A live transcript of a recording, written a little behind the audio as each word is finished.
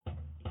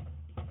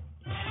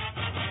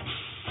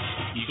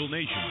Eagle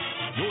Nation.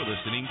 You're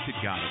listening to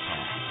Gotta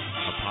Talk,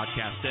 a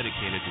podcast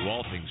dedicated to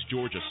all things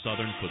Georgia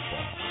Southern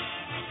football.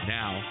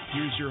 Now,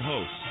 here's your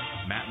hosts,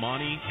 Matt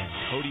Monty and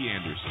Cody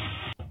Anderson.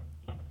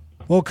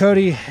 Well,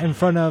 Cody, in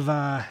front of,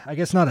 I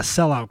guess not a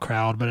sellout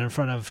crowd, but in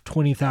front of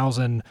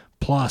 20,000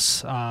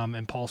 plus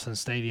in Paulson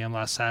Stadium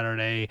last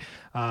Saturday,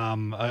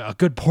 a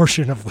good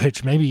portion of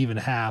which, maybe even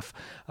half,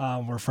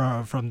 were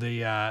from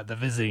the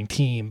visiting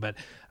team. But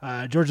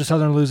Georgia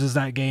Southern loses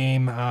that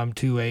game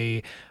to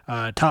a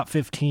top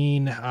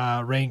 15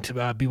 ranked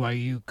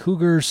BYU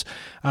Cougars,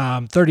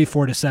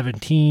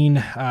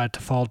 34-17, to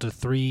fall to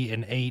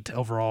 3-8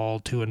 overall,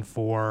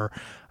 2-4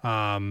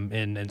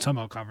 in Sun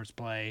Belt Conference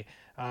play.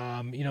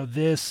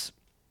 This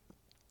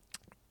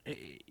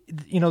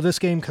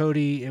game,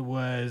 Cody, it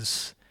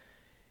was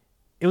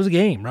a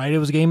game, right? It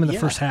was a game in the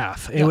first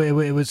half. It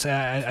was.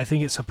 I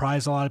think it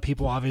surprised a lot of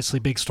people. Obviously,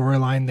 big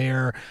storyline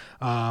there.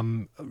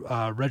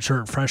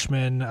 Redshirt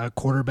freshman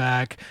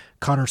quarterback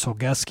Connor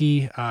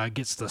Solgeski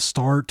gets the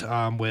start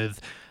with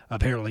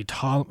apparently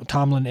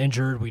Tomlin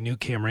injured. We knew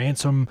Cam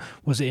Ransom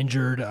was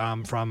injured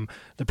from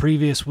the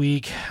previous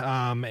week,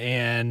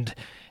 and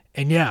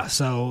yeah,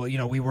 so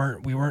we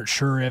weren't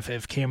sure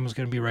if Cam was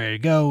going to be ready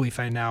to go. We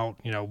find out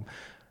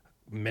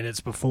minutes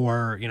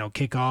before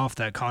kickoff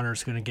that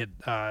Connor's going to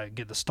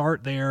get the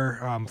start there,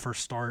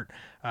 first start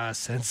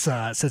since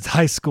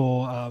high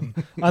school.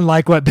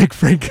 Unlike what Big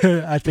Frank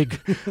I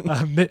think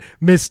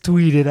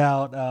mistweeted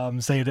out,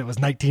 saying it was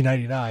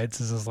 1999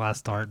 since his last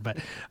start. But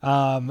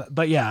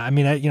yeah, I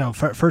mean,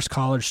 first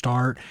college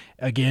start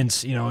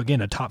against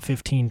again a top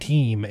 15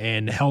 team,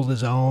 and held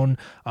his own,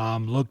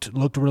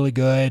 looked really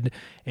good,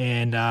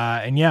 and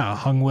yeah,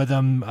 hung with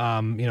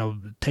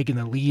them, taking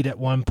the lead at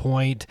one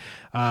point,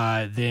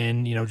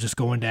 then just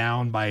going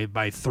down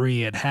by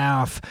 3 at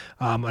half.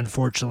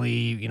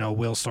 Unfortunately,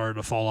 Will started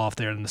to fall off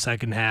there in the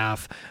second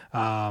half.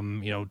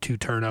 2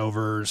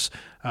 turnovers,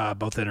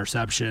 both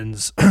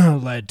interceptions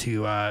led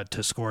to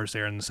scores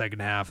there in the second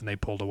half, and they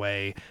pulled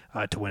away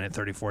to win at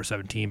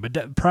 34-17.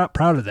 But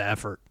proud of the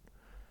effort.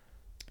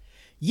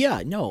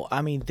 Yeah, no,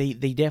 I mean they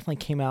definitely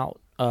came out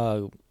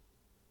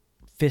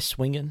fist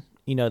swinging.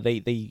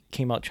 They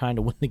came out trying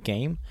to win the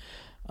game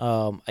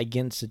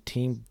against a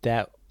team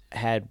that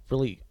had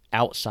really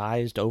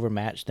outsized,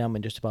 overmatched them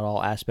in just about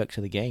all aspects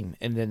of the game.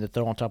 And then to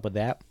throw on top of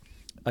that,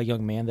 a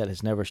young man that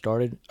has never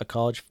started a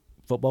college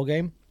football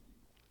game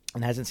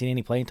and hasn't seen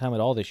any playing time at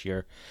all this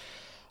year.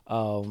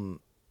 You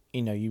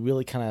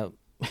really kind of,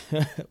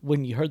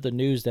 when you heard the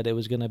news that it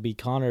was going to be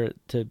Connor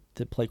to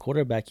play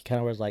quarterback, you kind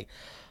of was like,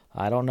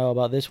 I don't know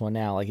about this one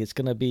now. Like,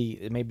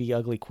 it may be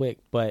ugly quick,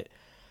 but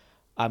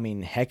I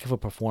mean, heck of a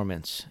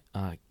performance.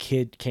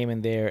 Kid came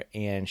in there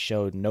and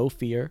showed no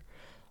fear.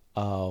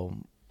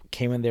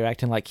 Came in there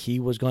acting like he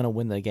was going to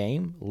win the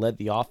game, led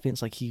the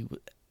offense like he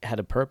had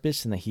a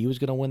purpose and that he was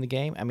going to win the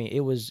game. I mean,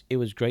 it was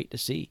great to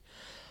see.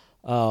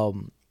 I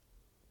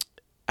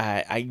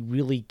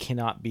really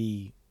cannot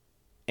be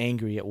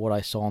angry at what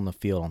I saw on the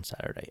field on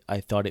Saturday.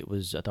 I thought it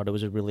was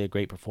a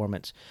great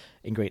performance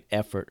and great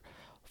effort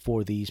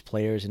for these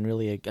players, and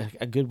really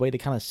a good way to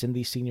kind of send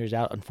these seniors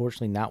out.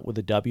 Unfortunately, not with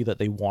the W that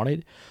they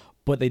wanted,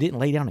 but they didn't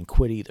lay down and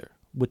quit either,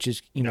 which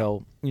is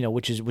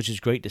which is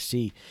great to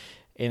see,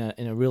 and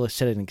a really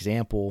set an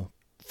example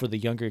for the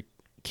younger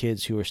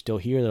kids who are still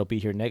here that'll be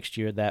here next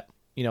year. That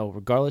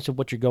regardless of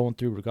what you're going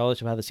through, regardless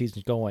of how the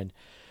season's going,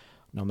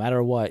 no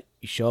matter what,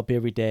 you show up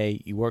every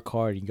day, you work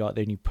hard, you go out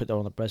there and you put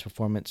on the best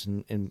performance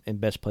and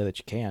best play that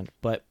you can.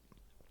 But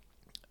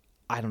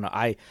I don't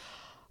know,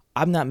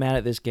 I'm not mad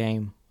at this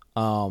game.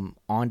 On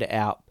to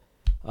App.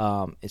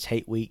 It's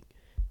hate week,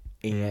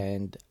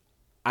 and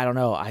I don't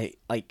know.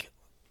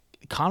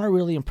 Connor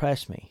really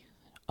impressed me.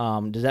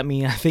 Does that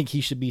mean I think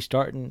he should be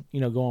starting,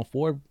 going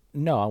forward?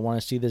 No, I want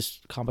to see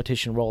this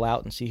competition roll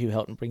out and see who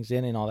Helton brings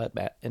in and all that.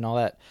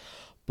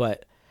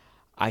 But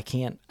I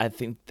can't. I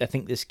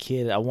think this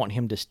kid, I want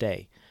him to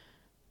stay.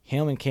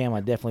 Him and Cam, I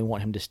definitely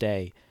want him to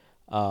stay,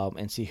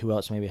 and see who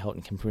else maybe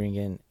Helton can bring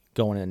in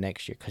going into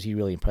next year, because he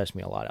really impressed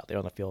me a lot out there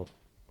on the field.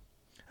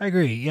 I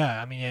agree.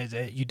 Yeah, I mean,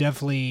 you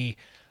definitely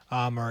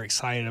are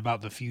excited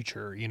about the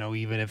future,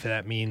 even if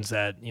that means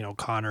that,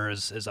 Connor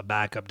is a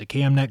backup to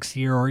Cam next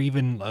year, or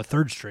even a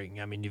third string.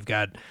 I mean, you've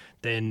got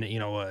then,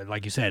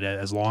 like you said,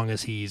 as long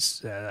as he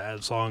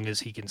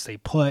can stay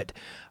put,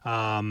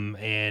 and,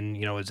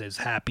 is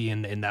happy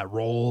in that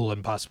role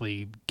and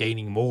possibly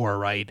gaining more,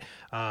 right?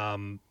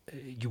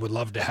 You would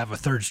love to have a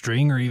third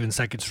string or even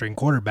second string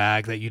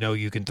quarterback that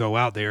you can throw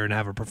out there and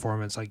have a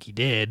performance like he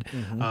did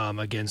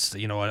against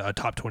a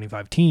top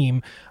 25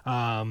 team,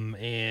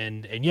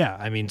 and yeah,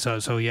 I mean,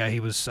 so yeah, he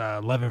was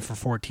 11 for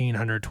 14,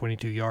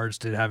 122 yards,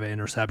 did have an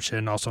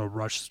interception, also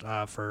rushed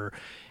for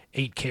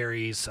 8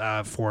 carries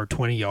for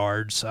 20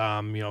 yards.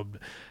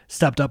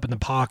 stepped up in the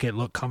pocket,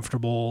 looked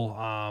comfortable.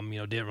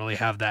 Didn't really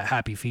have that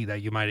happy feet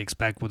that you might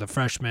expect with a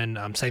freshman.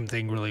 Same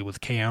thing really with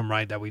Cam,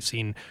 right, that we've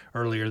seen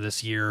earlier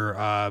this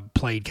year,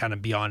 played kind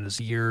of beyond his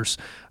years.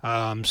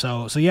 I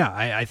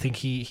think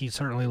he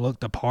certainly looked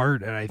the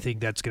part, and I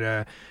think that's going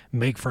to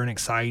make for an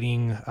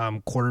exciting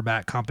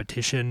quarterback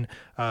competition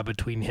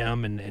between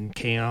him and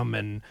Cam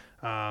and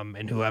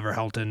whoever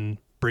Helton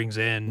brings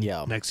in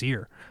next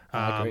year.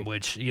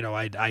 Which,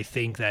 I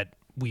think that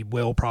we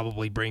will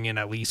probably bring in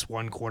at least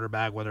one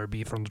quarterback, whether it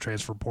be from the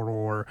transfer portal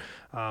or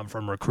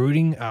from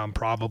recruiting,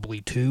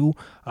 probably two.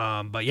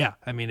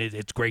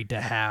 It's great to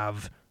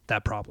have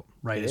that problem,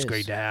 right? It's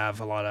great to have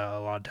a lot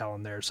of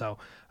talent there. So,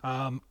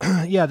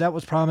 that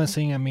was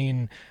promising. I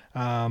mean,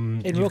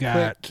 and real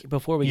quick,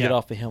 before we get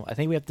off of him, I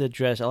think we have to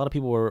address, a lot of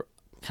people were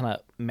kind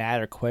of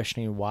mad or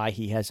questioning why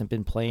he hasn't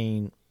been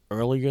playing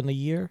earlier in the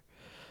year.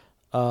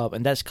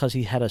 And that's because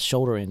he had a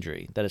shoulder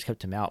injury that has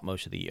kept him out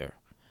most of the year.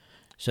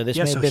 So this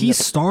he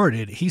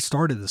started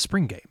the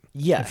spring game.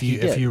 Yeah, if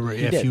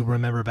you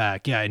remember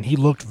back, and he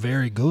looked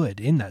very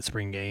good in that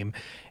spring game,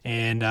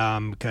 and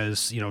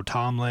because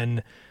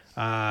Tomlin,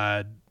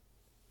 I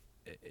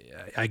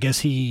guess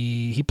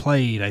he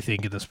played, I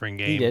think, in the spring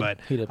game, but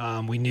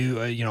we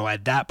knew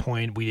at that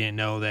point we didn't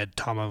know that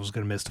Tomlin was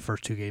going to miss the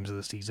first 2 games of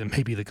the season.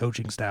 Maybe the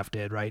coaching staff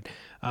did, right?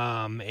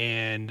 Connor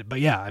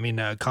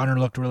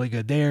looked really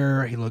good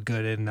there. He looked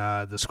good in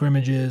the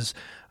scrimmages,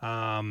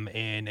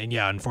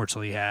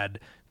 unfortunately had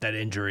that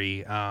injury,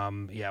 which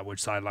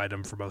sidelined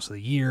him for most of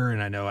the year.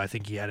 And I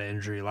think he had an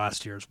injury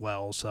last year as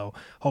well. So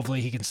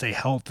hopefully he can stay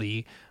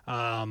healthy.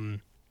 So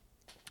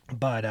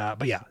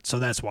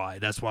that's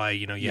why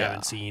you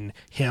haven't seen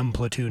him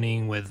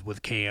platooning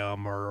with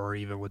Cam or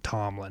even with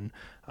Tomlin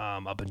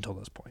up until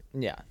this point.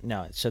 Yeah,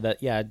 no. So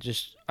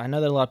I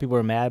know that a lot of people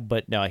are mad,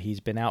 but no,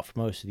 he's been out for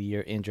most of the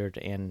year, injured,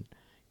 and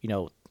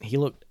he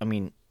looked. I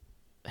mean,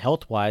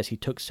 health wise, he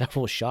took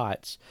several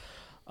shots,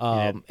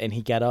 and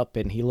he got up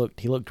and he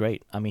looked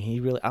great. I mean,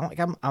 he really.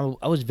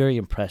 I was very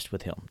impressed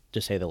with him,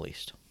 to say the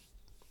least.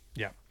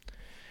 Yeah,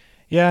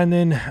 and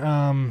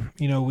then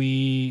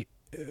we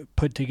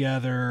put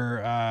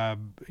together,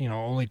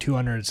 only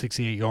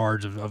 268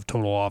 yards of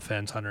total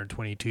offense,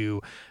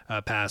 122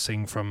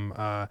 passing from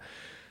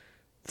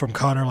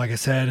Connor, like I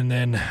said, and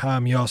then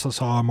you also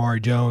saw Amari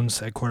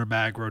Jones at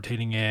quarterback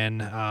rotating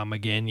in.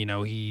 Again,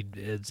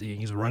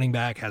 he's a running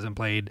back, hasn't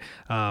played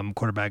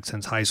quarterback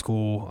since high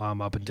school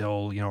up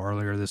until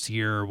earlier this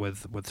year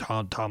with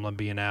Tomlin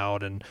being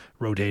out and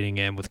rotating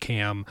in with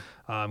Cam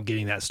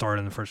getting that start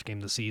in the first game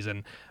of the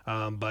season.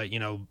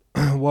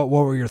 What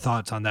were your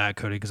thoughts on that,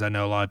 Cody? Because I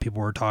know a lot of people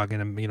were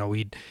talking.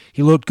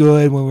 He looked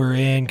good when we were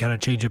in, kind of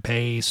change of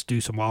pace, do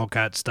some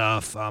wildcat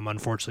stuff.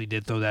 Unfortunately,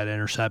 did throw that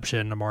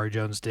interception. Amari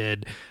Jones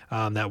did.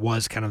 That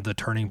was kind of the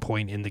turning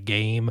point in the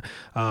game,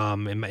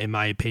 in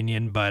my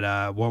opinion.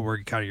 But what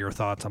were kind of your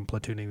thoughts on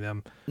platooning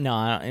them? No,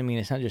 I mean,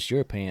 it's not just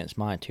your opinion; it's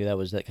mine too.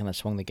 That kind of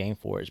swung the game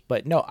for us.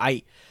 But no,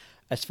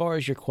 as far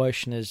as your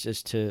question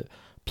is to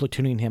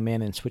platooning him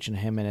in and switching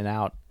him in and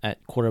out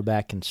at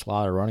quarterback and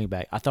slot or running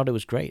back, I thought it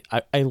was great.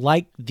 I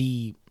like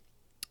the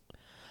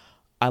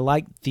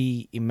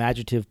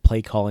imaginative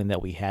play calling that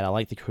we had. I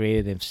like the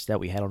creativeness that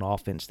we had on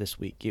offense this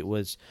week. It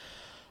was,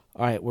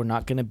 all right, we're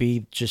not going to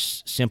be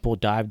just simple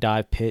dive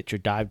pitch or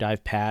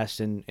dive pass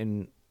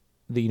and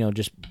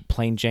just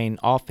plain Jane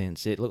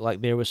offense. It looked like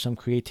there was some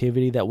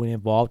creativity that went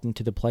involved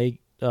into the play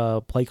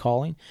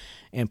calling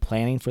and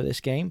planning for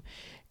this game.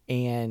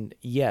 And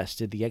yes,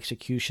 did the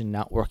execution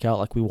not work out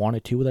like we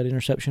wanted to with that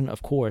interception?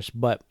 Of course,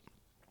 but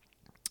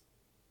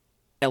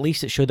at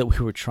least it showed that we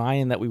were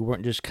trying, that we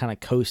weren't just kind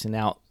of coasting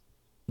out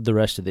the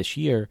rest of this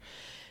year.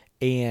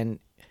 And,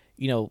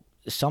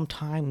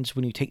 sometimes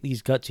when you take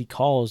these gutsy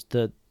calls,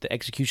 the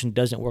execution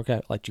doesn't work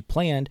out like you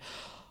planned.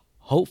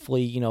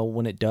 Hopefully,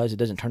 when it does, it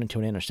doesn't turn into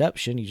an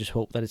interception. You just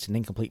hope that it's an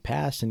incomplete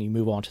pass and you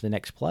move on to the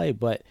next play.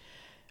 But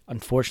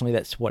unfortunately,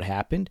 that's what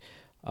happened.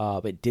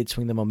 It did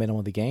swing the momentum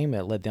of the game.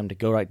 It led them to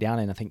go right down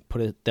and I think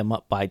put them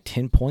up by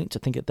 10 points. I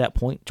think at that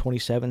point,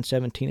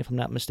 27-17, if I'm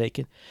not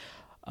mistaken.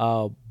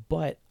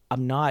 But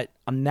I'm not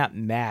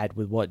mad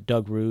with what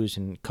Doug Ruse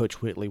and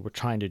Coach Whitley were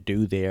trying to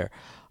do there.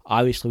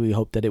 Obviously, we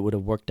hoped that it would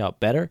have worked out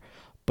better,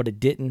 but it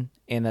didn't.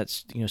 And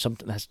that's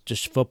something that's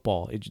just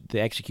football. The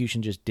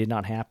execution just did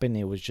not happen.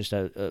 It was just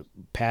a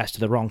pass to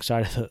the wrong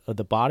side of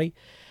the body.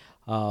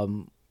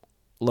 Logan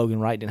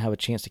Wright didn't have a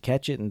chance to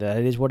catch it, and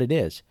that is what it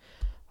is.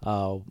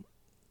 I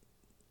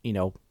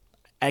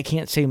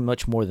can't say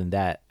much more than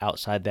that.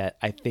 Outside that,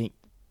 I think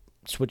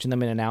switching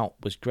them in and out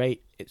was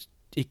great. It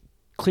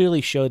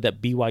clearly showed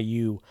that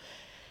BYU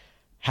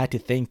had to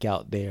think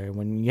out there.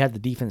 When you have the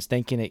defense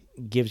thinking,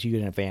 it gives you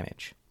an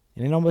advantage.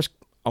 And it almost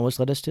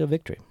led us to a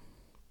victory.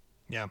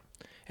 Yeah.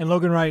 And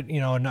Logan Wright,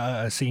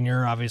 a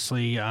senior,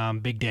 obviously,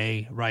 big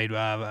day,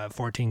 right?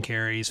 14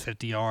 carries,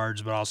 50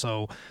 yards, but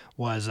also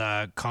was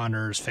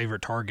Connor's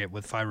favorite target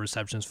with 5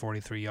 receptions,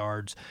 43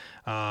 yards.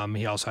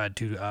 He also had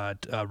 2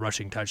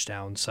 rushing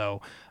touchdowns.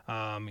 So,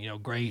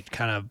 great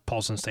kind of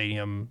Paulson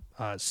Stadium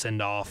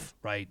send-off,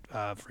 right,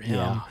 for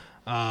him.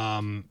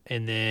 And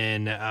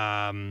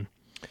then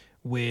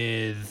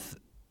with.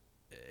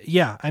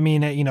 Yeah, I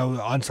mean,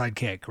 onside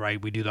kick, right?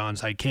 We do the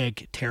onside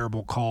kick,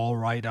 terrible call,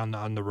 right,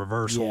 on the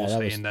reversal,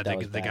 saying that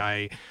the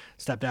guy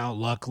stepped out.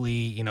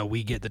 Luckily,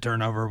 we get the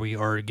turnover,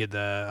 or get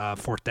the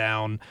fourth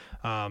down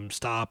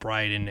stop,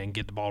 right, and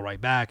get the ball right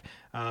back.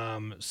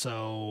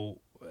 So,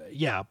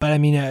 yeah, but I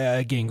mean,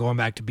 again, going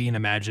back to being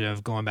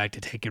imaginative, going back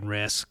to taking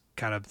risks,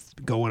 kind of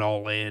going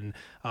all in,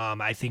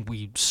 I think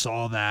we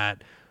saw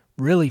that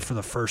really for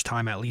the first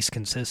time, at least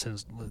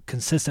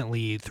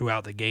consistently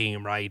throughout the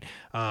game, right?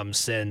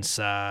 Since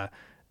the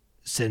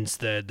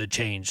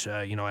change,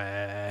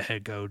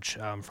 head coach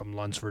from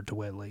Lunsford to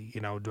Whitley,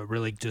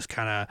 really just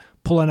kind of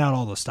pulling out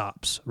all the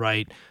stops,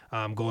 right?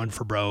 Going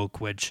for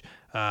broke, which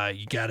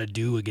you got to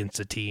do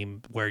against a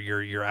team where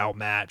you're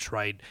outmatched,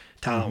 right?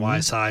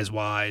 Talent-wise,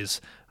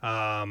 size-wise.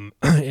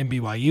 In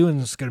BYU,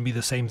 and it's going to be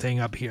the same thing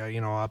up here,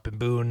 up in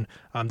Boone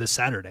this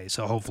Saturday.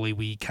 So hopefully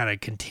we kind of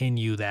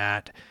continue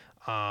that.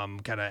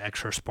 Kind of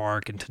extra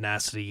spark and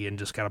tenacity, and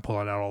just kind of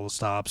pulling out all the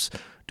stops,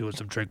 doing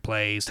some trick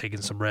plays,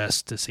 taking some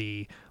risks to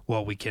see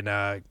what we can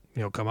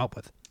come up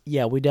with.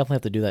 Yeah, we definitely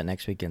have to do that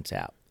next week against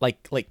App.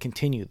 Like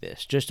continue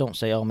this. Just don't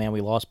say, "Oh man, we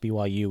lost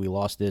BYU. We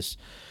lost this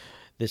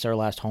our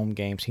last home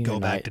game." Go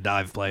back to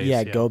dive plays.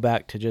 Yeah, go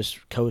back to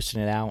just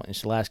coasting it out.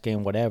 It's the last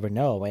game, whatever.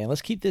 No, man.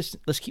 Let's keep this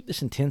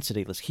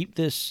intensity. Let's keep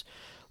this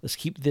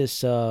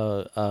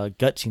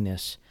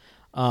gutsiness.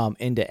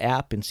 Into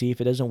App and see if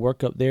it doesn't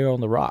work up there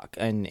on the Rock,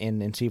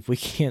 and see if we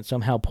can't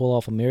somehow pull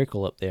off a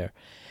miracle up there.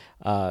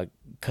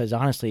 Because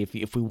honestly,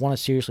 if we want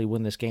to seriously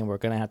win this game, we're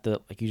gonna have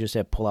to, like you just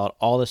said, pull out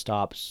all the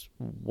stops,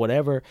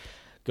 whatever.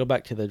 Go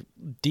back to the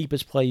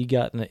deepest play you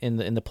got in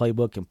the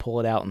playbook and pull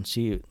it out and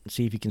see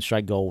if you can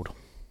strike gold.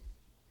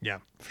 Yeah,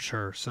 for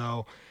sure.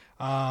 So.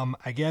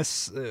 I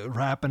guess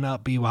wrapping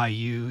up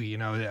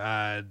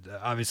BYU,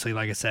 obviously,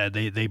 like I said,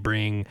 they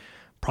bring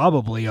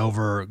probably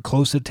over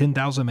close to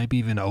 10,000, maybe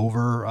even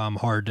over.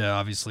 Hard to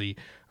obviously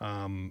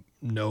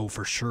know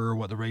for sure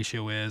what the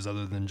ratio is,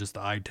 other than just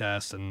the eye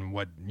test and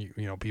what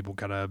people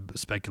kind of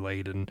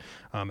speculate and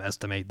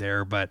estimate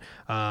there. But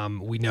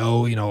we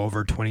know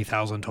over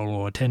 20,000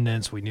 total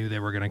attendance. We knew they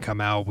were going to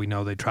come out. We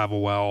know they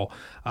travel well.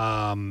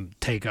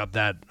 Take up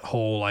that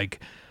whole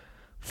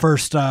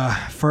first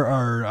for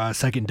our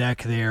second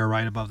deck there,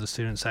 right above the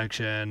student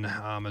section,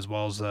 as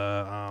well as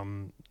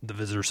the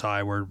visitor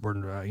side where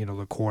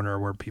the corner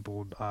where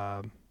people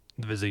the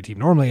visiting team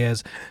normally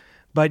is.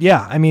 But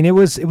yeah, I mean, it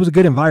was a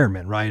good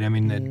environment, right? I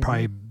mean,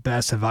 probably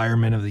best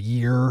environment of the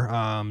year.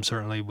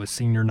 Certainly with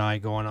senior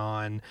night going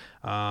on,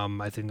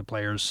 I think the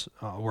players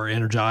were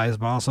energized,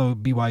 but also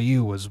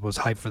BYU was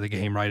hyped for the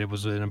game, right? It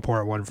was an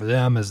important one for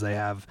them as they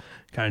have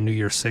kind of New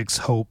Year's Six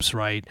hopes,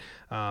 right?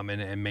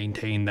 And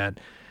maintain that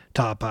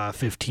top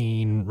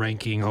 15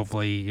 ranking,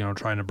 hopefully,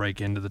 trying to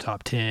break into the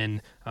top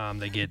 10.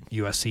 They get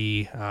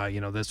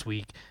USC, this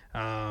week.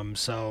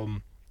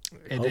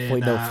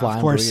 Hopefully no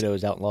flying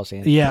burritos out in Los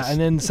Angeles. Yeah, and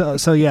then so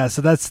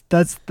that's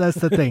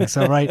the thing.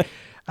 So, right,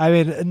 I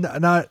mean,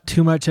 not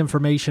too much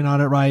information on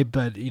it, right?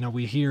 But,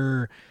 we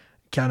hear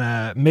kind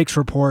of mixed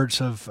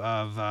reports of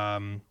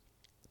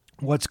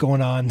what's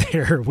going on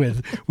there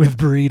with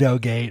Burrito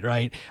Gate,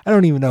 right? I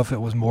don't even know if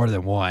it was more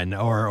than one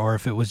or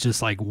if it was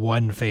just like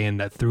one fan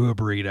that threw a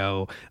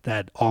burrito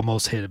that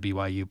almost hit a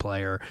BYU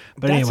player.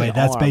 But anyway,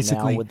 that's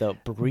basically with the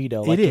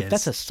burrito. Like, if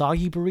that's a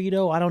soggy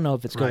burrito, I don't know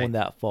if it's going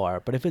that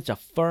far. But if it's a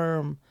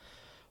firm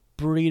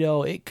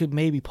burrito, it could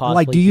maybe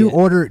possibly. Like, do you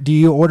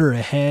order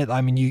ahead?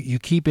 I mean, you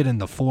keep it in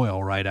the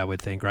foil, right? I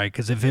would think, right?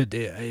 Because if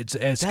it's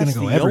going to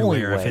go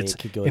everywhere.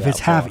 If it's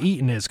half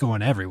eaten, it's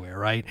going everywhere,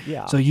 right?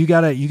 Yeah. So you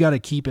gotta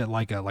keep it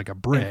like a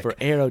brick, and for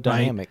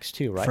aerodynamics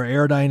too, right? For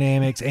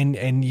aerodynamics,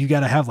 and you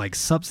gotta have like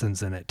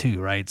substance in it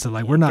too, right? So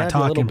like we're not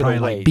talking probably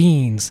like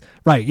beans,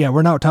 right? Yeah,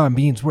 we're not talking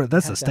beans.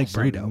 That's a steak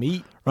burrito.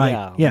 Meat.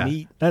 Right. Yeah.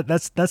 Meat.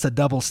 That's a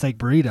double steak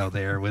burrito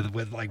there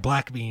with like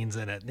black beans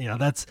in it.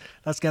 That's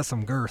got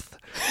some girth.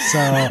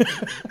 So,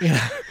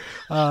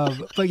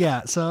 but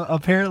yeah. So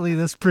apparently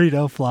this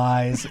burrito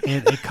flies.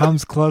 It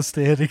comes close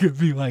to hitting a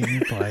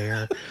BYU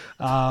player.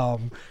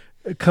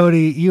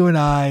 Cody, you and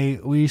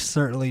I, we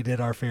certainly did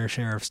our fair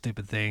share of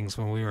stupid things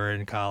when we were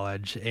in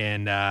college,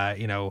 and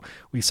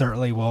we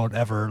certainly won't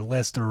ever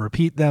list or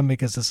repeat them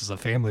because this is a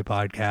family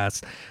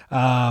podcast.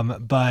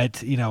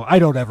 But I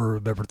don't ever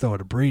remember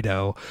throwing a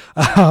burrito.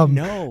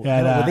 No,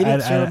 they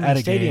didn't serve them in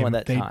the stadium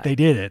at that time. They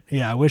did it.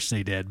 Yeah, I wish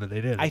they did, but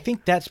they didn't. I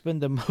think that's been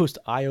the most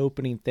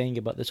eye-opening thing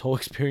about this whole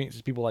experience.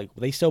 Is people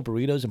they sell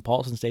burritos in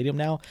Paulson Stadium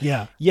now?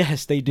 Yeah.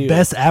 Yes, they do.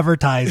 Best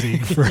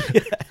advertising for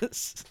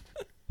yes.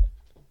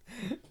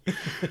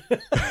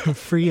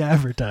 Free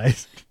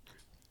advertising.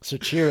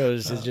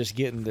 So-Chiro's is just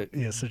getting the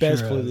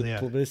best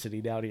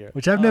publicity down here,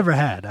 which I've never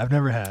had,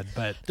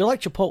 but they're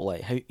like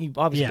Chipotle. You've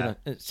obviously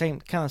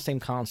same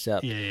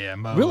concept. Yeah,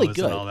 really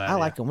good. And all that, I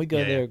like them. We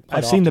go there.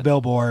 I've seen the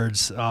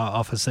billboards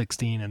off of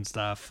 16 and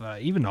stuff,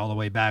 even all the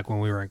way back when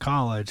we were in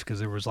college, because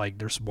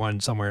there's one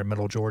somewhere in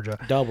Middle Georgia,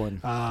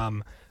 Dublin.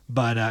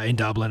 but in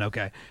Dublin,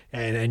 okay,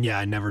 and yeah,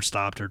 I never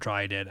stopped or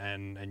tried it,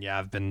 and yeah,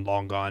 I've been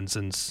long gone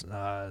since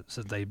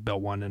they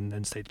built one in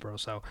Statesboro.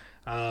 So,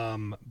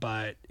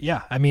 but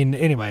yeah, I mean,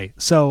 anyway,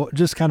 so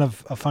just kind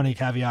of a funny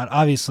caveat.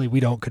 Obviously, we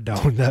don't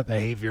condone that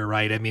behavior,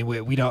 right? I mean,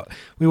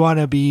 we want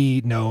to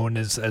be known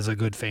as a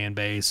good fan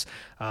base.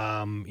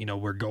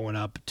 We're going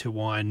up to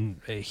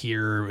one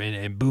here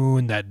in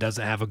Boone that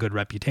doesn't have a good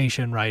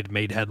reputation, right? It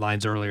made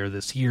headlines earlier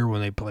this year when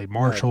they played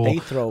Marshall. Right. They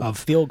throw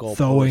field goal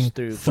throwing,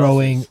 buses.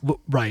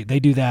 right? They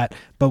do that,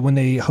 but when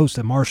they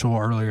hosted Marshall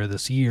earlier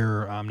this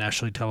year,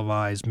 nationally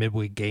televised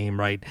midweek game,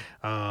 right?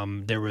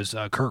 There was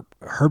Kirk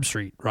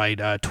Herbstreit, right?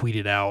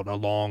 Tweeted out a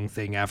long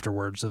thing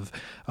afterwards of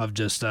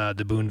just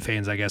the Boone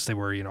fans. I guess they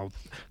were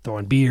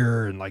throwing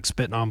beer and like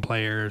spitting on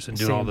players and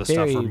doing all this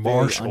stuff for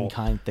Marshall. Very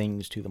unkind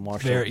things to the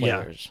Marshall players.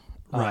 Yeah.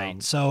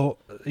 Right. So,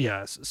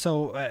 yes.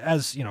 So,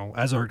 as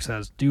as Eric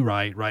says, do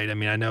right. I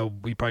mean, I know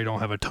we probably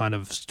don't have a ton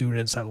of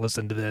students that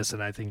listen to this,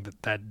 and I think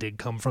that did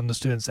come from the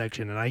student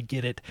section, and I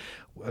get it.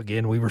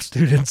 Again, we were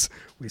students.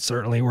 We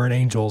certainly weren't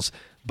angels,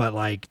 but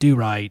like, do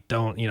right.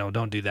 Don't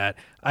do that.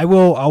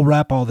 I'll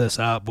wrap all this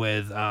up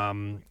with, I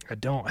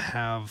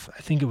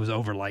think it was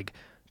over like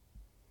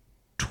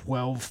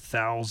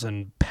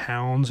 12,000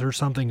 pounds or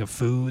something of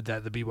food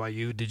that the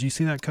BYU. Did you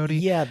see that, Cody?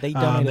 Yeah, they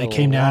donated. They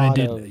came down and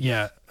did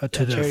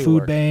to the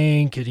food work.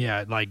 bank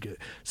and like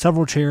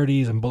several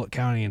charities in Bullitt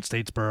County and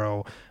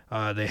Statesboro.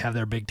 They have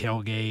their big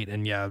tailgate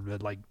and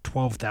like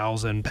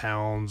 12,000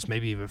 pounds,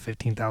 maybe even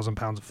 15,000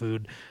 pounds of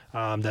food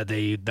that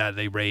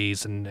they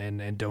raised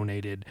and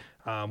donated.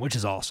 Which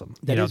is awesome.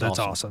 That's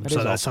awesome.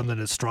 So that's something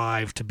to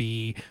strive to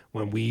be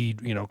when we,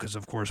 because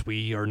of course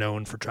we are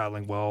known for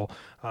traveling well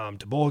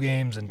to bowl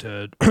games and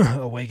to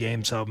away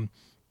games. So,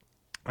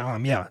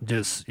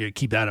 just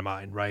keep that in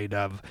mind, right?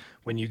 Of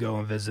when you go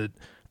and visit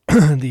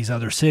these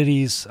other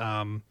cities,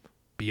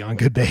 be on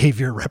good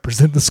behavior,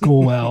 represent the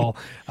school well,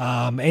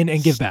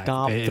 and give back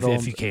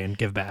if you can.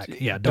 Give back.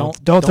 Yeah, don't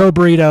throw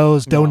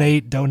burritos.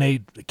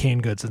 Donate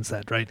canned goods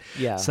instead, right?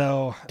 Yeah.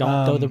 So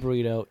don't throw the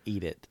burrito.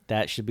 Eat it.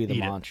 That should be the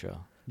mantra.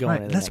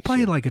 Right. That's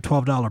probably like a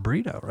 $12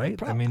 burrito, right?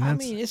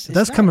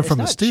 That's coming from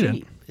a student.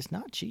 Cheap. It's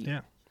not cheap.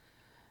 Yeah.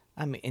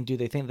 I mean, and do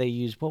they think they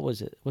use what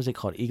was it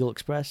called? Eagle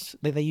Express?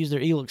 They use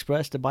their Eagle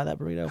Express to buy that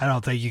burrito? I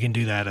don't think you can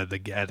do that at the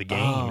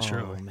game.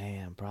 Surely. Oh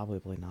man,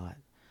 probably not.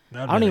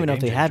 I don't even know if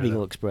they have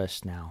Eagle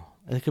Express now.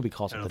 It could be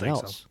called something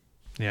else. So.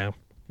 Yeah, it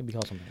could be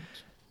called something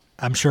else.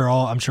 I'm sure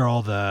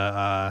all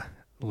the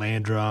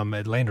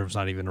Landrum's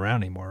not even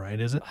around anymore, right?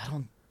 Is it? I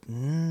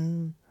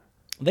don't.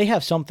 They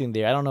have something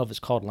there. I don't know if it's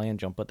called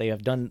Landrum, but they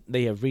have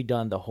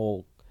redone the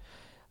whole.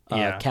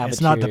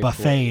 It's not the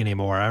buffet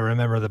anymore. I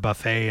remember the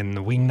buffet and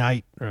the wing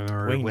night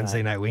or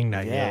Wednesday night wing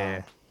night.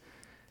 Yeah.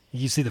 You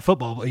used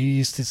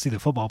to see the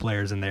football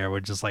players in there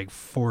with just like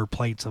 4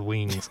 plates of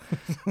wings.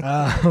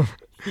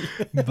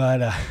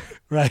 But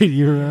right,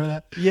 you remember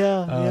that?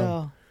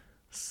 Yeah.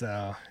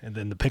 So, and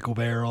then the pickle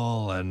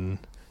barrel and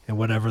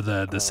whatever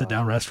the sit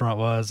down restaurant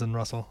was in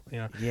Russell.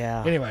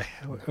 Yeah. Anyway,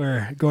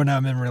 we're going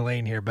down memory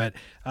lane here, but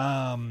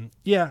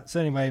so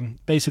anyway,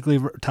 basically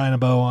tying a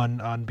bow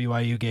on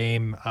BYU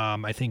game.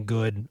 I think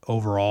good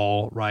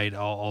overall, right?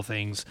 All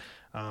things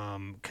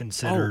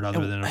considered,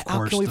 other than of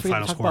course the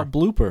final score. About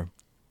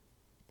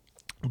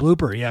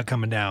Blooper,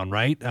 coming down,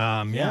 right?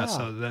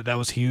 So that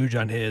was huge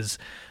on his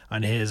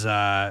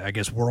I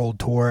guess world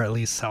tour, at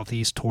least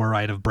Southeast tour,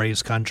 right, of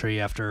Braves country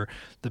after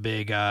the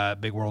big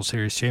World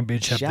Series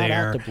championship. Shout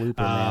there. Out to Blooper,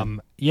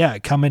 man.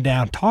 Coming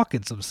down,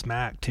 talking some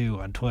smack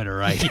too on Twitter,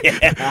 right?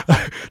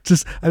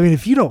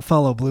 If you don't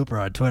follow Blooper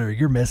on Twitter,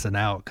 you're missing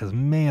out because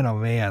man, oh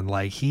man,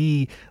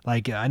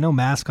 I know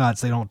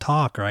mascots, they don't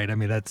talk, right? I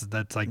mean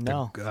that's like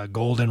the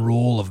golden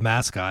rule of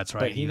mascots,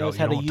 right? But he knows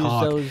how to use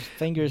those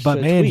fingers. But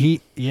to man,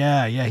 tweet.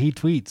 he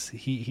tweets.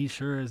 He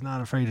sure is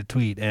not afraid to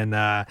tweet, and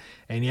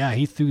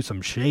he threw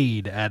some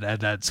shade at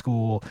that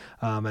school,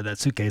 at that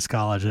Suitcase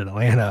College in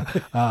Atlanta,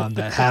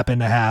 that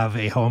happened to have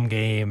a home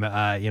game,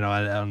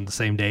 on the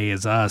same day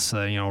as us,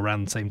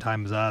 around the same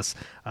time as us.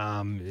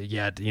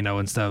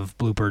 Instead of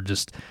Blooper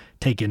just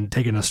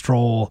taking a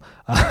stroll,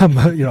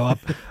 up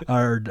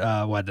our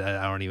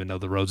I don't even know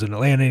the roads in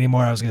Atlanta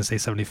anymore. I was going to say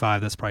 75.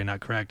 That's probably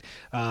not correct.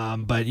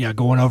 But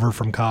going over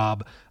from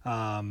Cobb,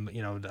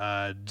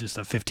 just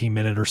a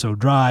 15-minute or so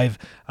drive,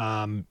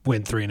 went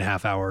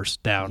 3.5 hours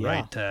down,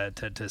 right, to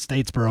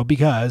Statesboro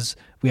because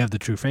we have the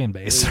true fan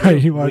base, right?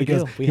 You want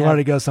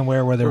to go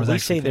somewhere where there was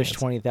actually fans. There's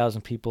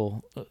 20,000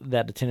 people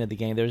that attended the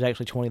game. There's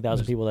actually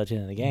 20,000 people that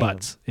attended the game.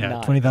 Butts,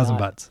 20,000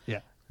 butts,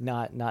 yeah.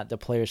 Not the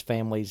players'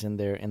 families and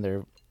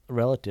their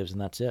relatives, and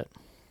that's it.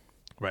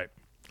 Right,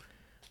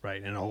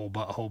 and a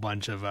whole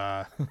bunch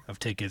of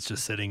tickets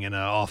just sitting in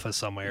an office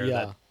somewhere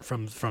that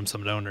from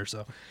some donor.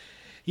 So,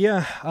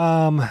 so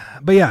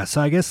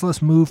I guess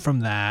let's move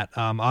from that.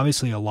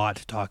 Obviously, a lot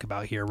to talk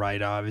about here,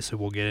 right? Obviously,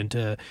 we'll get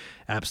into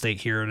App State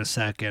here in a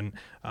second.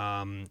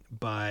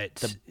 But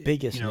the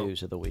biggest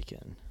news of the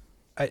weekend.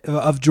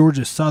 Of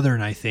Georgia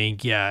Southern, I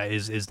think,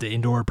 is the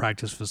indoor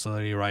practice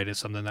facility, right? Is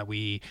something that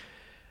we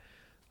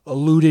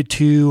alluded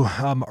to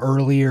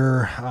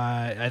earlier,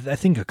 I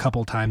think a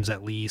couple times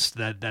at least,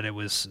 that it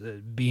was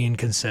being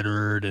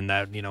considered, and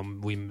that, you know,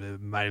 we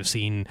might have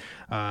seen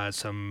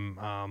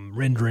some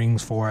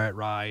renderings for it,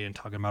 right, and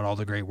talking about all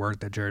the great work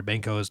that Jared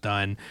Benko has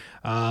done.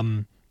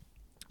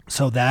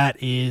 So that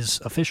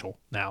is official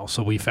now.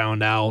 So we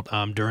found out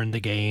during the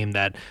game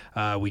that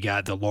we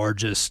got the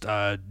largest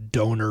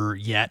donor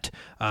yet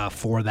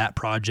for that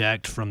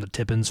project from the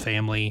Tippins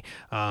family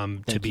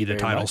to be the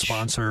title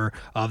sponsor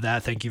of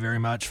that. Thank you very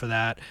much for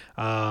that.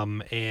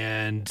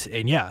 And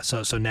yeah,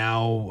 so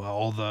now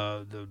all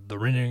the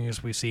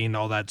renderings we've seen,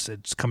 all that's,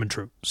 it's coming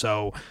true.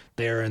 So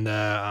they're in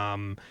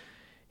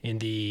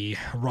the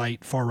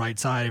far right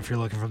side, if you're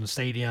looking from the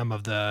stadium,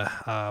 of the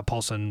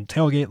Paulson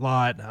tailgate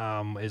lot,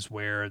 is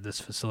where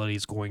this facility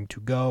is going to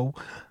go,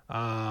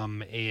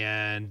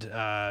 and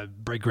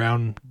break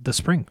ground this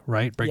spring,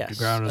 right? Break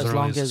ground as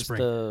early as the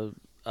spring. As long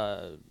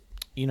as the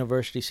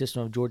University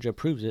System of Georgia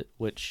approves it,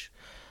 which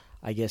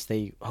I guess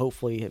they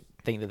hopefully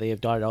think that they have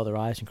dotted all their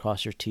I's and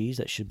crossed their T's.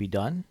 That should be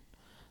done.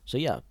 So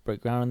yeah, break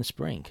ground in the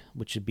spring,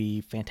 which would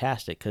be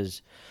fantastic,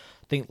 because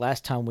I think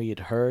last time we had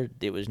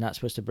heard it was not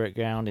supposed to break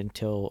ground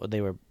until they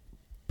were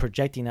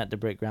projecting that to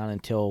break ground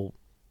until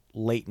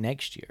late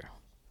next year.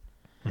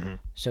 Mm-hmm.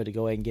 So to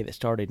go ahead and get it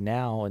started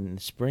now in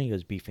the spring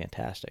would be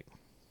fantastic.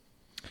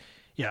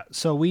 Yeah,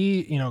 so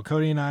we,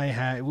 Cody and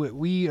I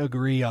we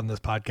agree on this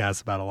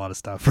podcast about a lot of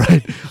stuff,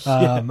 right?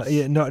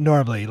 Yes.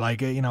 Normally,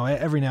 like,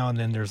 every now and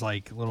then there's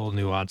like little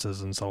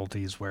nuances and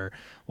subtleties where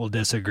we'll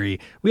disagree.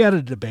 We had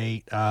a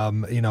debate,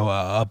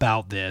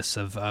 about this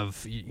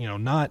of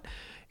not.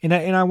 And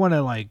I want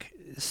to like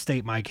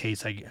state my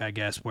case, I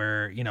guess,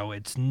 where,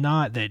 it's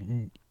not that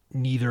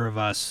neither of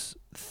us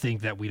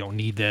think that we don't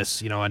need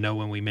this. I know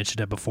when we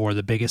mentioned it before,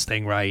 the biggest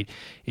thing, right,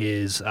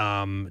 is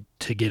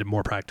to get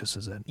more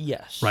practices in.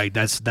 Yes. Right.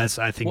 That's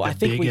I think the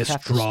biggest draw here. We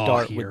have to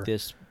start with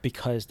this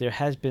because there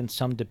has been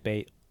some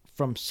debate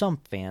from some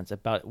fans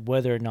about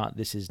whether or not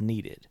this is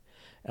needed.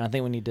 And I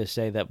think we need to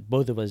say that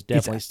both of us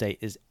definitely state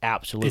is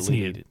absolutely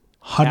needed.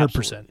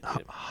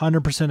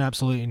 100%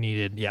 absolutely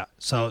needed. Yeah.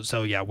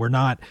 So yeah, we're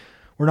not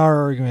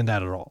arguing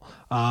that at all.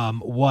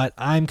 What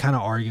I'm kind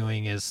of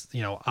arguing is,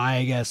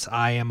 I guess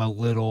I am a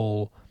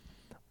little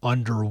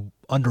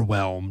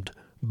underwhelmed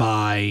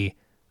by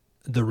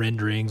the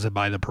renderings and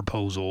by the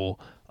proposal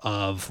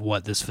of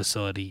what this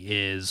facility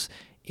is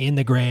in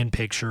the grand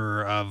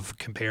picture of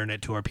comparing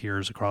it to our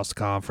peers across the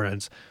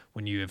conference.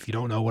 If you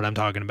don't know what I'm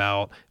talking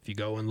about, if you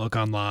go and look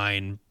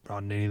online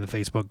on any of the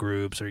Facebook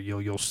groups, or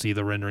you'll see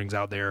the renderings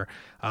out there.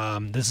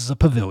 This is a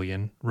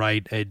pavilion,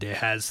 right?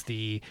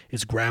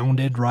 It's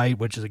grounded, right,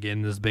 which is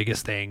again the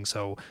biggest thing.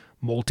 So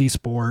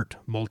multi-sport,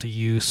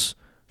 multi-use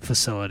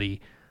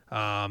facility.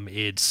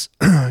 It's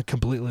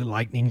completely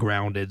lightning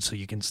grounded, so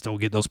you can still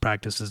get those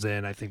practices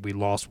in. I think we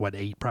lost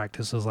 8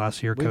 practices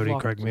last year. Cody,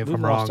 correct me if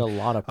I'm wrong. We've lost a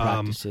lot of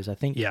practices. I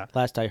think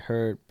last I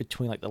heard,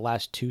 between like the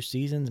last 2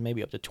 seasons,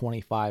 maybe up to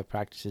 25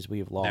 practices we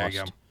have lost. There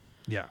you go.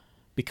 Yeah,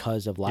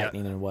 because of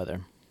lightning and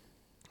weather.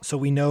 So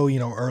we know,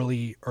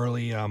 early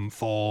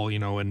fall,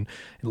 and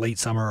late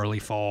summer, early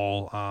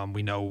fall,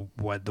 we know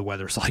what the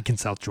weather's like in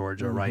South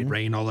Georgia, mm-hmm. right?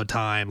 Rain all the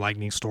time,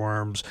 lightning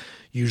storms,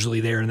 usually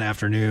there in the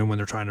afternoon when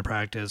they're trying to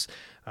practice.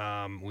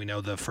 We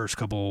know the first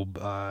couple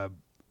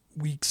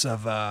weeks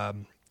of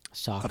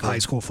high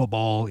school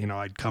football,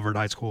 I'd covered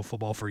high school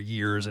football for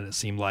years, and it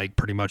seemed like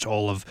pretty much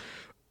all of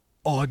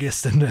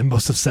August and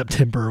most of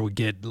September would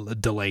get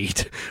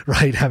delayed,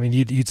 right? I mean,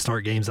 you'd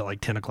start games at like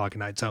 10 o'clock at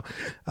night. So,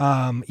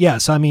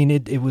 so I mean,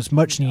 it was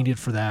much needed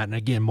for that. And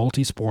again,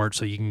 multi-sport,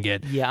 so you can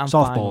get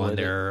softball in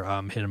there,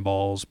 hitting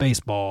balls,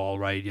 baseball,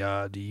 right?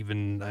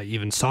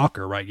 Even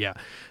soccer, right? Yeah.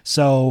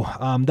 So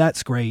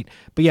that's great.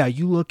 But yeah,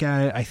 you look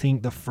at it, I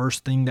think the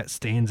first thing that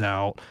stands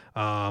out,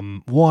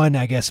 one,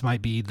 I guess,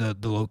 might be the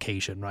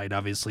location, right?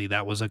 Obviously,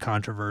 that was a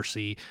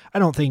controversy. I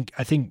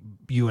think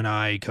you and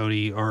I,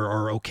 Cody,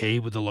 are okay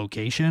with the location,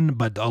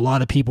 but a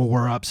lot of people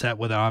were upset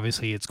with it.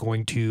 Obviously, it's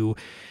going to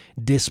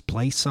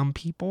displace some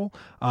people.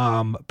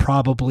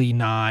 Probably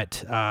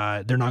not.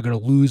 They're not going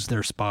to lose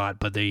their spot,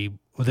 but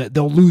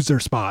they'll lose their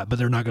spot, but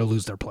they're not going to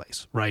lose their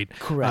place, right?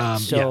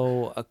 Correct.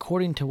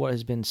 According to what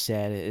has been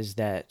said, is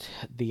that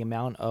the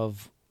amount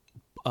of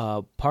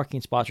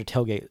parking spots or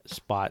tailgate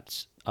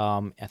spots,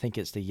 I think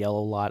it's the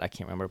yellow lot, I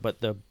can't remember,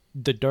 but the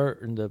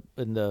dirt in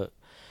the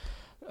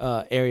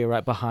area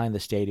right behind the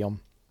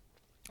stadium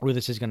where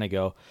this is going to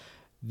go,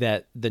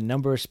 that the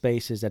number of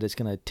spaces that it's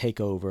going to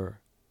take over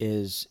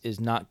is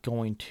not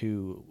going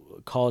to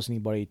cause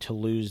anybody to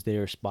lose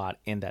their spot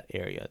in that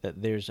area,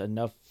 that there's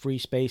enough free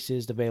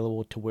spaces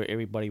available to where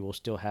everybody will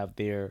still have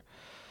their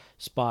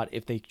spot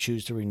if they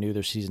choose to renew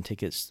their season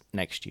tickets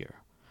next year.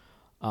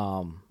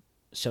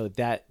 So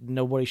that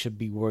nobody should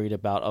be worried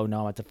about, oh,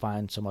 no, I have to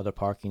find some other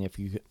parking if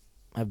you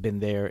have been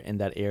there in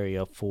that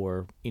area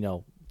for,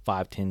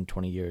 5, 10,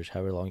 20 years,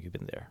 however long you've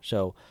been there.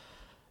 So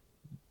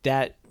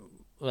that,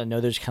 I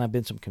know there's kind of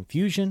been some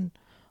confusion,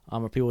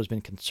 or people has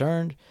been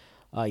concerned.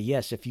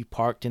 Yes, if you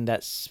parked in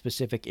that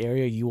specific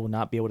area, you will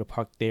not be able to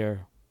park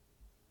there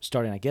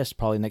starting, I guess,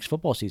 probably next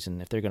football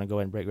season if they're going to go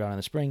ahead and break ground in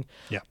the spring.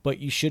 Yeah. But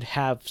you should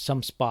have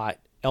some spot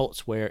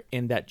elsewhere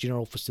in that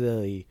general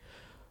facility.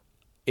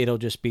 It'll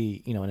just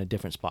be, in a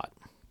different spot.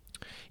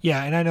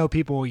 Yeah, and I know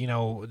people,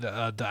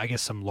 I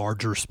guess some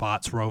larger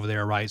spots were over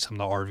there, right? Some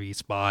of the RV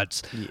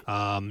spots.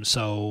 Yeah.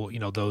 So,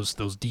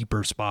 those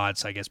deeper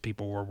spots, I guess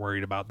people were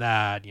worried about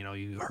that.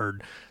 You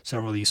heard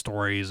several of these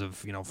stories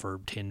of,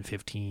 for 10,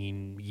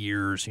 15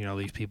 years,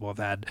 these people have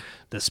had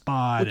the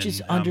spot. Which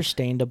is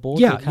understandable.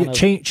 Yeah,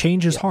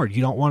 change is hard.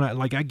 You don't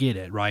want to, I get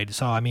it, right?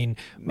 So, I mean.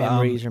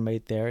 Memories are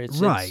made there. It's,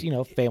 right.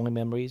 It's, family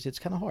memories. It's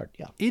kind of hard,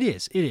 yeah. It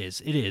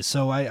is.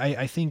 So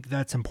I think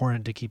that's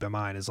important to keep in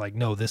mind is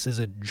no, this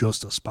isn't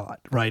just a spot,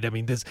 right? I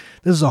mean, this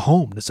is a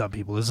home to some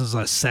people. This is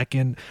a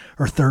second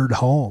or third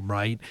home,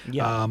 right?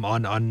 Yeah.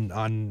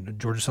 On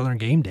Georgia Southern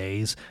game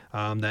days,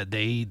 that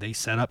they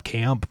set up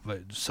camp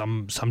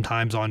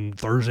sometimes on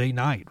Thursday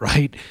night,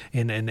 right?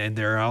 And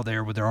they're out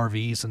there with their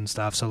RVs and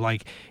stuff. So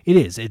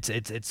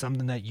it's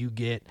something that you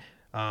get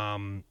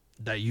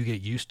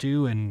used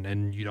to,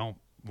 and you don't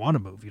want to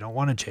move. You don't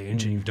want to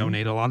change, and you've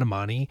donated a lot of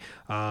money.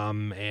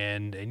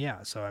 And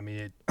yeah, so I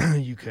mean,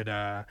 you could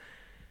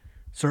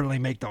certainly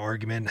make the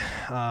argument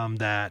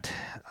that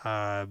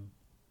I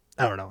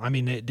don't know. I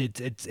mean,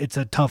 it's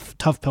a tough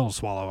pill to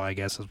swallow, I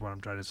guess, is what I'm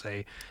trying to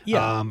say.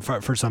 Yeah.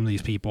 For some of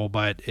these people,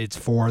 but it's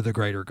for the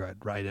greater good,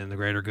 right? And the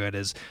greater good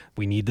is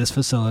we need this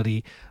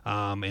facility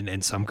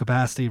in some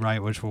capacity,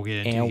 right? Which we'll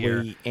get into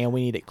here. And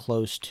we need it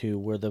close to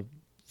where the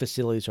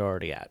facilities are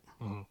already at.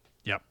 Mm-hmm.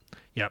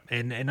 Yep.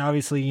 And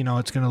obviously,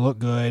 it's going to look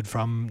good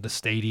from the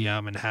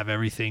stadium and have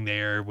everything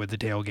there with the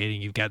tailgating.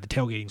 You've got the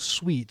tailgating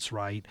suites,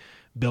 right,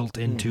 built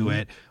into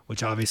it,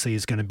 which obviously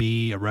is going to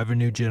be a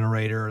revenue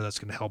generator that's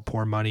going to help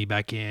pour money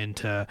back in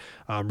to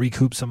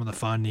recoup some of the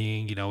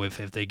funding.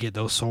 If they get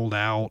those sold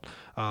out,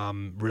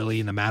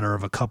 really in the matter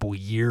of a couple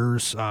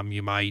years,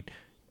 you might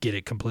get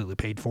it completely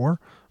paid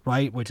for,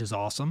 right, which is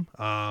awesome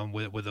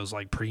with those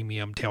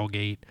premium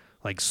tailgate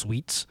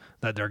suites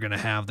that they're going to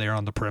have there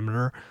on the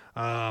perimeter.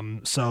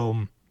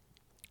 So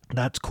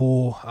that's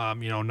cool.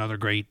 Another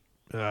great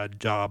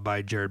job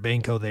by Jared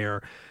Banco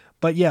there.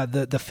 But yeah,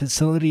 the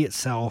facility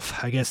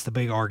itself, I guess the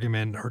big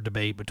argument or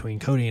debate between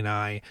Cody and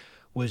I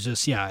was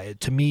just,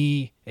 to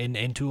me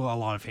and to a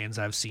lot of fans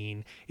I've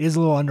seen, it is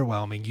a little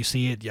underwhelming. You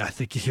see it, I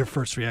think your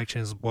first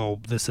reaction is, well,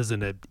 this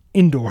isn't an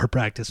indoor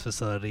practice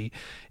facility.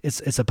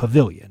 It's a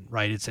pavilion,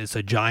 right? It's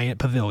a giant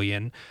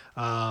pavilion.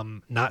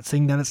 Not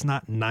saying that it's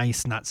not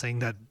nice, not saying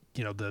that,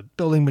 the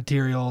building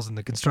materials and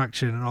the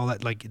construction and all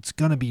that, it's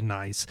going to be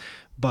nice.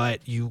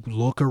 But you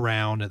look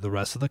around at the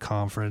rest of the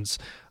conference,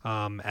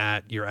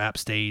 at your App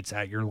States,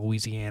 at your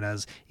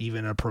Louisianas,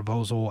 even a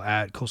proposal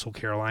at Coastal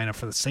Carolina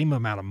for the same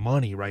amount of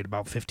money, right,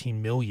 about $15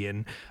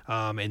 million,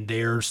 and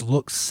theirs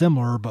looks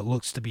similar, but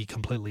looks to be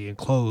completely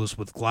enclosed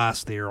with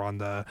glass there on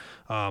the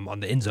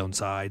end zone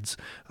sides,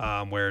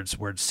 where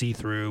it's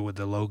see-through with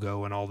the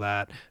logo and all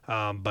that,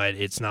 but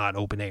it's not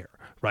open air,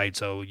 right?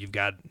 So you've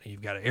got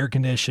air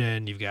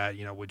condition, you've got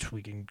which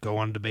we can go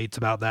on debates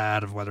about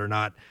that of whether or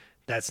not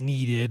that's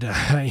needed.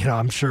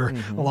 I'm sure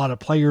a lot of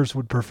players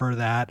would prefer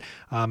that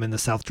in the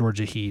South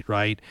Georgia heat,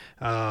 right?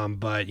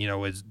 But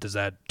does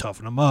that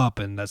toughen them up?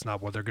 And that's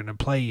not what they're going to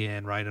play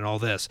in, right? And all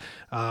this.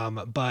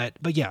 But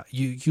yeah,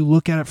 you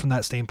look at it from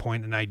that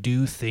standpoint, and I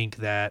do think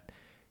that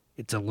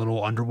it's a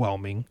little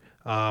underwhelming.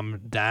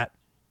 That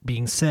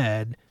being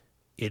said,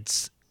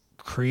 it's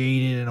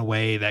created in a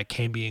way that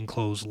can be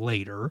enclosed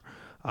later.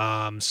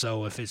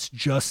 So if it's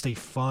just a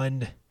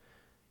fund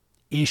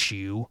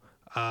issue,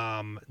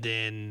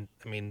 then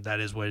I mean that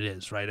is what it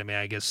is, right? I mean,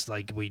 I guess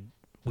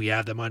we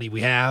have the money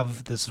we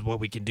have. This is what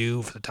we can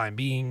do for the time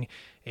being,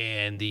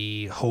 and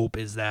the hope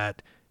is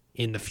that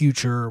in the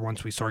future,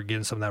 once we start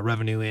getting some of that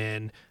revenue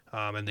in,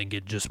 and then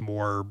get just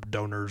more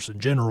donors in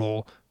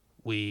general,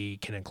 we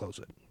can enclose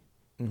it.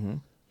 Mm-hmm.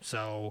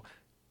 So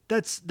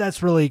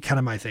that's really kind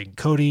of my thing.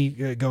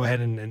 Cody, go ahead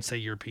and say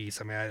your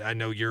piece. I mean, I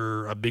know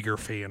you're a bigger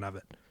fan of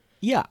it.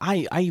 Yeah,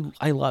 I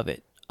love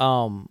it.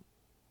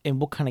 And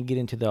we'll kind of get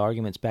into the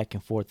arguments back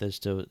and forth as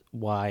to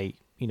why,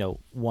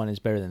 one is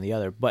better than the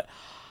other. But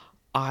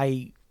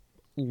I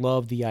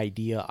love the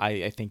idea.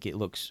 I think it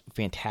looks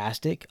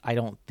fantastic. I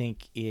don't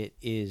think it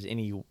is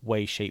any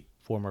way, shape,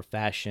 form, or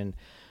fashion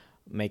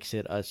makes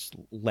it us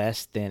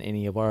less than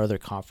any of our other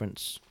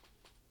conference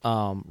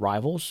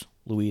rivals,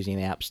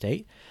 Louisiana App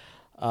State.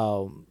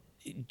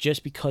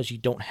 Just because you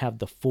don't have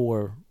the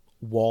four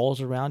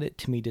walls around it,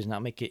 to me, does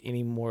not make it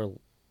any more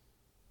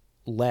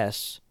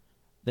less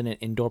than an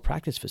indoor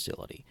practice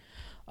facility.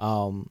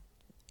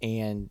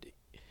 And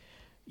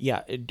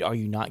yeah, are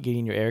you not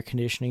getting your air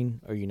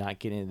conditioning? Are you not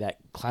getting that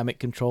climate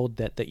controlled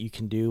that you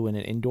can do in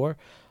an indoor?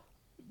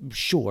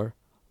 Sure.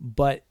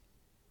 But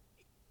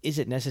is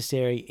it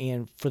necessary?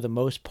 And for the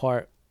most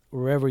part,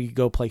 wherever you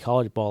go play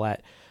college ball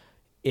at,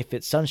 if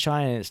it's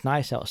sunshine and it's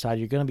nice outside,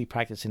 you're going to be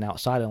practicing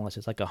outside unless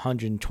it's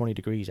 120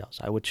 degrees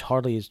outside, which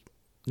hardly is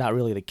not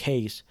really the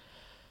case.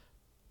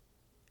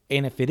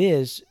 And if it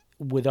is,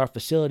 with our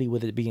facility,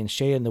 with it being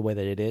shaded the way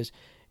that it is,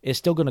 it's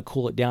still going to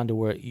cool it down to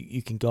where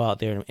you can go out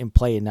there and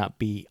play and not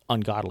be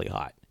ungodly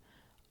hot.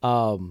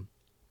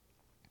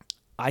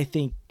 I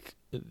think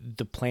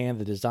the plan,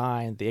 the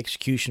design, the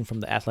execution from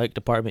the athletic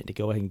department to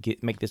go ahead and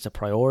make this a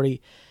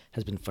priority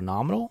has been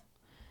phenomenal.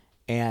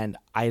 And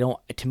I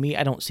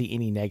don't see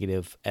any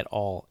negative at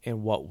all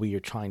in what we are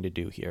trying to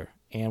do here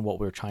and what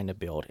we're trying to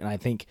build. And I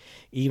think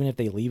even if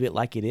they leave it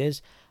like it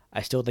is,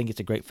 I still think it's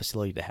a great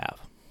facility to have.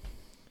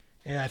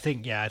 I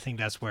think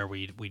that's where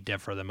we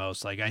differ the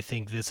most. Like, I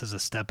think this is a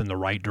step in the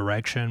right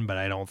direction, but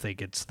I don't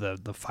think it's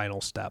the final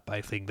step.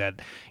 I think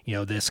that,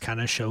 this kind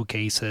of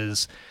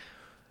showcases,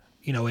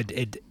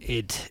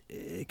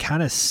 it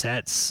kind of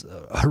sets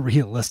a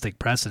realistic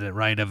precedent,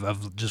 right,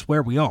 of just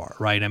where we are,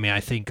 right? I mean, I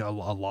think a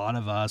lot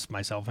of us,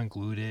 myself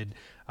included,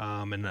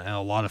 and a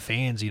lot of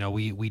fans,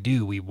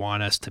 we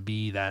want us to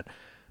be that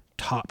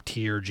top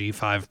tier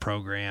G5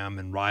 program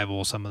and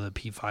rival some of the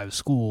P5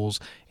 schools.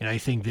 And I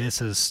think this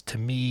is, to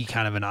me,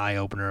 kind of an eye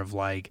opener of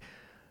like,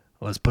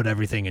 let's put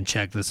everything in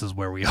check. This is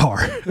where we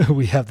are.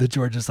 We have the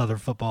Georgia Southern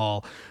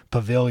Football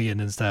Pavilion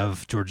instead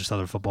of Georgia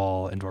Southern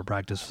Football Indoor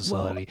Practice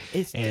Facility.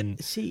 Well, and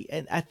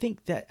I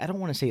think that, I don't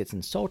want to say it's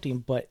insulting,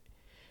 but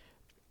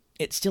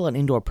it's still an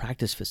indoor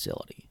practice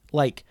facility.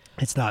 Like,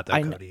 it's not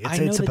though, Cody.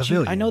 It's a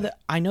pavilion.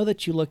 I know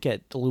that you look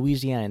at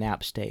Louisiana and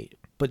App State,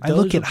 but I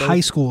look at high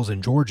schools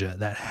in Georgia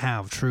that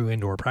have true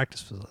indoor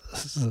practice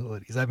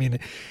facilities. I mean,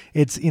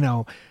 it's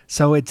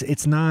so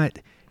it's not.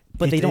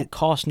 But they don't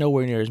cost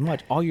nowhere near as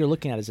much. All you're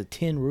looking at is a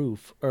tin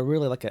roof, or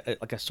really like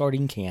a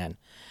sardine can,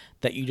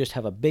 that you just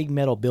have a big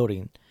metal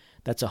building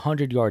that's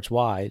 100 yards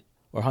wide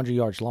or 100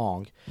 yards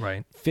long,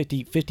 right?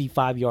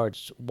 55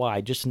 yards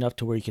wide, just enough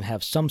to where you can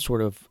have some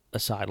sort of a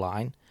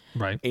sideline,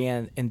 right?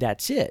 And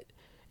that's it.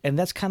 And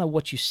that's kind of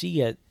what you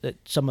see at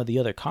some of the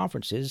other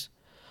conferences.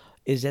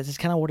 Is that it's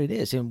kind of what it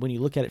is, and when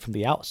you look at it from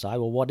the outside,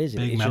 well, what is it?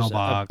 Big it's metal just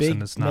box, a big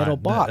and it's metal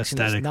not box,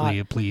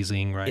 aesthetically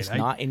pleasing, right? It's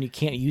not, and you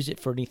can't use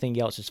it for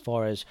anything else as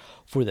far as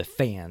for the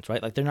fans,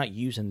 right? Like, they're not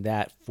using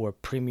that for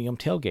premium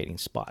tailgating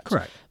spots.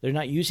 Correct. They're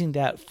not using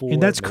that for,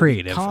 and that's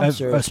creative,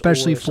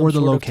 especially for the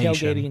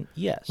location.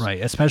 Yes,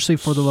 right. Especially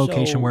for the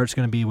location where it's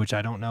going to be, which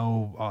I don't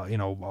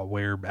know,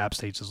 where App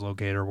State is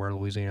located or where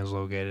Louisiana is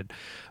located,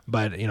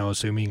 but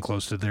assuming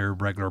close to their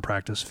regular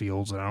practice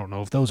fields, and I don't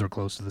know if those are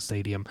close to the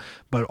stadium,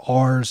 but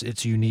ours,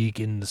 it's unique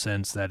in the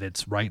sense that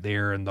it's right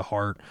there in the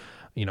heart,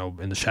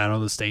 in the shadow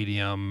of the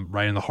stadium,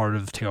 right in the heart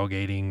of the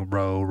tailgating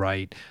row,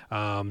 right?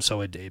 So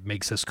it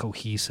makes this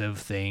cohesive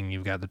thing.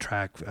 You've got the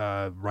track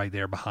right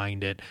there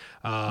behind it,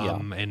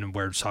 and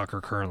where soccer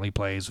currently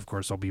plays. Of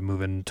course, they'll be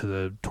moving to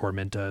the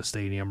Tormenta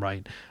Stadium,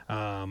 right,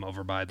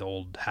 over by the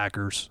old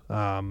Hackers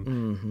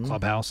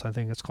clubhouse, I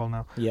think it's called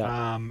now.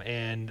 Yeah.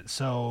 And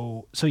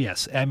so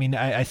yes, I mean,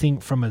 I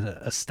think from an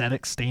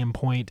aesthetic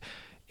standpoint,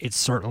 it's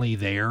certainly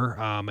there.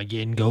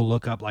 Again, go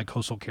look up like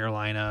Coastal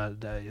Carolina.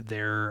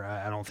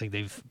 I don't think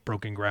they've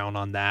broken ground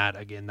on that.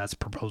 Again, that's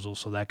proposal,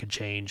 so that could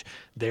change.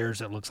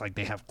 Theirs, it looks like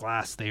they have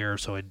glass there,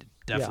 so it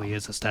definitely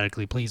is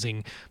aesthetically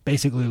pleasing.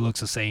 Basically looks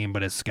the same,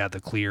 but it's got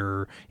the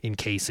clear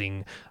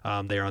encasing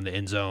there on the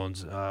end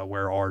zones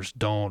where ours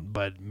don't.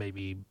 But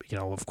maybe,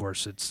 of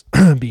course, it's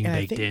being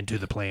baked into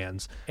the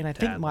plans. And I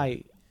think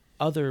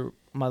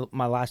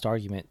my last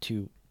argument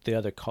to the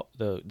other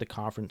the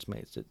conference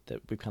mates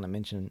that we kind of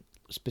mentioned,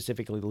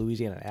 specifically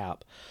Louisiana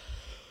App,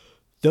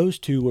 those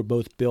two were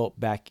both built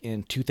back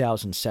in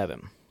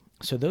 2007.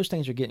 So those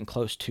things are getting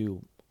close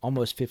to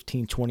almost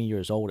 15, 20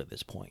 years old at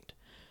this point.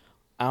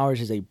 Ours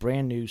is a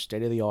brand new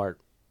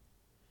state-of-the-art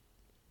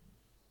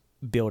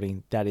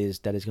building that is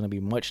going to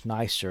be much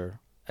nicer,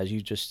 as you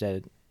just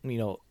said,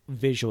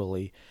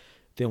 visually,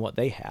 than what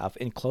they have,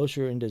 and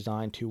closer in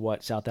design to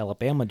what South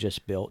Alabama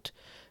just built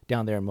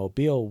down there in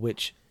Mobile,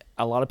 which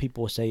a lot of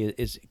people will say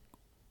is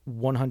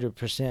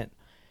 100%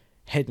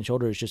 head and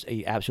shoulders just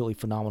a absolutely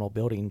phenomenal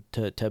building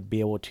to be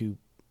able to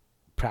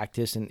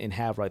practice and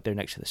have right there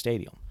next to the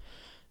stadium.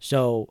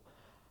 So,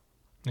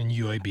 and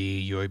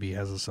UAB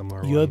has a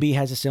similar UAB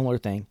has a similar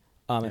thing.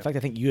 In fact, I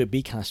think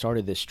UAB kind of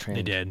started this trend.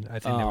 They did. I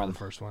think they were the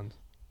first ones.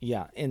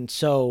 Yeah, and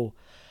so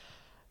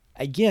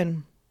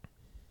again,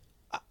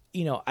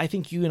 I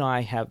think you and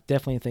I have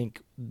definitely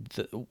think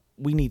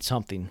we need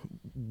something,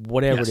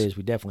 whatever it is.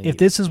 We definitely. If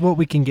this is what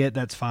we can get,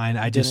 that's fine.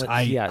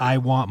 I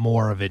want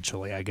more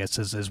eventually. I guess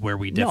is where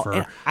we differ.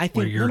 No, I think,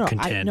 where you're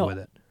content with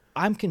it.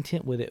 I'm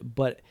content with it,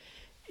 but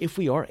if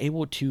we are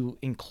able to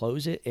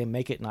enclose it and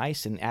make it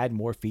nice and add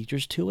more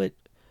features to it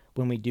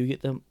when we do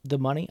get the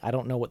money, I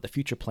don't know what the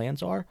future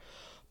plans are,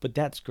 but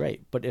that's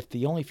great. But if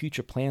the only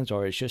future plans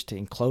is just to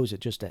enclose it,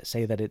 just to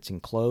say that it's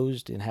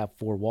enclosed and have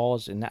four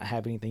walls and not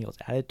have anything else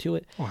added to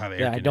it, we'll have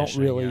I don't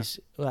really,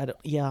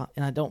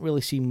 and I don't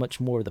really see much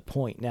more of the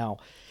point. Now,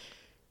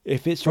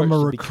 if it's from a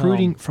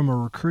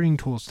recruiting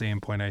tool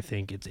standpoint, I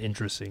think it's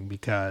interesting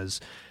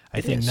because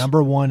I think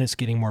number one is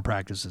getting more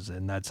practices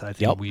in. I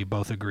think we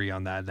both agree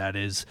on that. That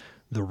is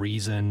the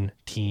reason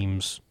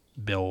teams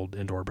build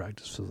indoor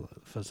practice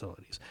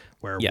facilities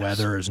where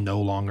weather is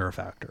no longer a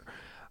factor.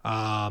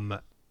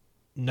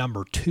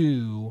 Number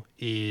two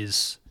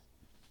is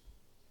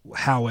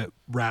how it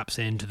wraps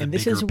into the And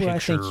this bigger is where I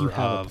picture think you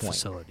have a of point.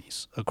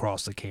 facilities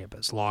across the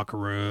campus, locker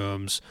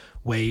rooms,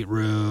 weight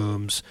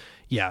rooms.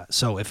 Yeah.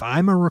 So if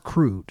I'm a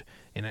recruit,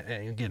 and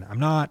again,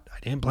 I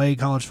didn't play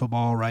college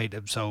football, right?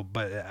 So,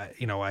 but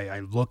I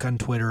look on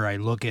Twitter, I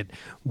look at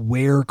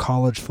where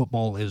college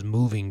football is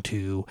moving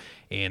to,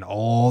 and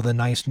all the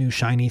nice new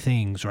shiny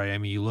things, right? I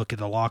mean, you look at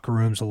the locker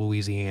rooms of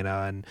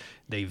Louisiana, and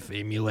they've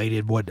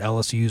emulated what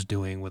LSU's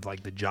doing with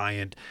like the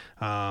giant,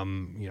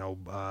 fleur-de-lis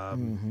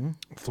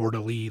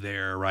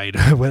there, right?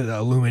 With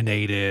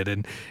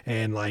illuminated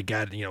and like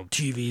got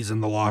TVs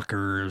in the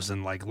lockers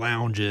and like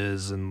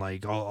lounges and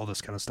like all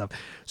this kind of stuff.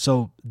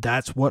 So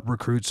that's what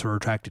recruits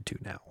are attracted to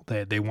now.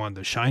 They want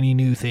the shiny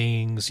new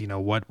things.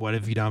 What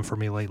have you done for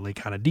me lately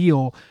kind of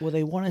deal. Well,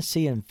 they want to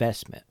see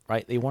investment,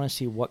 right? They want to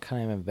see what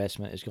kind of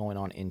investment is going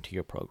on into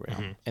your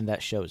program, and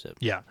that shows it.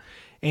 Yeah.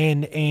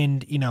 And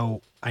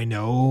I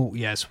know,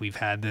 yes, we've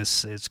had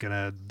this,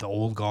 the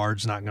old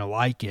guard's not going to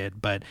like it,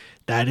 but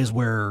that is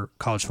where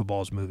college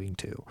football is moving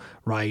to,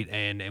 right?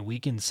 And we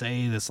can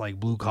say this like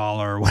blue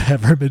collar or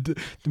whatever, but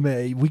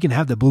we can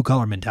have the blue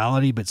collar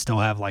mentality, but still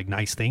have like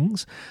nice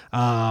things,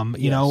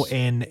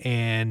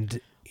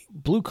 and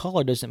blue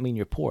collar doesn't mean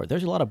you're poor.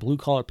 There's a lot of blue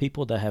collar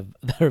people that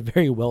are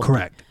very wealthy.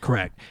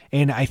 Correct.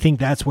 And I think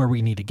that's where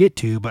we need to get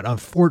to. But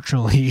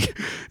unfortunately,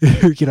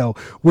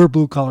 we're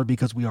blue collar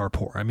because we are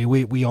poor. I mean,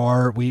 we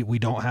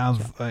don't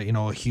have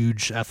a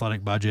huge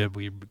athletic budget.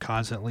 We're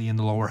constantly in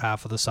the lower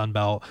half of the Sun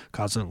Belt,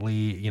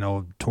 constantly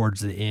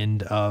towards the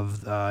end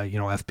of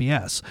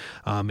FBS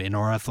in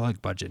our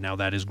athletic budget. Now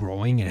that is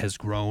growing. It has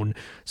grown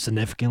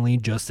significantly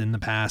just in the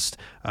past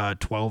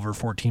 12 or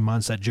 14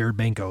 months that Jared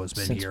Benko has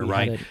been Since here, we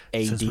right? had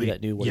an AD that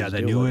knew what he was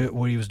doing. knew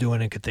what he was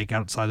doing and could think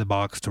outside the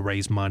box to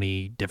raise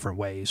money different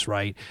ways,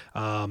 right?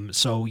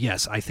 So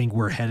yes, I think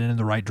we're headed in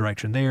the right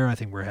direction there. I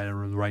think we're headed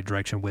in the right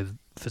direction with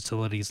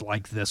facilities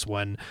like this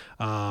one.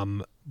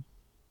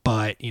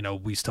 But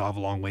we still have a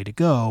long way to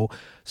go.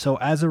 So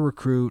as a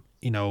recruit,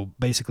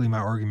 basically my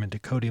argument to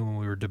Cody when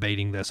we were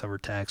debating this over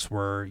text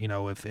were,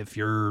 if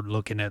you're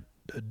looking at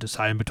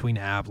deciding between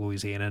App,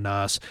 Louisiana, and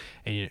us,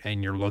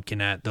 and you're looking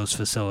at those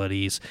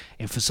facilities,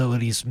 and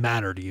facilities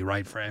matter to you,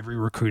 right? For every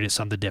recruit, it's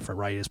something different,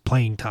 right? It's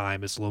playing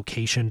time, it's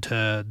location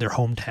to their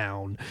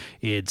hometown,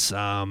 it's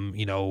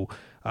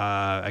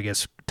I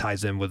guess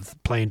ties in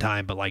with playing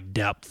time, but like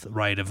depth,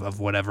 right,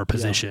 of whatever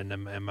position.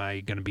 Yeah. Am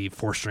I going to be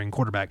 4-string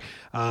quarterback?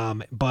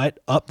 But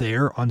up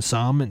there on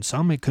some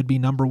it could be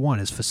number one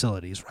is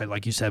facilities, right?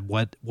 Like you said,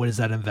 what is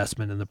that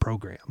investment in the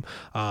program?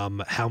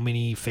 How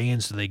many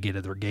fans do they get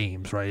at their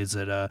games, right? Is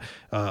it a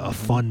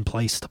fun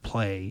place to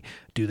play?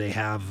 Do they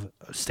have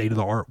a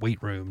state-of-the-art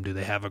weight room? Do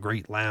they have a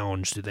great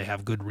lounge? Do they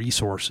have good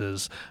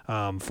resources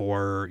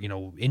for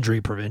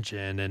injury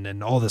prevention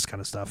and all this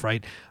kind of stuff,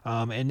 right?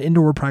 And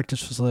indoor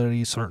practice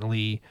facilities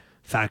certainly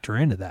factor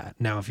into that.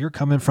 Now, if you're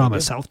coming from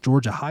a South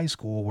Georgia high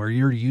school where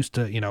you're used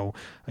to,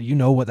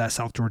 what that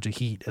South Georgia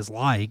heat is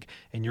like,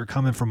 and you're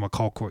coming from a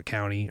Colquitt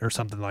County or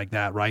something like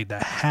that, right,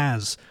 that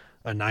has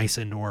a nice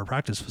indoor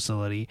practice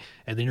facility,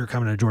 and then you're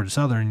coming to Georgia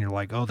Southern and you're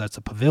like, oh, that's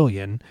a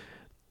pavilion,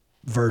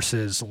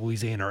 versus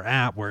Louisiana or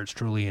App where it's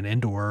truly an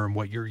indoor and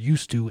what you're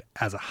used to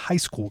as a high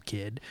school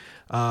kid,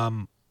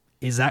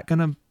 is that going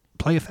to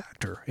play a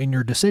factor in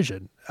your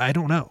decision? I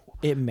don't know.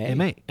 It may.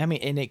 I mean,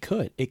 and it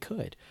could.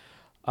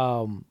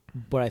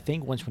 But I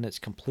think when it's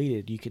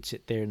completed, you could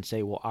sit there and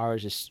say, well,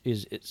 ours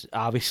is it's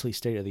obviously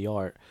state of the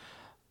art.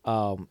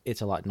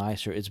 It's a lot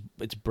nicer. It's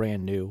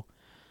brand new,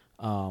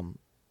 and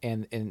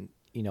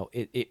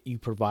you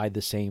provide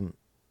the same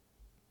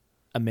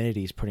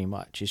amenities pretty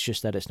much. It's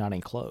just that it's not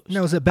enclosed.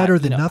 No, is it better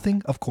than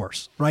nothing? Of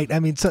course, right? I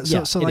mean, so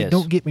like,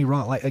 don't get me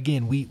wrong. Like,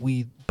 again,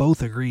 we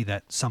both agree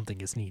that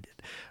something is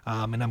needed,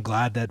 and I'm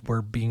glad that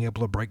we're being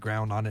able to break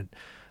ground on it,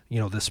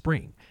 this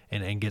spring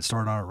and get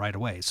started on it right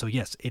away. So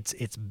yes,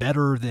 it's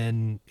better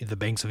than the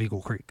banks of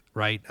Eagle Creek,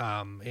 right?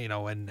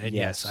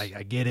 Yes,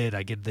 I get it.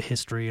 I get the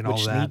history and all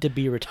that. Which need to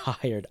be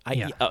retired.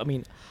 I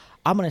mean,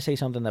 I'm going to say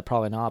something that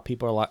probably not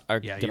people are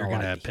going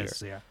to piss.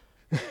 Hear.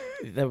 Yeah,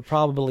 they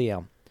probably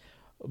am.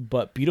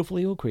 But beautiful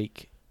Eagle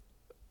Creek,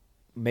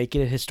 make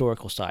it a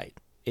historical site.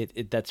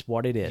 That's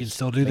what it is. You can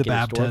still do the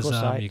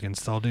baptism. You can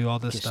still do all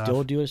this stuff.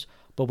 Still do this,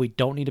 but we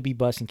don't need to be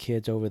busing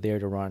kids over there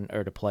to run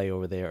or to play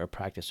over there or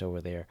practice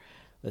over there.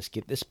 Let's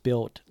get this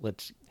built.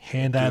 Let's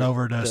hand that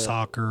over to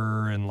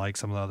soccer and like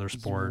some of the other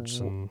sports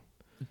and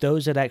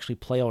those that actually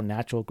play on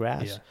natural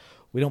grass. Yeah.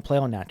 We don't play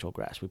on natural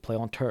grass. We play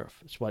on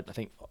turf. It's what I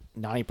think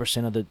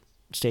 90% of the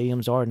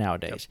stadiums are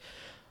nowadays. Yep.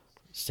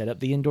 Set up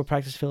the indoor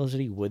practice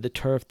facility with the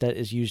turf that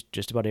is used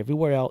just about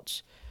everywhere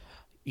else.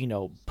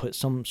 Put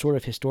some sort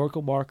of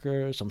historical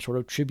marker, some sort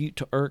of tribute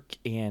to Irk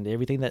and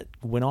everything that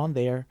went on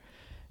there,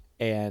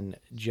 and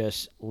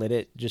just let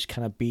it just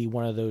kind of be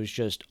one of those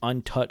just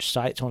untouched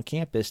sites on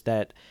campus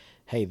that,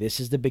 hey, this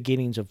is the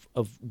beginnings of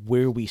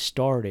where we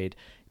started.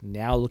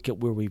 Now look at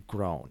where we've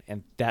grown.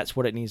 And that's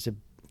what it needs to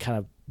kind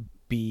of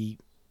be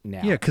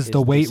now. Yeah, because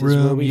the weight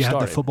room, you have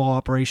the football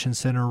operations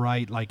center,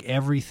 right? Like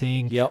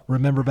everything. Yep.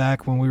 Remember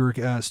back when we were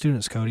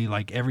students, Cody,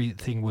 like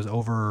everything was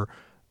over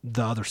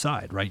the other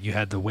side, right? You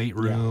had the weight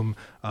room,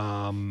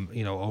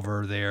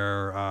 over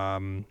there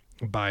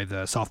by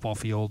the softball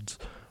fields,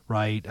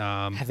 right?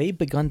 Have they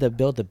begun to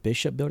build the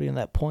Bishop building at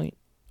that point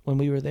when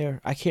we were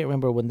there? I can't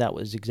remember when that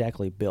was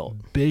exactly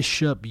built.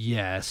 Bishop,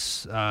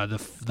 yes. The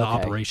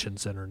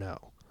operations center, no.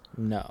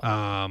 No.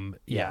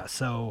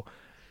 So,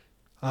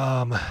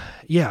 I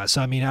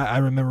mean, I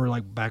remember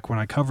like back when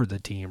I covered the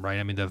team, right?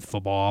 I mean, the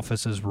football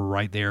offices were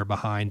right there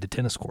behind the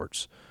tennis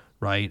courts,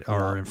 right,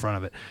 or in front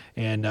of it,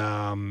 and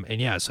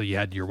so you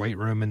had your weight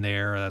room in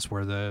there. That's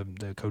where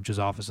the coaches'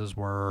 offices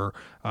were.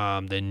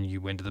 Then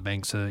you went to the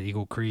banks of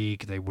Eagle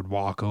Creek. They would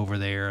walk over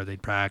there.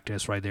 They'd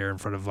practice right there in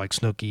front of like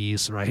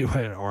Snookies, right,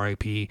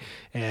 RIP,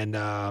 and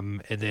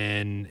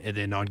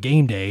then on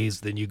game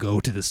days, then you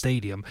go to the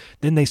stadium.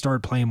 Then they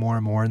started playing more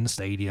and more in the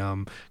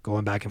stadium,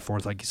 going back and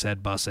forth, like you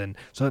said, bussing.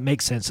 So it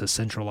makes sense to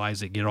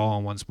centralize it, get it all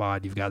in one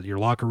spot. You've got your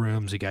locker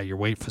rooms, you got your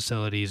weight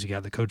facilities, you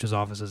got the coaches'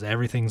 offices.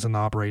 Everything's in the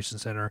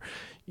operations center.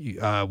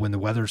 When the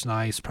weather's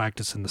nice,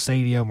 practice in the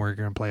stadium. We're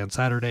going to play on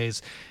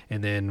Saturdays,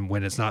 and then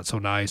when it's not so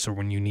nice or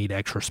when you need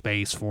extra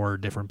space for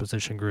different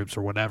position groups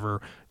or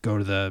whatever, go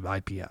to the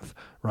IPF,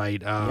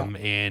 right?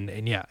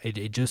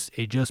 It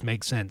just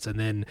makes sense. And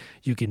then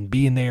you can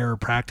be in there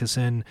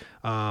practicing.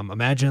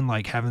 Imagine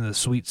like having the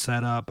suite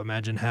set up.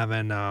 Imagine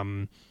having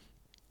all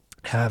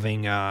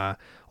the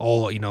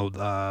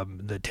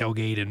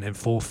tailgate in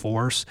full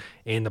force,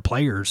 and the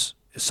players,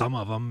 some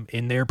of them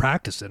in there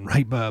practicing,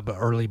 right, but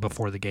early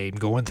before the game,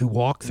 going through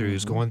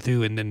walkthroughs, going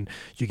through, and then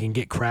you can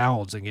get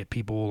crowds and get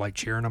people like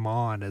cheering them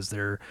on as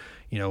they're,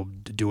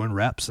 doing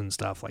reps and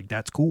stuff. Like,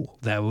 that's cool.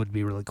 That would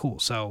be really cool.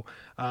 So,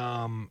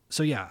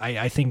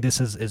 I think this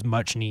is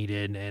much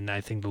needed, and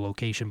I think the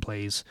location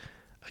plays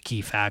a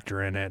key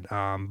factor in it.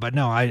 But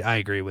no, I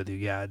agree with you.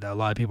 Yeah, a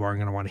lot of people aren't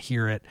going to want to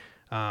hear it,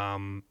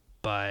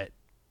 but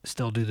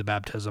still do the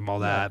baptism, all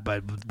that,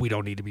 but we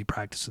don't need to be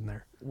practicing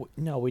there.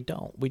 No, we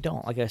don't. We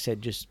don't. Like I said,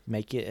 just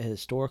make it a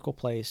historical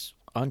place,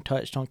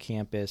 untouched on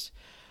campus.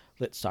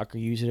 Let soccer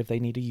use it if they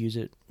need to use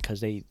it,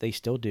 because they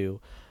still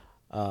do.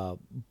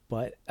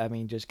 But, I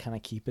mean, just kind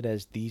of keep it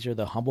as these are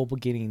the humble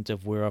beginnings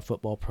of where our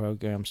football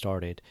program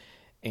started.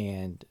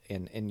 And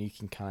you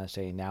can kind of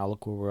say, now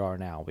look where we are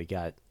now. We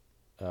got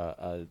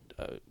a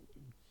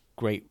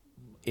great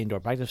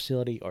indoor practice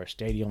facility. Our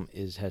stadium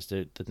has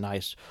the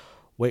nice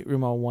weight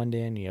room on one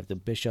end. You have the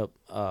Bishop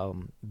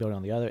building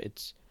on the other.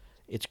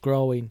 It's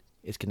growing.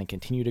 It's going to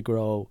continue to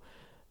grow.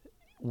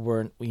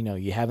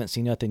 You haven't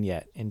seen nothing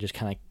yet, and just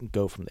kind of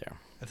go from there.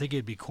 I think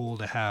it'd be cool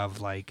to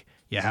have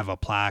have a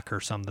plaque or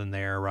something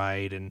there,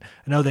 right? And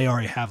I know they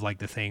already have like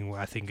the thing.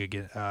 I think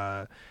again,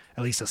 at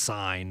least a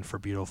sign for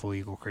beautiful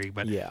Eagle Creek,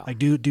 but like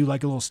do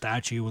like a little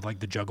statue with like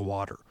the jug of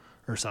water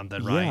or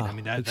something, right? Yeah, I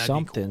mean that'd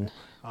something. Be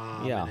cool.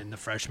 And then the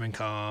freshmen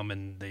come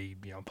and they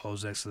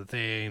pose next to the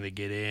thing. They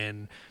get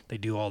in. They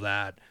do all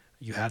that.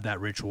 You have that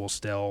ritual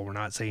still. We're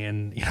not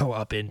saying,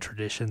 upend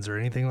traditions or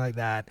anything like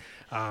that.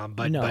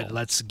 But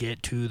let's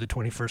get to the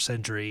 21st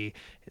century,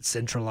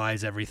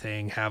 centralize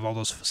everything, have all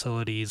those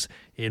facilities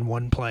in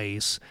one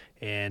place,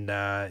 and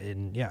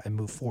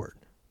move forward.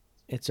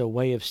 It's a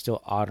way of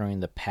still honoring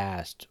the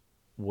past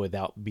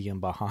without being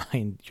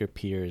behind your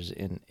peers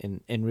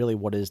in really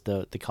what is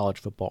the college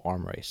football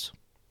arm race.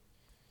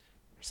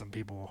 Some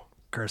people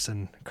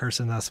cursing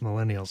us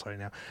millennials right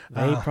now.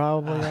 They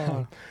probably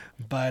are.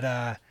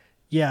 But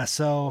yeah,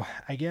 so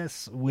I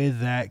guess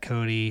with that,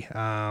 Cody,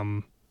 I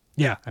mean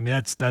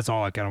that's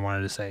all I kind of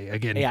wanted to say.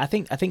 Again, yeah, I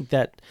think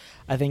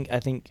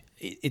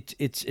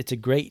it's a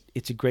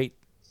great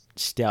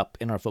step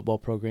in our football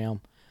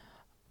program.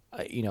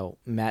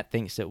 Matt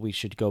thinks that we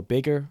should go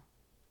bigger,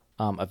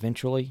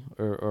 eventually,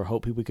 or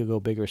hope we could go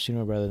bigger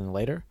sooner rather than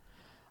later.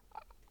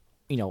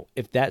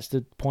 If that's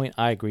the point,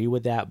 I agree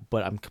with that,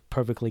 but I'm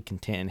perfectly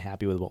content and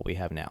happy with what we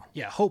have now.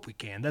 Yeah, hope we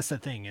can. That's the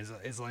thing is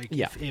like,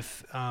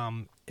 if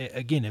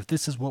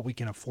this is what we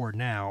can afford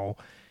now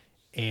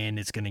and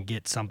it's going to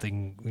get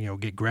something,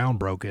 get ground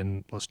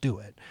broken, let's do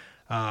it.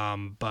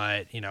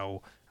 But,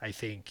 I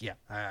think,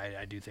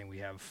 I do think we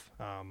have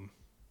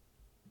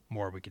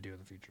more we could do in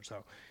the future.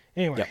 So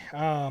anyway,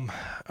 all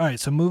right,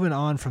 so moving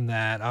on from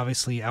that,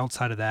 obviously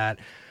outside of that,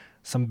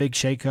 some big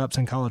shakeups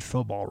in college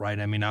football, right?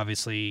 I mean,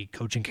 obviously,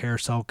 coaching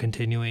carousel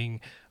continuing.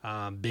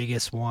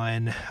 Biggest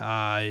one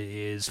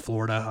is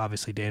Florida.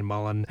 Obviously, Dan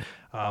Mullen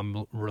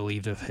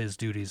relieved of his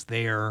duties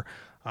there.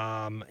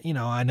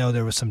 I know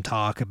there was some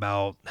talk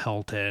about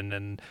Helton,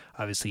 and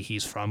obviously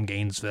he's from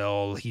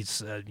Gainesville.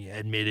 He's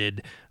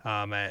admitted,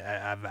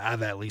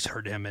 I've at least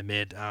heard him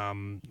admit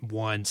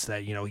once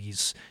that, he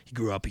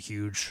grew up a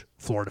huge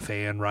Florida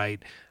fan,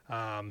 right?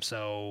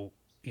 So,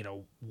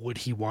 would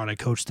he want to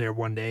coach there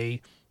one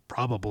day?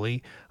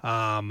 Probably.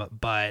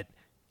 But,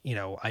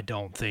 I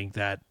don't think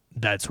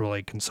that's really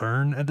a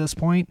concern at this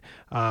point.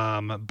 But,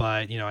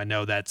 I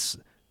know that's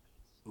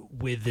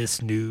with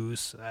this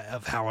news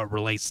of how it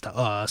relates to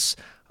us.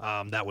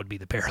 That would be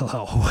the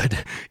parallel.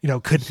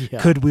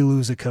 Could we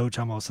lose a coach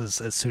almost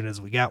as soon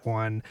as we got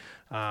one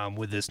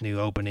with this new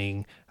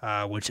opening,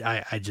 which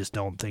I just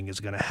don't think is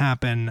going to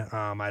happen.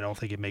 I don't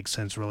think it makes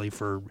sense really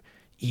for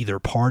either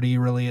party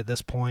really at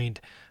this point.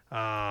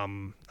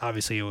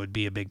 Obviously, it would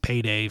be a big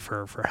payday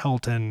for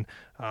Helton.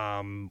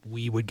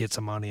 We would get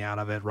some money out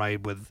of it,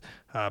 right, with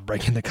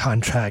breaking the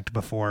contract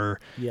before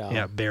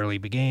it barely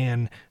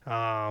began.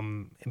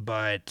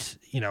 But,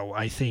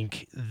 I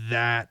think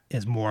that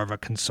is more of a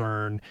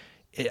concern.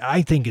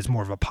 I think it's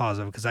more of a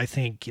positive because I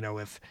think,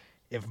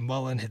 if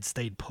Mullen had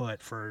stayed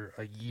put for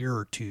a year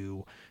or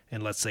two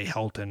and let's say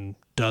Helton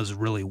does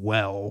really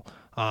well,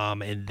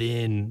 and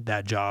then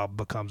that job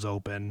becomes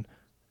open,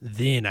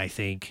 then I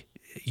think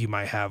you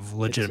might have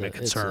legitimate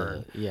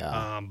concern.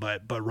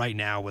 But right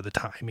now with the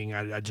timing,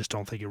 I just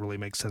don't think it really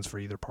makes sense for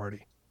either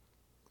party.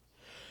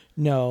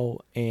 No,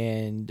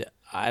 and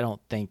I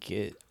don't think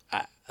it.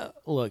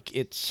 Look,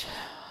 it's.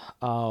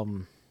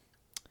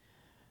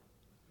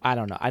 I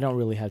don't know. I don't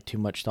really have too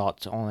much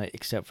thoughts on it,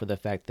 except for the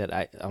fact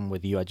that I'm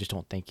with you. I just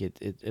don't think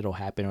it'll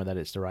happen or that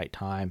it's the right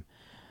time,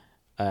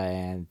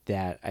 and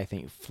that I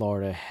think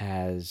Florida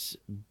has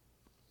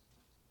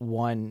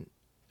one.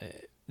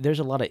 There's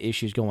a lot of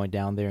issues going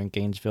down there in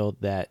Gainesville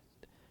that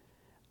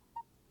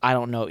I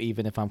don't know.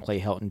 Even if I'm Clay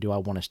Helton, do I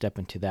want to step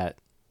into that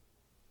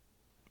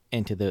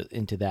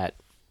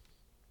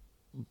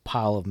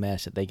pile of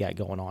mess that they got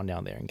going on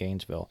down there in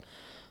Gainesville?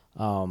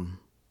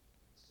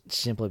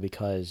 Simply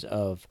because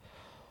of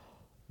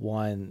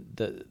one,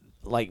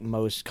 like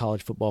most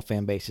college football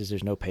fan bases,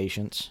 there's no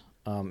patience,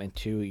 and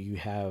two, you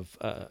have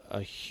a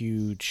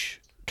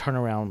huge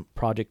turnaround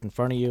project in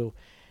front of you.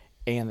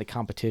 And the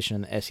competition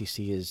in the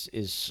SEC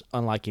is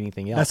unlike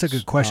anything else. That's a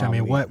good question. I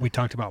mean, what we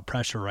talked about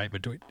pressure, right,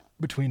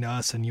 between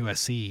us and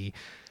USC.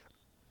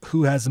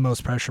 Who has the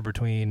most pressure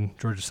between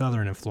Georgia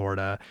Southern and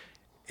Florida?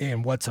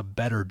 And what's a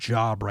better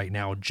job right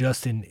now,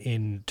 just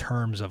in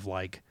terms of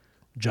like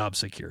job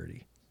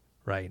security,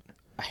 right?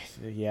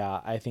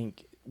 Yeah, I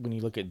think when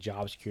you look at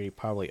job security,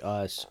 probably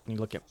us. When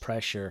you look at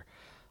pressure,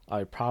 I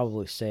would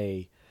probably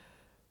say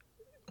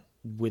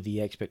with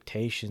the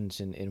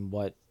expectations and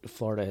what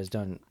Florida has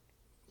done.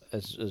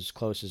 As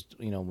close as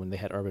when they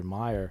had Urban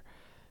Meyer,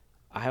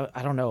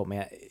 I don't know,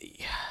 man.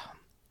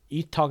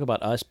 You talk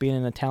about us being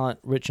in a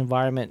talent-rich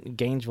environment.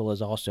 Gainesville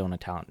is also in a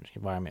talent-rich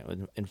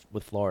environment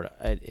with Florida.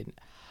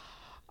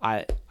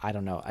 I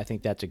don't know. I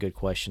think that's a good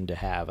question to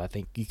have. I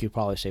think you could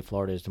probably say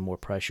Florida is the more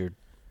pressured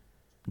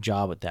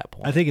job at that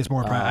point. I think it's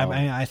more.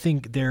 I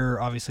think they're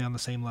obviously on the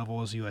same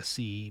level as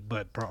USC,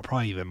 but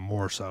probably even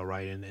more so,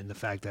 right? In the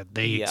fact that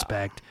they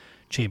expect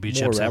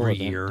championships every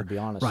year, to be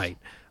honest. Right?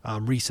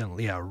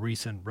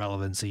 Recent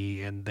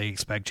relevancy, and they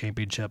expect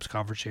championships,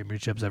 conference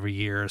championships every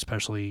year,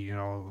 especially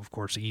of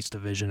course, the East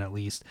Division at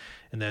least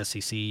in the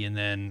SEC, and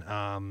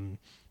then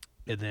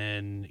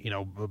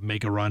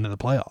make a run to the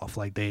playoff.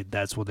 Like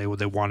that's what they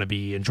want to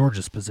be in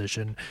Georgia's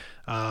position.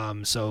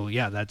 So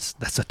yeah,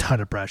 that's a ton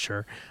of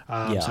pressure.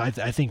 So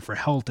I think for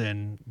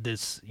Helton,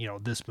 this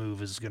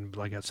move is going to,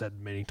 like I've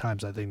said many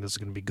times, I think this is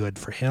going to be good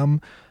for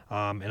him.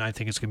 And I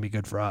think it's going to be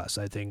good for us.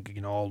 I think,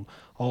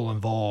 all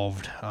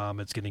involved,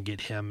 it's going to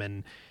get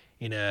him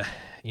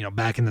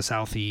back in the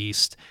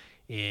Southeast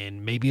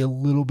and maybe a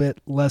little bit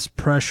less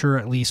pressure,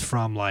 at least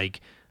from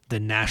like the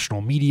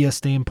national media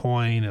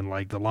standpoint and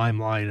like the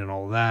limelight and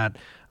all of that.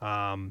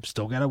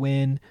 Still got to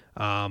win,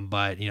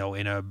 but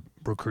in a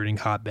recruiting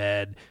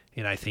hotbed,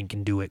 and I think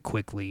can do it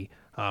quickly.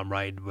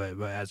 Right, but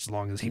as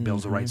long as he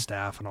builds the right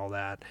staff and all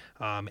that,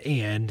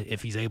 and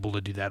if he's able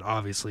to do that,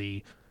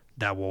 obviously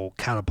that will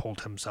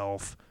catapult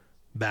himself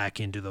back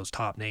into those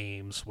top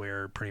names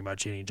where pretty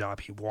much any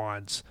job he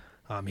wants,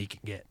 he can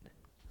get.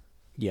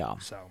 Yeah.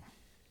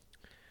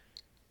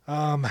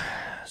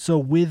 So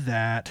with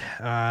that,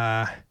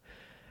 I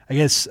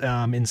guess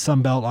in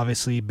Sunbelt,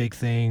 obviously, big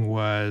thing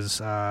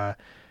was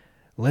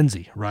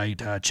Lindsey,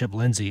 right? Chip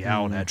Lindsey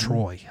out at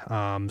Troy.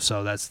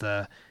 So that's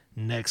the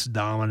next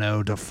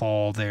domino to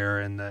fall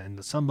there in the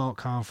Sunbelt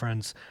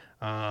Conference.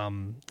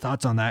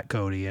 Thoughts on that,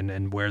 Cody,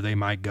 and where they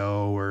might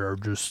go, or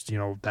just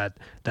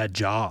that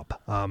job,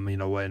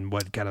 and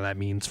what kind of that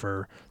means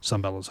for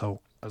Sunbelt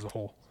as a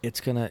whole.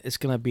 It's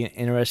gonna be an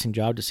interesting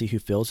job to see who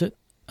fills it.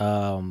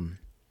 I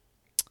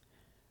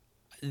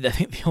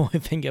think the only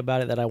thing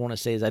about it that I want to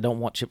say is I don't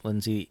want Chip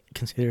Lindsey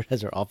considered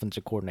as our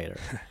offensive coordinator.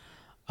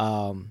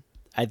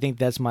 I think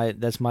that's my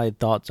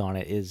thoughts on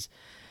it. Is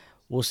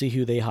we'll see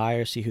who they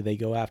hire, see who they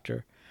go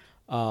after.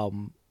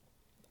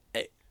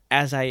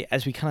 As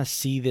we kind of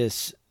see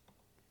this,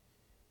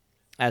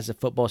 as the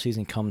football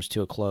season comes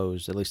to a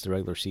close, at least the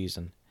regular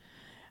season,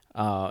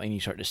 and you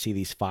start to see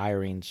these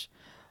firings,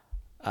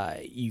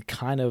 you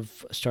kind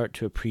of start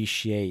to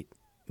appreciate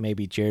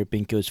maybe Jared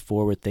Binko's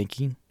forward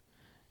thinking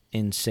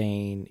in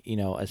saying,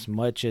 as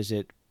much as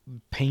it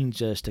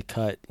pains us to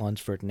cut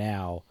Lunsford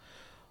now,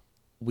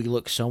 we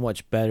look so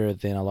much better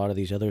than a lot of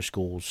these other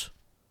schools.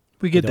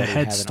 We get the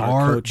head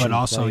start, but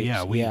also,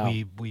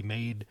 we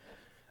made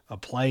a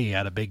play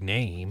at a big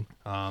name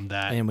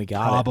that and we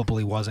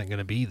probably wasn't going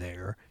to be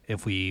there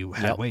if we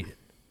had waited.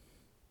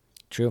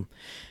 True.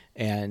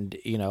 And,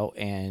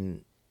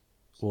 and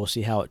we'll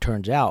see how it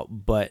turns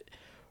out. But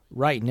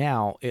right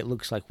now, it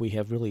looks like we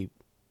have really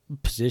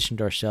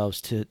positioned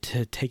ourselves to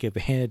take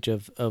advantage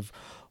of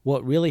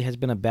what really has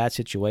been a bad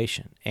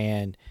situation.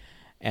 And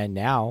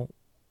now,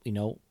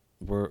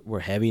 we're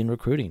heavy in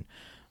recruiting.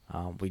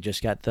 We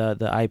just got the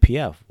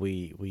IPF.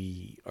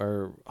 We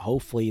are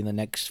hopefully in the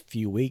next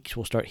few weeks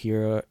we'll start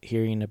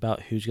hearing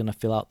about who's going to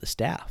fill out the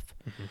staff,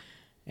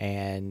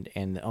 and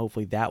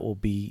hopefully that will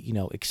be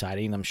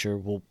exciting. I'm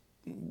sure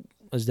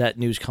as that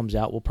news comes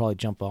out, we'll probably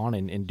jump on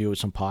and do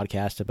some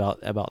podcast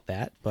about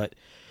that. But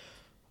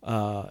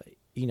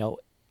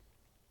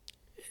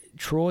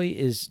Troy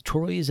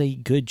is a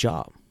good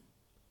job.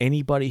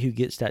 Anybody who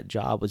gets that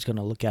job is going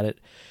to look at it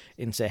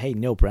and say, hey,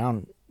 Neil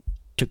Brown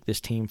took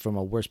this team from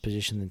a worse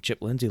position than Chip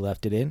Lindsey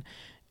left it in,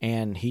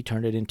 and he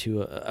turned it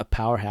into a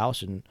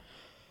powerhouse. And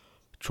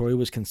Troy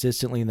was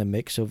consistently in the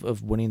mix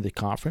of winning the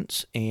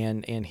conference,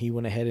 and he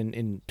went ahead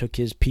and took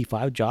his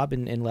P5 job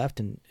and left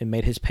and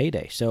made his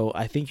payday. So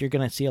I think you're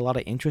going to see a lot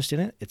of interest in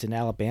it. It's in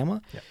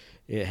Alabama. Yep.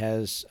 It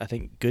has, I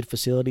think, good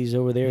facilities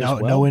over there as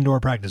well. No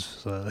indoor practice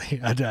facility.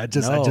 I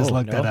just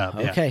looked that up.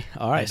 Okay,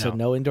 yeah. All right. So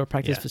no indoor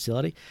practice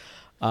facility.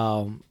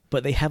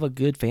 But they have a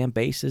good fan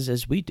base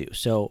as we do.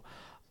 So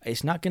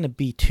it's not going to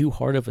be too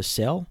hard of a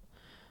sell.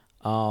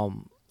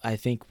 I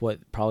think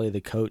what probably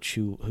the coach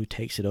who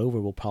takes it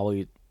over will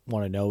probably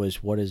want to know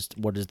is what is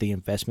the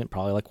investment,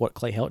 probably like what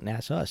Clay Helton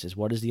asked us, is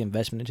what is the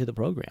investment into the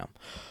program?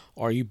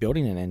 Are you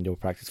building an indoor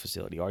practice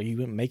facility? Are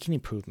you making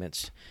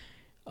improvements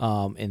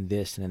in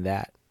this and in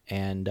that?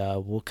 And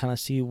we'll kind of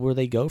see where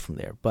they go from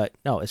there. But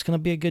no, it's going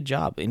to be a good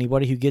job.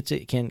 Anybody who gets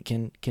it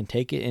can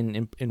take it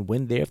and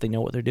win there if they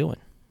know what they're doing.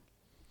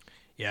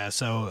 Yeah,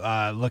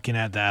 so looking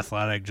at the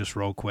Athletic just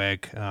real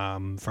quick,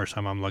 first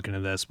time I'm looking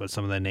at this, but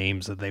some of the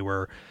names that they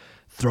were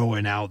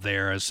throwing out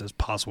there as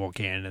possible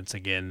candidates.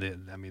 Again,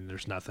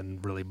 there's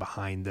nothing really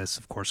behind this.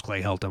 Of course,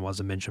 Clay Helton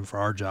wasn't mentioned for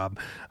our job,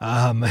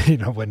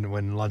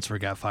 when Lunsford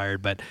got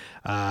fired. But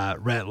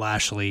Rhett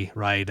Lashley,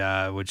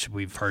 right, which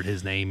we've heard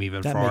his name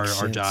even that for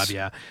our job.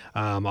 Yeah,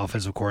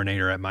 offensive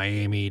coordinator at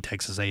Miami,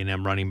 Texas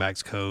A&M running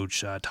backs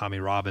coach, Tommy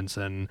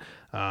Robinson.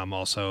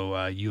 Also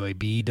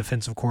UAB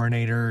defensive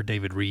coordinator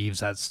David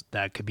Reeves.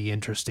 That could be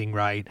interesting,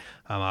 right?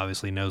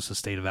 Obviously knows the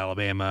state of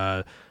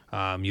Alabama.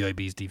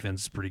 UAB's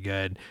defense is pretty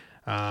good.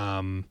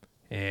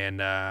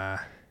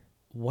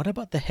 What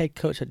about the head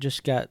coach that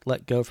just got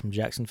let go from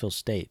Jacksonville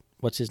State?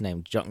 What's his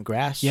name? John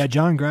Grass? Yeah,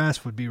 John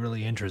Grass would be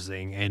really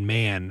interesting. And,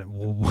 man,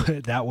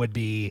 that would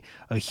be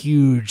a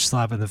huge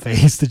slap in the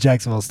face to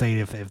Jacksonville State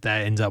if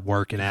that ends up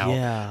working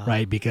out,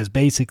 right? Because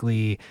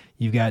basically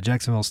you've got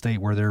Jacksonville State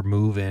where they're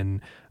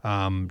moving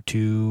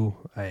to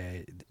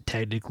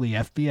technically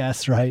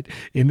FBS, right,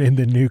 in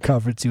the new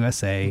Conference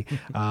USA.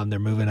 They're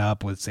moving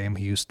up with Sam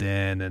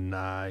Houston and,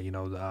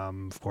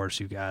 of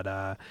course, you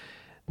got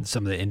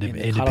some of the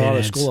independents.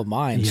 Colorado School of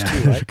Mines,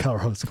 too, right?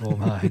 Colorado School of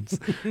Mines.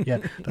 Yeah,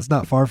 that's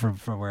not far from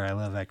where I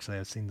live, actually.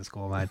 I've seen the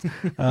School of Mines.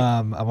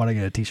 I want to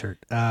get a T-shirt.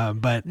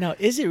 But now,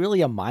 is it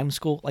really a mime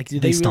school? Like, do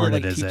they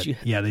started really, teach you?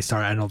 Yeah, they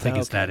started. I don't think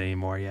it's that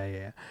anymore.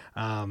 Yeah.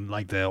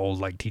 Like the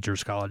old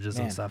teachers' colleges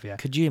and stuff. Yeah.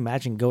 Could you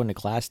imagine going to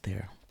class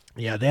there?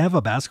 Yeah, they have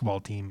a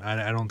basketball team.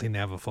 I don't think they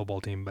have a football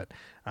team, but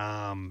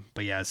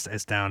yeah,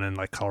 it's down in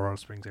Colorado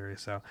Springs area.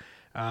 So,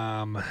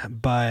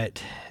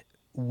 but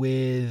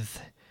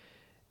with.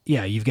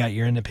 Yeah, you've got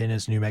your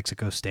independents, New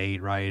Mexico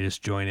State, right, is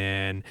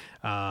joining.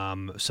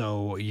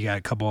 So you got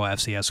a couple of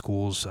FCS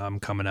schools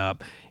coming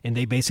up, and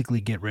they basically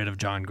get rid of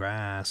John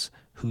Grass,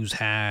 who's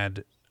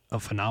had a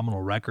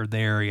phenomenal record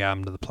there. He got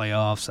him to the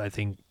playoffs, I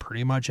think,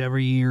 pretty much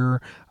every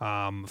year.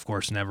 Of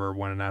course, never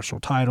won a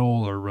national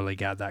title or really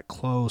got that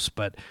close,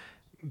 but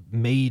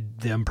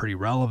made them pretty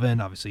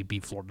relevant. Obviously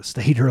beat Florida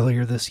State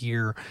earlier this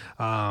year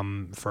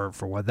for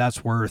what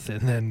that's worth.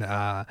 And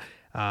then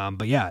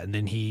but yeah, and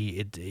then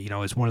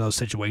it's one of those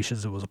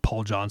situations. It was a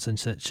Paul Johnson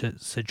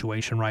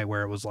situation, right,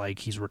 where it was like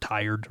he's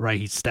retired, right?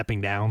 He's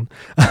stepping down.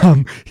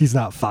 He's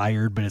not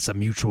fired, but it's a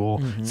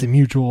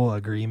mutual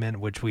agreement,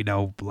 which we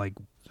know,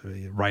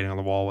 writing on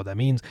the wall what that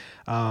means.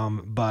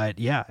 But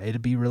yeah,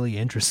 it'd be really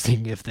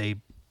interesting if they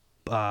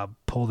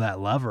pull that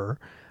lever,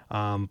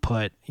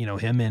 put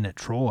him in at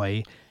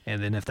Troy,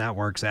 and then if that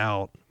works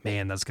out,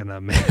 man, that's gonna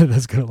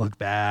look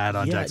bad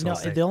on Jacksonville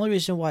State. The only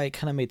reason why it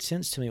kind of made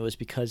sense to me was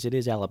because it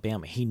is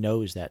Alabama. He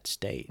knows that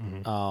state.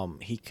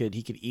 He could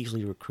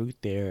easily recruit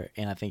there,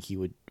 and I think he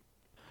would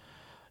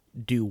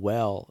do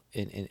well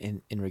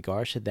in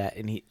regards to that.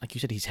 And he, like you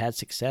said, he's had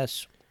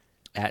success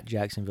at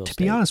Jacksonville State.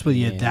 To be honest with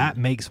you, that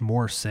makes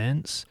more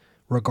sense,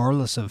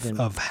 regardless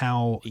of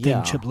how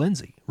than Chip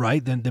Lindsey,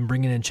 right? Than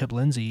bringing in Chip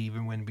Lindsey,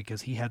 even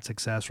because he had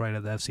success right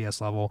at the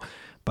FCS level.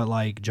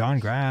 But John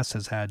Grass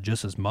has had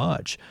just as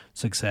much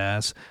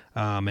success,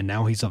 and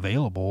now he's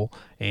available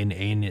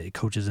and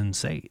coaches in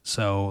state.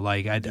 So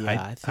I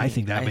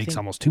think that makes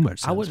almost too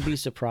much sense. I wouldn't be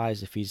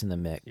surprised if he's in the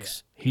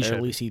mix. Yeah, he should. Or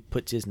at least he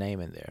puts his name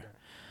in there.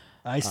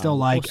 I still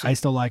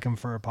like him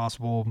for a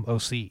possible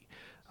OC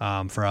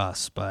for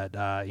us, but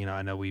I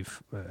know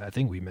I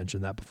think we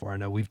mentioned that before. I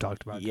know we've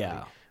talked about it.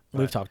 Yeah.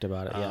 We've talked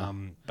about it, yeah.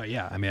 But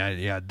yeah,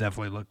 I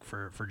definitely look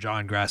for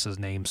John Grass's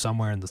name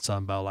somewhere in the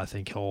Sun Belt. I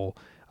think he'll,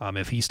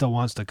 if he still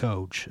wants to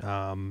coach,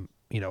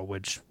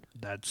 which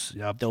that's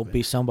there'll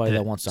be somebody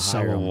that wants to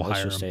hire him.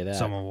 Let's just say that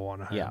someone will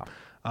want to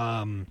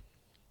hire him.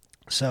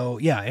 So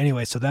yeah,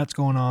 anyway, so that's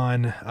going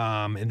on.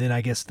 And then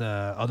I guess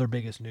the other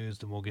biggest news,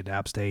 then we'll get to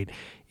App State,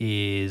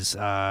 is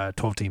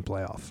 12-team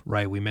playoff,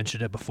 right? We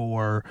mentioned it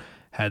before,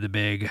 had the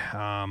big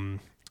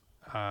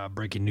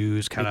breaking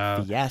news kind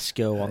of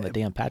fiasco on the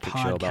Dan Patrick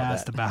show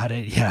about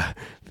it. Yeah.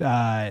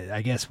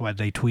 I guess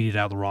they tweeted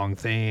out the wrong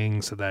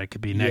thing so that it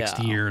could be next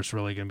year. It's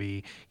really going to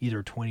be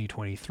either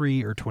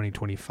 2023 or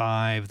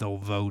 2025. They'll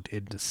vote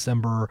in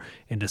December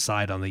and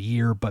decide on the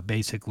year, but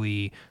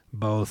basically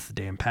both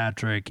Dan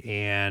Patrick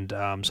and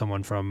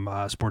someone from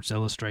Sports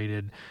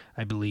Illustrated,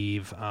 I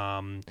believe,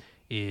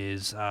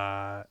 is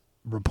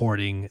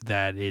reporting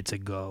that it's a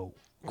go.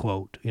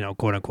 Quote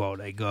unquote,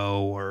 a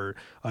go or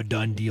a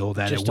done deal,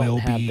 that just it will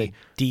have be the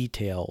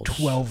details.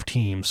 12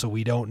 teams. So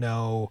we don't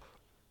know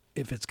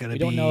if it's going to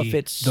be don't know if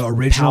it's the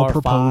original Power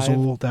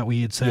proposal 5. that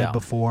we had said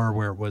before,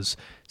 where it was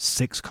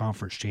 6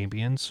 conference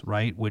champions,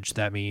 right? Which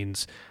that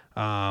means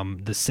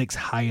the 6th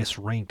highest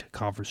ranked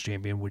conference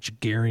champion, which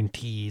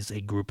guarantees a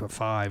group of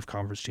 5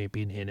 conference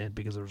champion in it,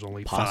 because there's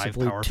only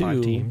possibly 5 Power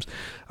 5 teams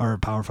or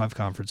Power 5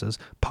 conferences,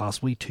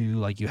 possibly 2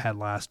 like you had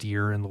last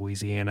year in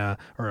Louisiana,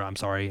 or I'm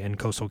sorry, in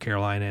Coastal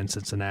Carolina and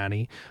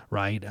Cincinnati,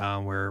 right?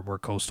 Where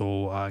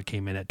Coastal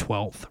came in at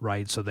 12th,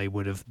 right? So they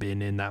would have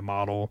been in that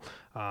model.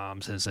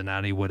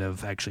 Cincinnati would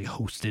have actually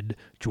hosted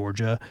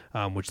Georgia,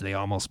 which they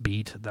almost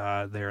beat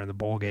there in the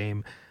bowl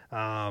game.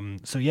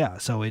 So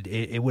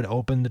it would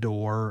open the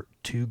door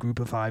to group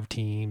of 5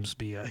 teams,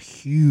 be a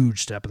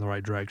huge step in the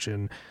right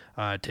direction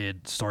to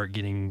start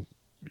getting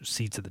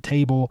seats at the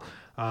table,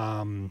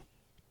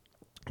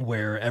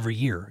 where every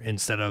year,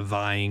 instead of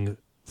vying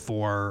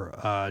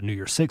for New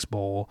Year's Six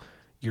Bowl,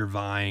 you're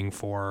vying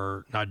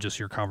for not just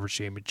your conference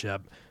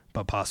championship,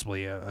 but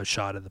possibly a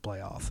shot at the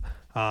playoff.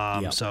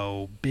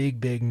 So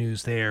big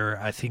news there.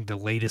 I think the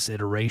latest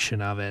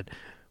iteration of it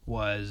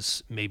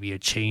was maybe a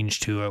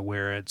change to it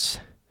where it's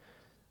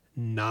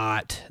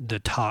not the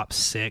top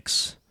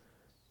 6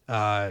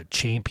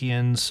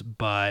 champions,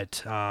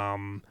 but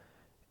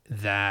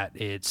that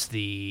it's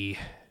the,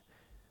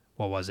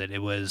 what was it?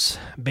 It was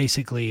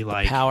basically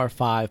like Power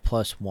 5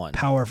 plus 1.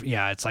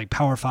 It's like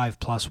Power 5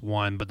 plus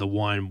 1, but the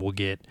 1 will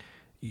get,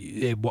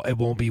 it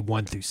won't be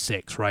 1 through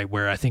 6, right?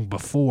 Where I think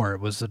before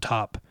it was the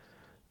top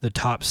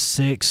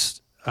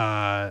 6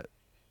 top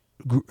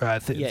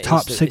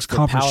 6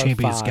 conference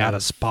champions 5. got a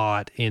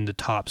spot in the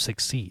top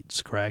 6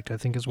 seeds, correct? I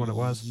think is what it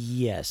was.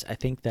 Yes, I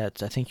think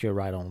you're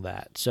right on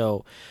that.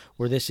 So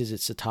where this is,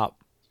 it's the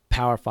top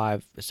Power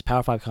 5, it's the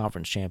Power 5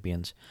 conference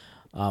champions,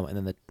 and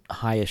then the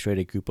highest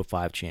rated group of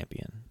 5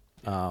 champion.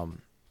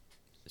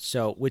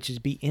 So which is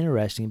be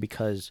interesting,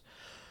 because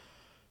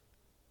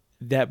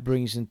that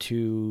brings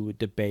into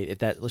debate, if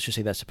that, let's just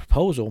say that's a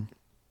proposal,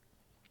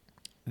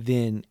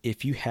 then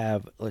if you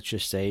have, let's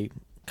just say,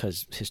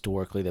 because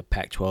historically the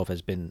Pac-12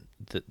 has been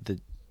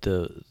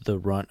the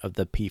runt of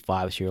the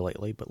P5s here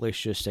lately, but let's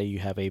just say you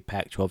have a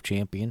Pac-12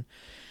 champion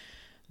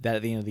that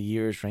at the end of the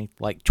year is ranked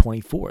like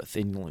 24th,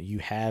 and you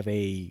have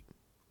a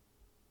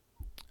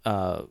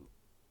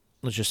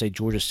let's just say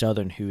Georgia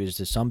Southern, who is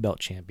the Sun Belt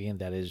champion,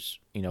 that is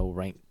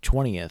ranked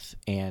 20th,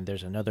 and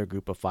there's another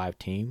group of 5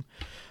 team,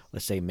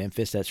 let's say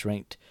Memphis, that's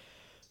ranked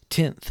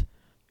 10th.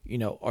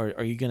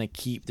 Are you going to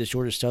keep this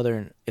Georgia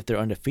Southern, if they're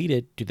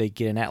undefeated, do they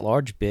get an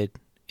at-large bid?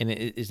 And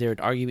is there an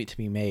argument to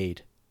be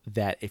made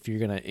that if you're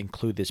going to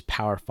include this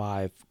Power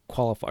 5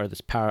 qualifier, or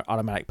this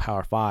automatic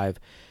Power 5,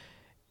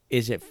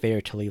 is it fair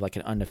to leave like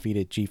an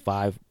undefeated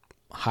G5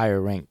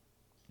 higher ranked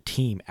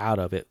team out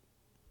of it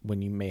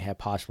when you may have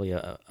possibly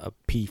a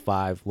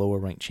P5 lower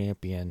ranked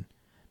champion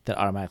that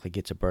automatically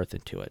gets a berth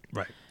into it?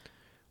 Right.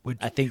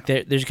 I think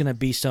there's going to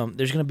be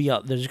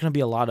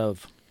a lot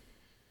of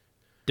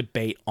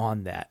debate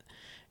on that,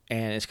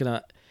 and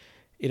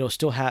it'll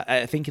still have.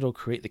 I think it'll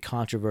create the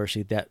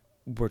controversy that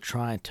we're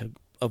trying to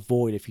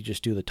avoid if you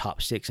just do the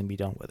top 6 and be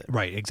done with it.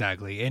 Right,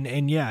 exactly.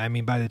 And yeah, I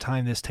mean, by the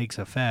time this takes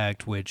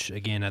effect, which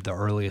again at the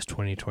earliest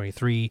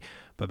 2023,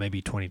 but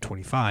maybe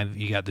 2025,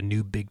 you got the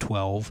new Big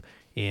 12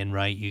 in,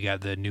 right? You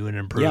got the new and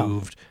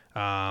improved,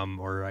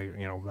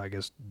 I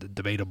guess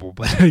debatable,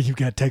 but you've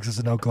got Texas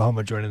and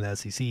Oklahoma joining the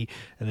SEC,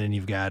 and then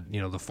you've got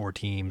the 4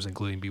 teams,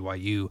 including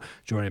BYU,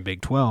 joining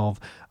Big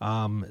 12.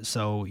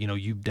 So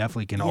you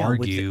definitely can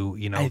argue,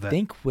 I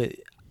think with.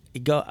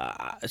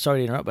 Sorry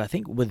to interrupt, but I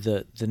think with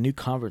the new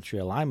conference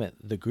realignment,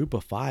 the group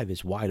of 5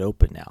 is wide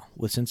open now.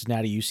 With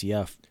Cincinnati,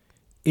 UCF,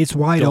 it's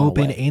wide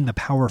open, and the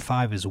Power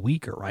 5 is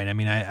weaker, right? I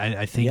mean,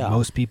 I think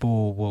most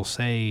people will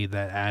say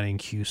that adding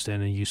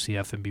Houston and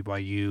UCF and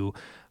BYU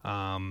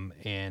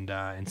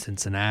and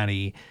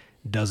Cincinnati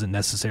doesn't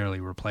necessarily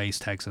replace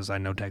Texas. I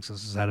know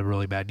Texas has had a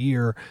really bad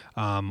year,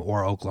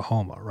 or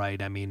Oklahoma,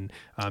 right? I mean,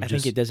 I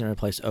think it doesn't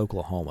replace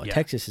Oklahoma. Yeah.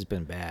 Texas has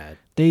been bad.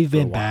 They've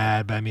been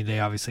bad, but I mean, they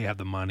obviously have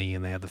the money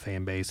and they have the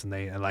fan base, and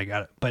they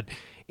but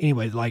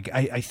anyway,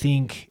 I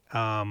think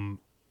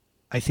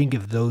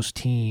if those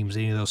teams,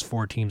 any of those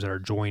 4 teams that are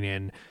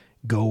joining,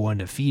 go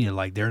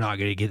undefeated, they're not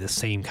going to get the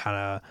same kind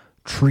of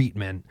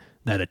treatment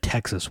that a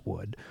Texas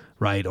would,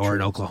 right? Or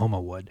an Oklahoma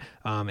would.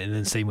 And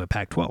then same with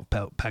Pac-12.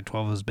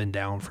 Pac-12 has been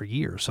down for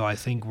years. So I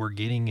think we're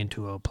getting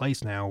into a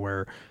place now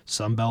where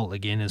Sun Belt,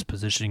 again, is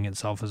positioning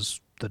itself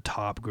as the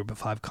top Group of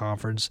 5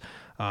 conference.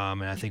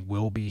 And I think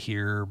we'll be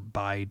here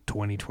by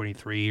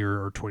 2023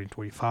 or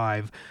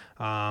 2025.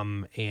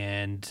 And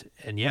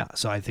yeah,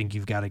 so I think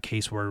you've got a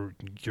case where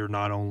you're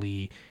not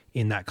only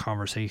in that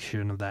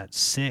conversation of that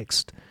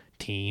 6th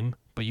team,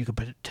 but you could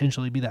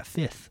potentially be that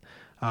 5th.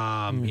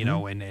 You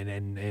know,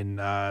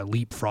 and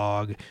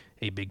leapfrog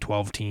a Big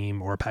 12 team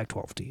or a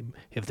Pac-12 team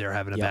if they're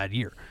having a bad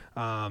year.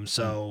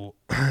 So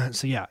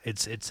yeah,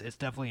 it's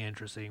definitely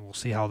interesting. We'll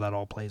see how that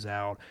all plays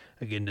out.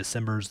 Again,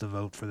 December's the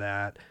vote for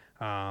that.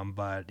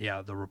 But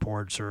yeah, the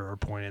reports are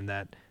pointing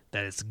that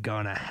it's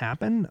gonna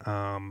happen.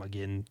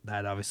 Again,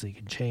 that obviously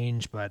can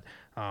change, but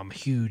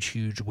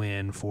huge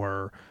win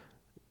for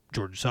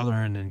Georgia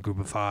Southern and Group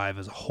of 5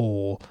 as a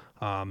whole,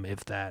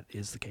 if that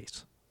is the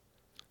case.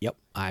 Yep,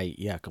 I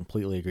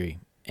completely agree,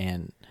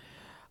 and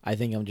I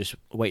think I'm just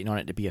waiting on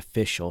it to be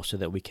official so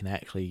that we can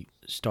actually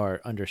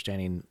start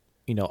understanding,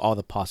 you know, all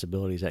the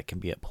possibilities that can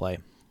be at play.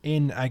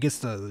 And I guess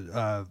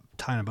the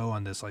tying a bow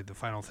on this, like the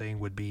final thing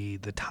would be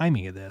the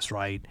timing of this,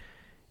 right,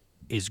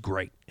 is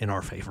great in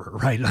our favor,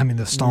 right? I mean,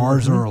 the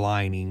stars are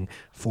aligning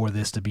for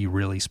this to be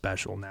really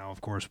special. Now,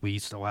 of course, we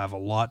still have a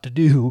lot to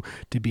do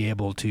to be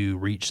able to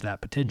reach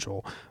that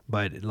potential,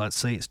 but let's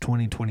say it's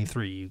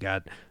 2023. You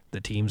got the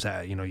teams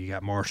that, you know, you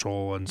got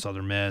Marshall and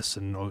Southern Miss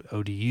and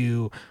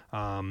ODU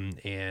and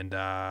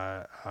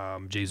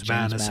James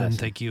Madison,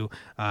 thank you,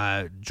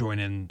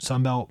 joining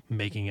Sunbelt,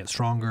 making it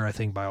stronger, I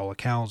think, by all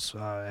accounts.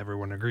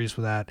 Everyone agrees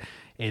with that.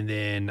 And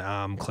then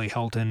Clay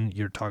Helton,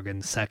 you're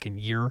talking second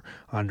year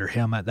under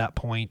him at that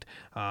point.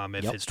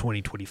 If it's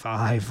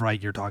 2025,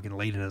 right, you're talking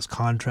late in his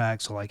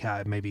contract. So, like,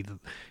 maybe,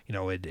 you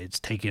know, it's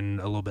taken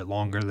a little bit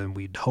longer than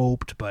we'd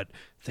hoped, but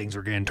things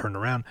are getting turned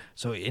around.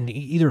 So in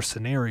either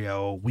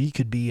scenario, we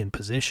could be in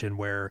position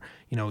where,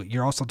 you know,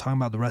 you're also talking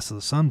about the rest of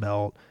the Sun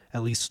Belt,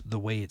 at least the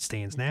way it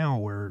stands now,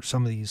 where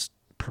some of these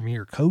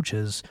premier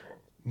coaches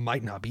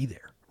might not be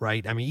there,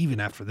 right? I mean, even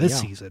after this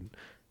season,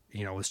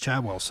 you know, is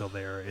Chadwell still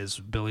there?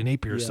 Is Billy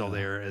Napier still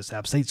there? Is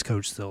App State's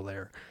coach still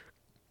there?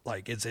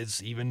 Like,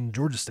 it's even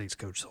Georgia State's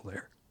coach still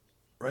there,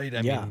 right?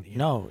 I mean,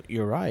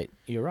 you're right.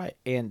 You're right,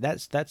 and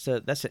that's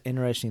an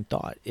interesting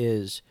thought.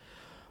 Is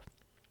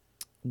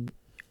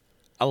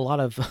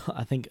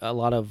I think a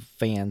lot of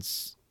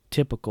fans,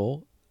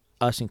 typical,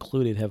 us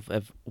included,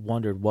 have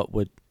wondered what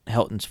would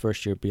Helton's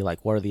first year be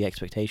like. What are the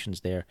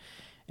expectations there?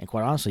 And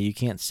quite honestly, you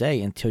can't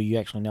say until you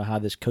actually know how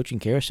this coaching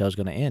carousel is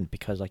going to end,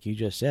 because like you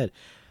just said,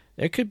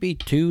 there could be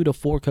 2 to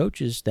 4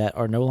 coaches that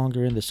are no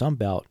longer in the Sun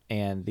Belt,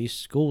 and these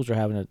schools are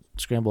having to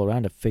scramble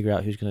around to figure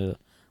out who's going to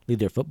lead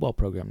their football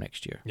program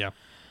next year. Yeah.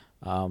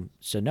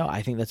 So no,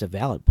 I think that's a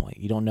valid point.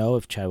 You don't know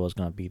if Chadwell's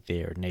going to be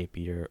there,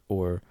 Napier,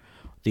 or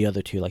the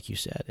other 2, like you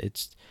said.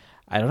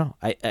 I don't know.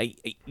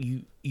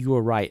 You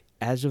are right.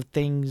 As of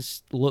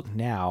things look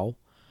now,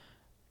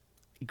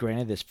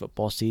 granted, this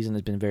football season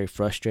has been very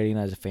frustrating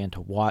as a fan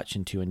to watch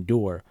and to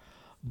endure,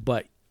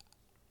 but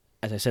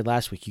as I said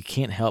last week, you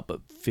can't help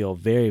but feel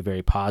very,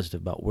 very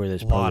positive about where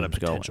this program's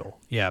going.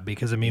 Yeah,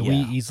 because I mean, we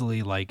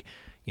easily, like,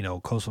 you know,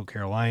 Coastal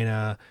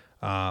Carolina,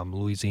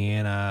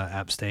 Louisiana,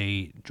 App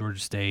State, Georgia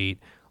State,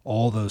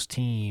 all those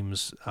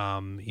teams,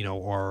 you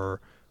know, are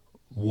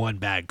one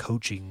bad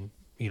coaching,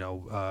 you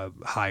know,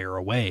 hire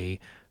away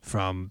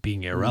from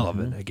being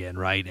irrelevant again,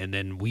 right? And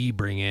then we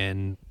bring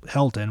in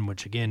Helton,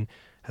 which again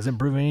hasn't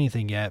proven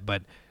anything yet,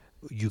 but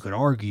you could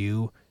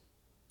argue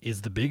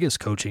is the biggest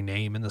coaching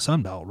name in the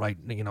Sun Belt, right?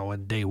 You know,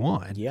 in day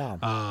one. Yeah.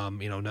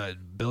 You know,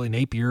 Billy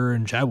Napier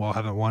and Chadwell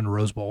haven't won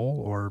Rose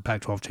Bowl or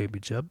Pac-12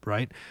 championship,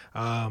 right?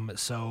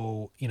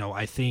 So, you know,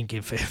 I think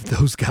if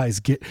those guys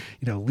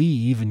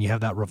leave and you have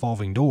that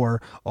revolving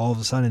door, all of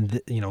a sudden,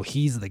 you know,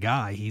 he's the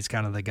guy. He's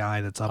kind of the guy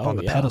that's up on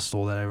the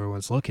pedestal that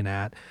everyone's looking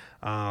at.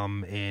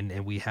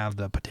 And we have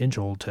the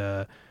potential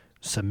to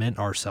cement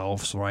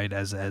ourselves, right,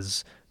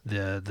 as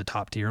the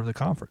top tier of the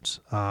conference.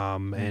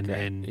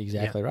 And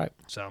exactly right.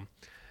 So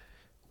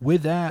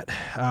with that,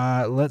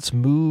 let's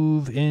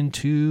move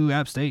into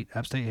App State.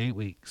 App State 8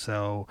 week.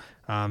 So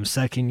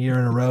second year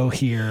in a row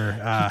here.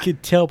 You can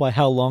tell by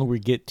how long we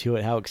get to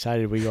it how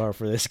excited we are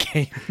for this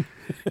game.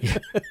 Yeah.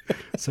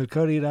 So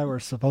Cody and I were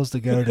supposed to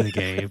go to the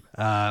game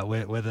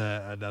with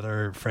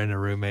another friend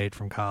and roommate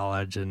from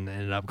college, and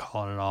ended up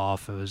calling it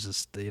off. It was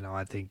just, you know,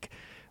 I think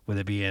with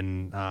it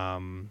being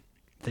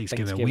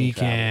Thanksgiving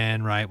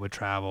weekend, right, with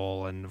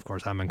travel, and of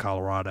course I'm in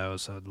Colorado,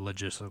 so the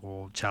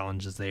logistical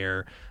challenges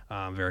there,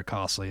 very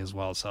costly as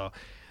well. So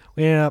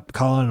we ended up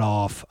calling it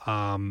off,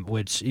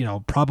 which, you know,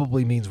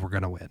 probably means we're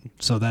gonna win.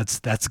 So that's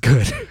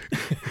good.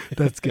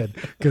 That's good,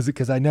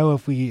 because I know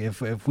if we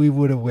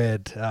would have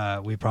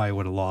won, we probably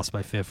would have lost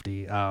by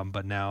 50.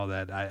 But now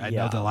that I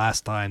know the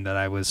last time that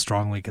I was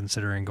strongly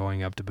considering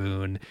going up to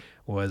Boone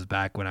was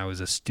back when I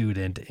was a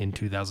student in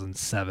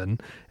 2007,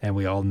 and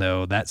we all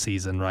know that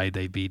season, right?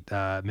 They beat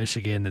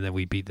Michigan, and then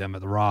we beat them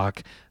at the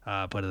Rock,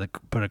 put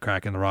a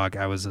crack in the Rock.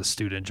 I was a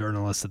student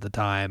journalist at the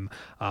time,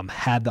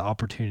 had the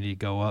opportunity to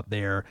go up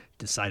there,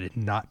 decided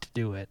not to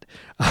do it.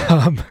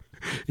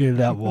 Ended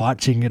up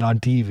watching it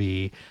on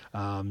TV,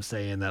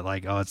 saying that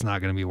like, oh, it's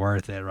not going to be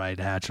worth it, right?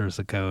 Hatcher's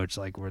the coach,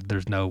 like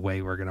there's no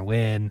way we're going to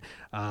win.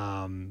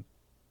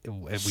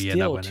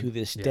 Still to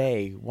this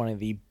day, one of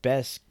the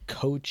best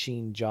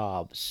coaching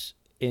jobs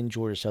in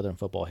Georgia Southern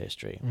football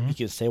history. Mm-hmm. You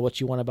can say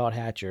what you want about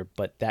Hatcher,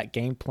 but that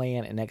game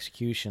plan and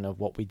execution of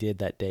what we did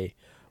that day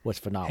was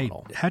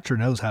phenomenal. Hey, Hatcher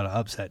knows how to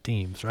upset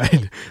teams,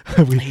 right?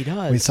 He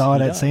does. We saw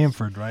it at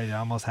Samford, right? It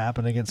almost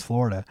happened against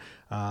Florida.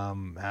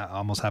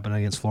 Almost happened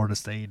against Florida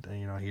State,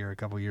 here a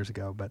couple years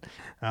ago. But,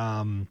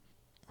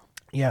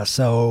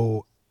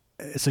 So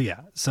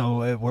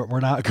we're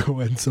not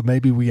going. So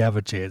maybe we have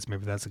a chance.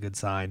 Maybe that's a good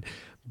sign.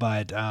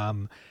 But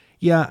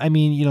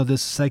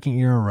this second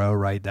year in a row,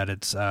 right? That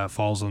it's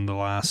falls on the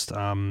last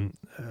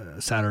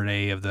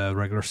Saturday of the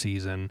regular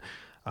season.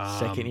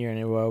 Second year in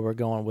a row, we're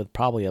going with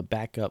probably a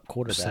backup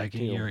quarterback.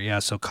 Second year, yeah.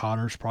 So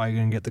Connor's probably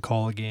going to get the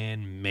call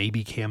again.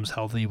 Maybe Cam's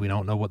healthy. We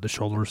don't know what the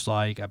shoulder's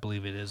like. I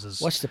believe it is.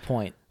 What's the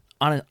point?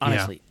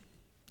 Honestly,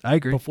 I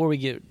agree. Before we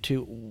get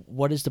to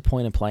what is the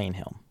point of playing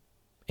him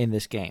in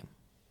this game?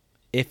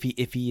 If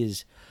he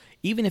is,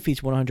 even if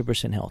he's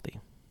 100% healthy,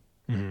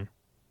 mm-hmm.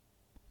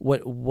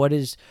 what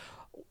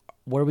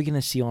are we going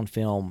to see on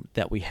film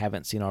that we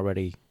haven't seen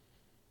already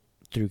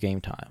through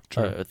game time,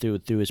 through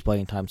his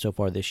playing time so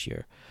far this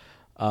year?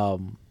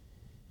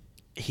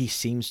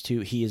 He's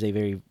a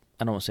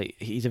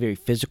very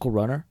physical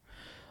runner.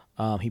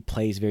 He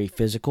plays very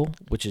physical,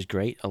 which is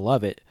great. I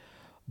love it.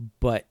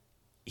 But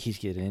he's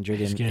getting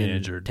injured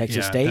in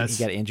Texas State.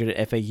 He got injured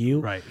at FAU.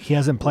 Right. He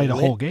hasn't played a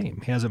whole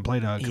game. He hasn't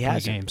played a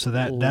complete game. So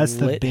that's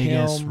the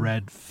biggest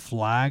red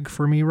flag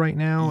for me right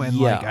now. And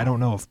I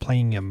don't know if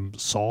playing him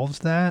solves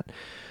that.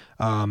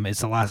 It's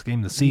the last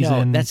game of the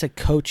season. No, that's a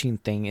coaching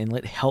thing, and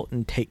let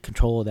Helton take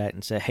control of that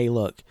and say, hey,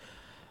 look,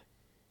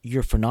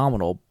 you're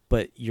phenomenal,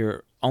 but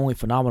you're only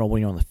phenomenal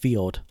when you're on the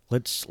field.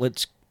 Let's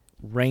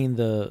rein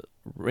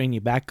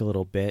you back a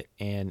little bit,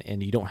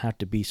 and you don't have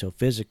to be so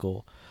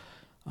physical,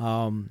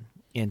 and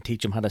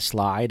teach them how to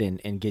slide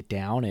and get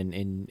down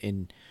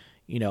and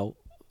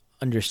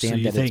understand so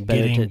you that think it's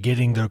better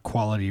getting the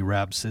quality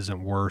reps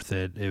isn't worth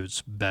it.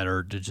 It's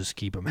better to just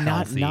keep them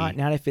healthy.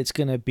 Not if it's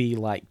going to be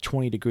like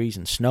 20 degrees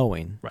and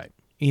snowing. Right.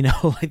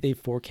 Like they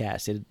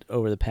forecasted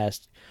over the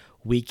past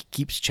week. It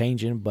keeps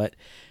changing, but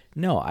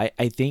no, I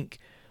think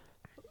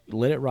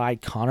let it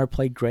ride. Connor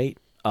played great.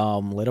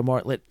 Let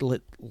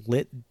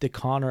the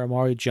Connor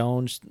Amari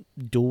Jones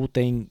dual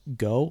thing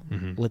go.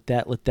 Mm-hmm. Let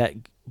that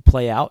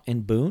play out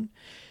in Boone,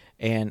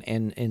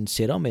 and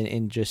sit them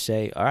and just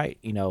say, all right,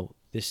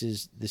 this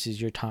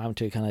is your time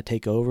to kind of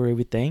take over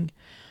everything,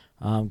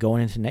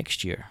 going into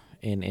next year,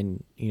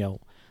 and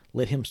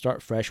let him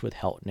start fresh with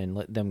Helton and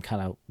let them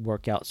kind of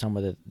work out some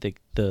of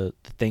the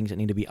things that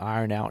need to be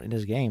ironed out in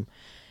his game.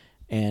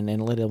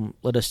 And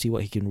let us see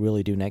what he can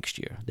really do next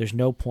year. There's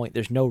no point.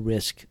 There's no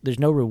risk. There's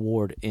no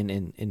reward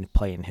in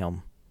playing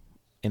him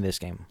in this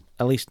game.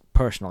 At least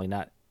personally,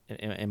 not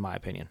in my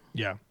opinion.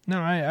 Yeah. No,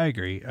 I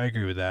agree. I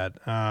agree with that.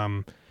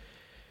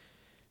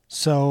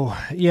 So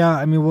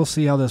yeah, we'll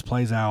see how this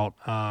plays out.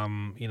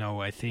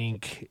 I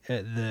think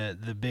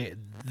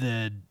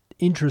the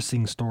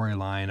interesting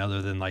storyline,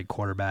 other than like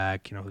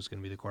quarterback, who's going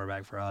to be the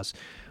quarterback for us,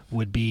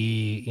 would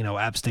be,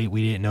 App State.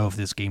 We didn't know if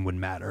this game would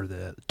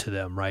matter to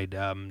them, right?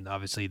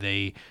 Obviously,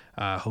 they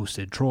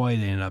hosted Troy.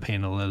 They ended up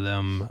handling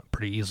them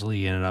pretty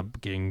easily. Ended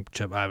up getting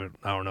Chip. I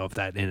don't know if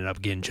that ended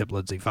up getting Chip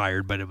Lindsey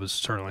fired, but it was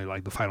certainly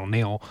like the final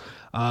nail.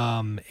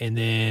 And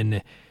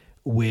then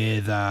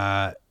with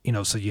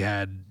so you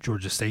had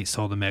Georgia State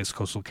still in the mix,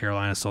 Coastal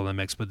Carolina still in the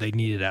mix, but they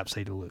needed App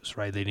State to lose,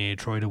 right? They needed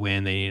Troy to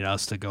win. They needed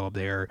us to go up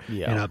there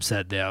and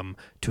upset them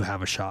to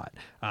have a shot.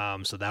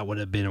 So that would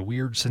have been a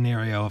weird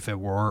scenario if it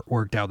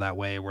worked out that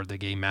way, where the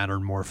game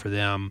mattered more for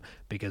them,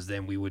 because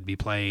then we would be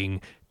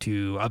playing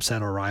to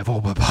upset our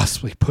rival, but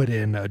possibly put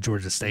in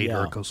Georgia State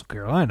or Coastal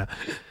Carolina.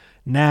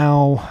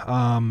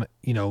 Now,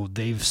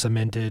 they've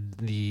cemented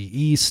the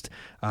East.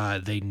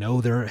 They know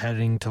they're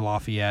heading to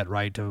Lafayette,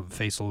 right, to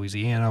face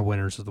Louisiana,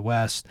 winners of the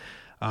West.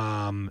 So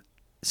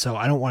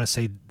I don't want to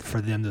say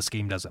for them this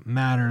game doesn't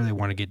matter. They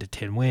want to get to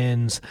 10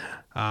 wins.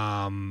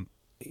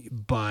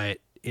 But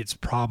it's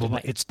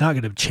probably it's not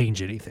going to change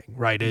anything,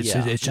 right? It's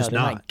just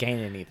not gain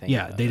anything.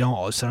 Yeah, they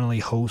don't suddenly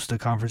host a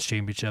conference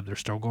championship. They're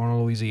still going to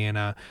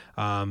Louisiana.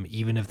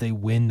 Even if they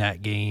win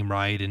that game,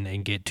 right,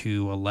 and get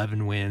to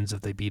 11 wins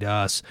if they beat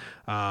us,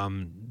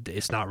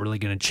 it's not really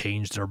going to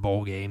change their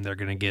bowl game. They're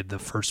going to get the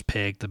first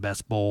pick, the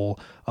best bowl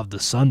of the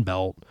Sun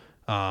Belt,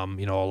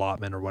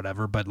 allotment or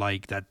whatever, but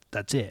like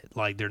that's it.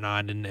 Like they're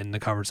not in the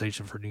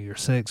conversation for New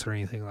Year's Six or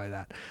anything like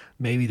that.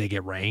 Maybe they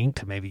get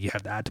ranked, maybe you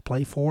have that to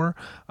play for.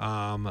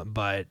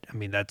 But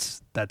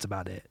that's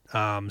about it.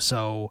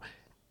 So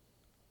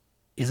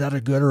is that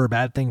a good or a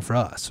bad thing for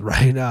us,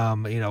 right?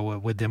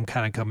 With them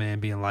kind of coming in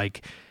and being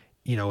like,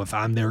 if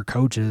I'm their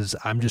coaches,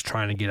 I'm just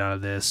trying to get out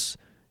of this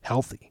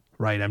healthy,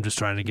 right? I'm just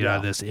trying to get out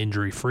of this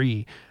injury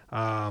free.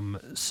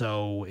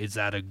 So is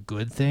that a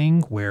good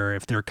thing where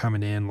if they're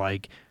coming in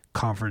like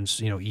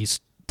conference,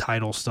 East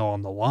title still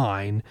on the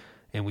line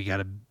and we got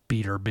to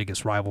beat our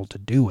biggest rival to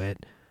do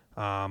it,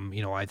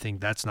 I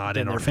think that's not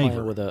in our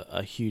favor. With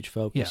a huge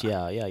focus.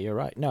 Yeah, you're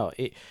right. No,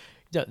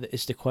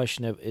 it's the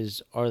question of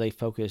are they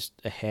focused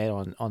ahead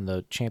on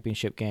the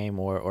championship game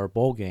or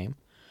bowl game,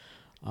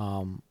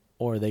 or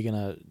are they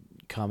gonna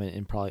come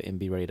in and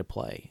be ready to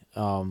play?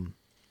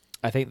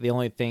 I think the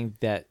only thing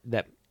that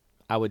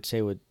I would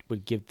say would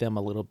give them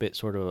a little bit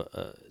sort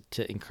of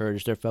to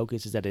encourage their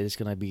focus is that it is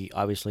going to be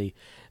obviously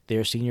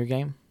their senior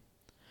game.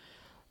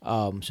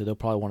 So they'll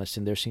probably want to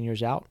send their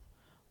seniors out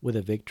with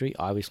a victory,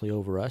 obviously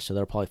over us. So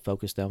they'll probably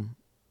focus them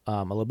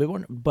a little bit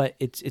more. But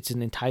it's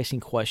an enticing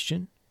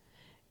question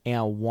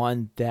and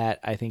one that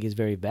I think is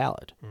very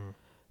valid.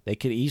 They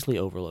could easily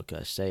overlook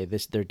us. Say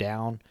they're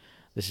down.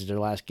 This is their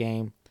last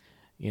game.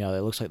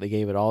 It looks like they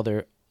gave it all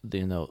the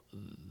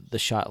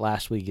shot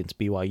last week against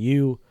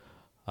BYU.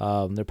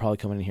 They're probably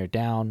coming in here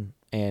down,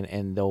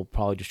 and they'll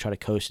probably just try to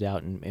coast it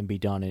out and be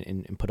done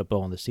and put a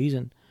bow on the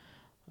season,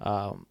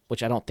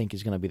 which I don't think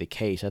is going to be the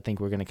case. I think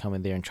we're going to come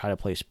in there and try to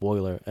play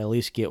spoiler, at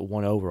least get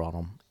one over on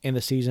them. In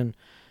the season,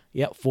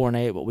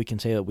 4-8, but we can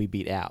say that we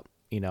beat out,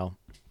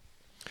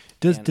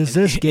 Does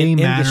this game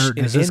matter?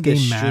 Does this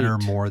game matter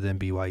more than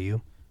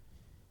BYU?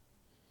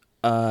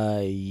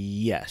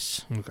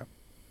 Yes. Okay.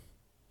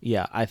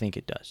 Yeah, I think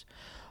it does.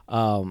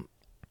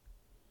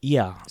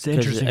 Yeah. It's an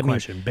interesting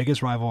question.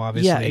 Biggest rival,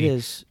 obviously. Yeah, it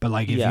is. But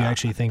if you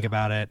actually think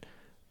about it,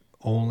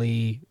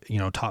 only,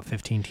 top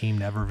 15 team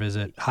to ever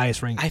visit,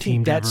 highest ranked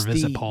team to ever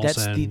visit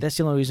Paulson. That's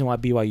the only reason why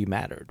BYU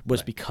mattered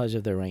was because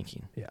of their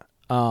ranking. Yeah.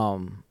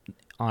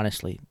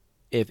 Honestly,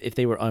 if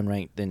they were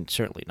unranked, then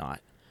certainly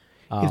not.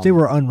 If they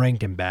were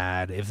unranked and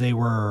bad, if they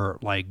were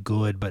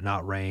good but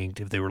not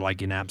ranked, if they were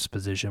in App's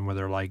position where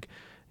they're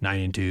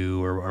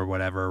 9-2 or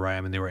whatever, right?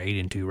 I mean, they were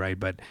 8-2, right?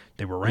 But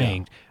they were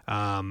ranked.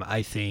 Yeah.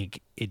 I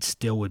think it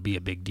still would be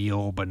a big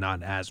deal, but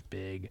not as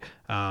big,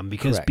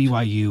 because Correct.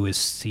 BYU is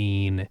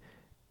seen,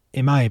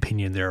 in my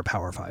opinion, they're a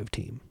Power 5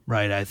 team,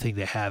 right? I think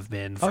they have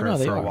been for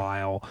a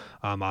while.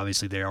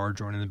 Obviously, they are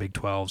joining the Big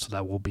 12, so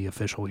that will be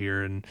official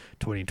here in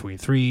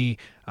 2023.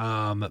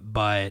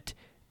 But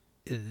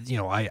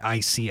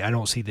I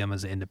don't see them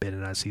as an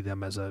independent. I see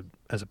them as a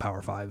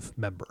Power 5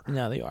 member.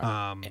 No, they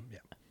are. Yeah.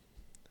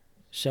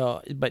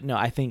 So, but no,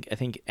 I think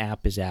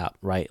App is out,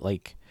 right? I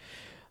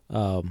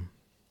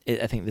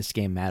think this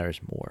game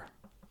matters more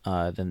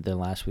than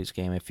last week's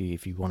game, if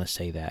you want to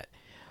say that.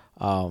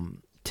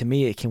 To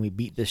me, can we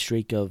beat the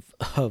streak of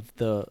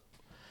the?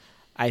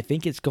 I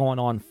think it's going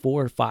on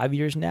 4 or 5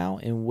 years now,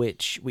 in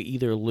which we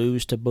either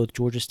lose to both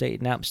Georgia State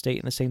and App State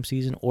in the same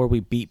season, or we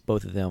beat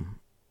both of them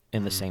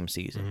in the same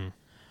season.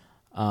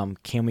 Mm-hmm.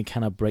 Can we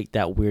kind of break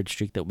that weird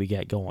streak that we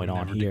got going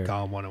on here? Did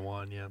call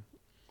 1-1, yeah.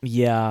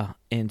 Yeah,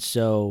 and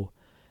so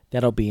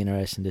that'll be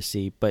interesting to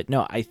see. But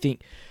no, I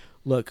think,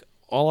 look,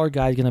 all our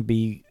guys going to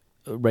be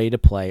ready to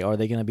play. Are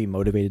they going to be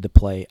motivated to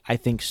play? I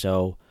think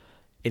so.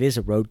 It is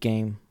a road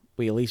game.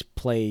 We at least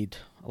we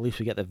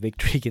got the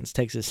victory against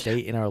Texas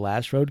State in our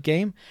last road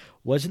game.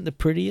 Wasn't the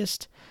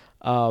prettiest,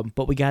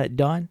 but we got it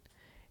done.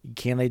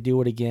 Can they do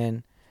it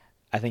again?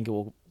 I think it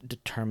will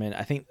determine.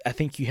 I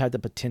think you have the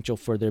potential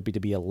for there to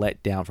be a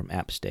letdown from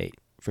App State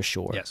for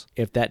sure. Yes.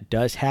 If that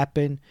does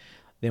happen,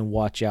 then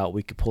watch out.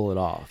 We could pull it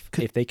off.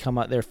 If they come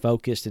out there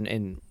focused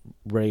and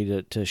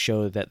ready to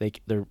show that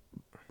they're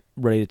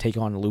ready to take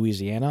on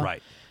Louisiana,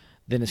 right?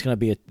 Then it's gonna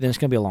be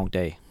a long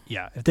day.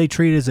 Yeah, if they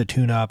treat it as a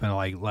tune-up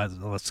and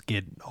let's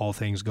get all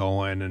things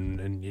going,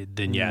 and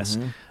then yes.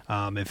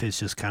 If it's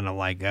just kind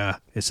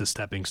of it's a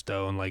stepping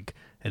stone,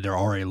 and they're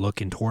already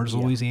looking towards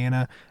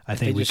Louisiana, I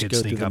think we could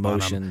sneak up on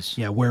them.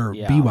 Yeah,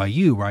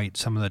 BYU, right?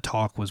 Some of the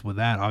talk was with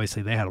that.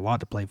 Obviously, they had a lot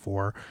to play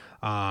for,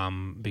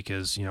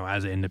 because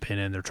as an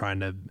independent, they're trying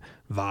to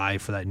vie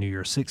for that New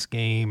Year's Six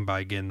game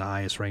by getting the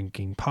highest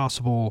ranking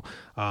possible.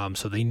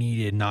 So they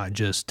needed not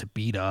just to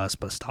beat us,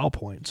 but style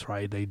points,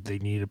 right? They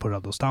needed to put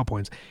up those style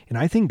points, and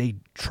I think they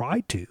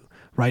tried to,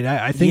 right?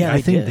 I think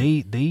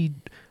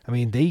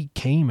they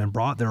came and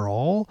brought their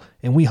all,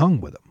 and we hung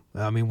with them.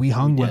 I mean, we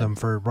hung with them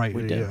for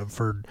 2.5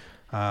 quarters.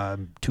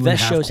 That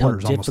shows how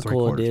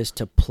difficult it is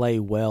to play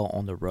well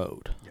on the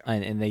road,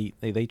 and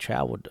they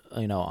traveled,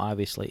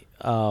 obviously.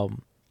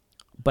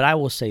 But I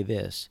will say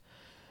this: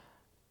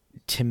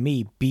 to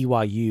me,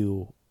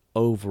 BYU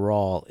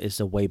overall is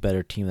a way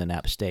better team than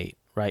App State.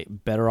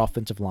 Right, better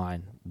offensive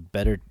line,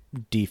 better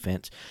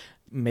defense.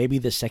 Maybe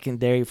the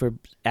secondary for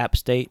App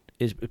State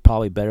is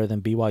probably better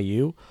than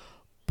BYU,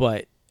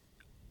 but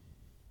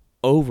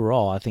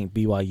overall, I think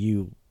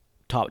BYU,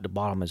 top to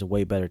bottom, is a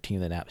way better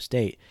team than App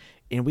State.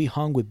 And we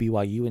hung with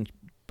BYU and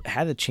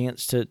had a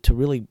chance to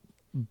really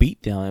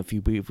beat them if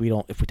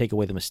we take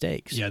away the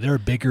mistakes. Yeah, they're a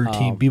bigger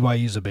team.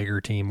 BYU's a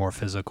bigger team, more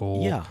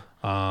physical. Yeah.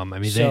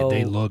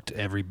 They looked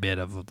every bit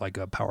of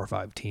a Power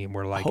 5 team,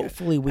 where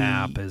hopefully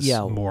App is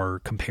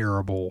more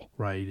comparable,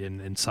 right,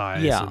 in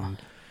size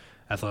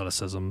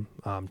athleticism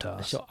to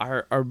us. So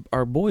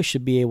our boys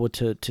should be able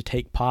to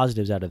take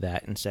positives out of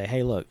that and say,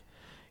 hey, look,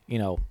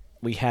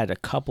 we had a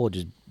couple of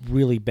just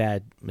really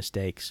bad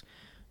mistakes.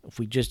 If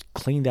we just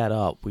clean that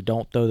up, we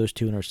don't throw those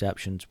 2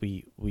 interceptions,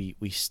 we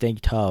stay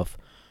tough,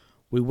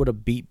 we would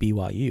have beat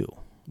BYU.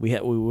 We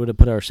would have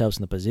put ourselves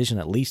in the position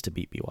at least to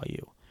beat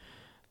BYU.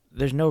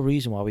 There's no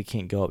reason why we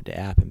can't go up to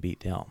App and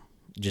beat them.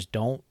 Just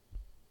don't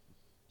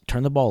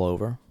turn the ball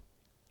over,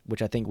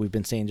 which I think we've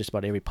been saying just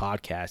about every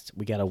podcast.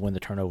 We got to win the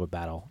turnover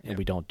battle, and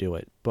we don't do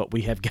it. But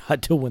we have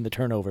got to win the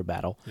turnover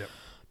battle. Yep.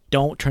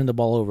 Don't turn the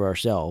ball over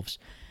ourselves.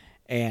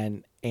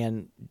 And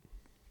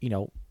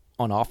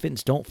on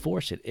offense, don't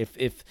force it.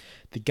 If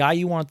the guy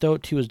you want to throw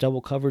it to is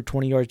double covered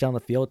 20 yards down the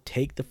field,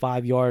 take the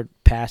 5-yard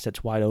pass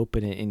that's wide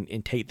open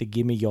and take the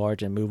gimme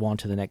yards and move on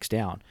to the next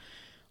down.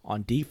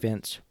 On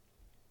defense,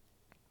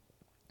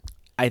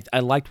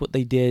 I liked what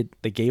they did.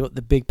 They gave up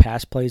the big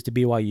pass plays to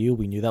BYU.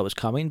 We knew that was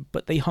coming,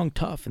 but they hung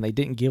tough and they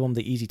didn't give them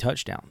the easy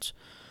touchdowns.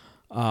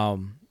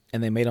 And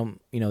they made them,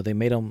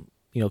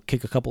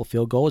 kick a couple of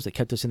field goals that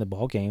kept us in the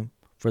ball game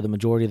for the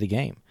majority of the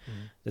game.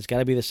 Mm-hmm. It's got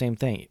to be the same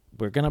thing.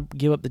 We're going to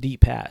give up the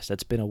deep pass.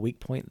 That's been a weak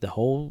point the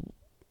whole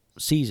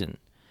season.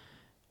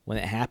 When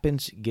it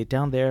happens, get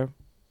down there,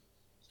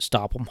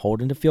 stop them,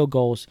 hold into field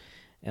goals,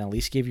 and at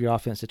least give your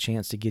offense a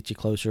chance to get you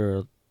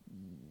closer,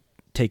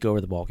 take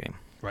over the ball game.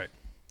 Right.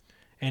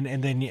 And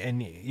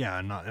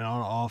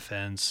on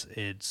offense,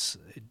 it's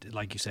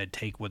like you said,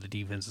 take what the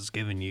defense has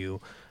given you.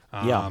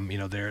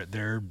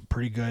 They're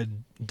pretty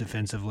good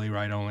defensively,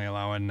 right? Only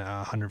allowing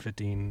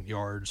 115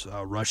 yards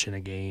rushing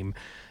a game.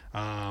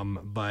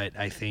 But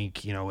I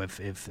think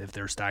if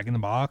they're stacking the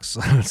box,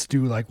 let's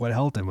do like what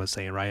Helton was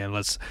saying, right? And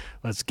let's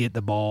get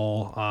the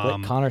ball.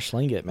 Let Connor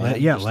sling it, man.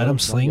 Let him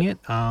sling it.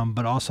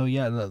 But also,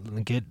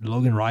 get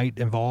Logan Wright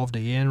involved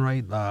again,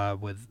 right?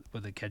 With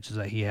the catches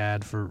that he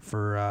had for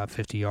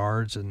 50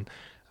 yards and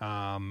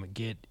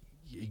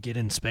get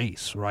in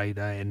space, right?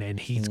 And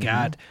he's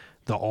got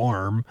the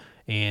arm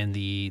and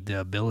the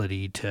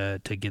ability to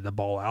get the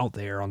ball out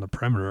there on the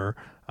perimeter.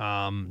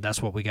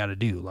 That's what we got to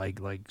do. Like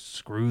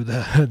screw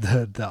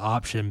the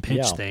option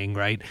pitch thing,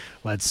 right?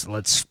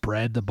 Let's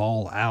spread the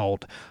ball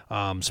out,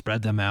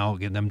 spread them out,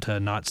 get them to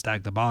not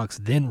stack the box,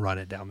 then run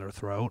it down their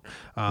throat,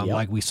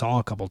 like we saw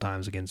a couple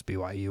times against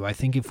BYU. I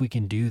think if we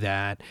can do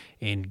that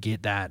and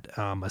get that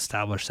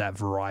establish that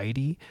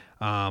variety,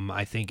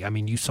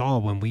 you saw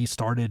when we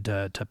started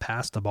to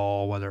pass the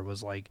ball, whether it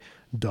was like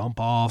dump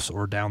offs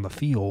or down the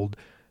field,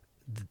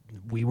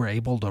 we were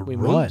able to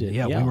run.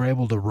 We were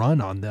able to run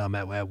on them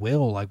at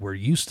will, like we're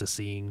used to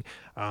seeing.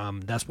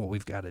 That's what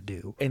we've got to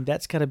do. And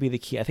that's got to be the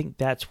key. I think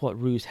that's what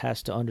Roos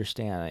has to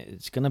understand.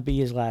 It's going to be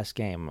his last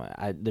game.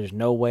 There's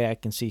no way I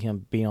can see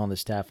him being on the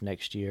staff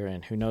next year,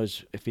 and who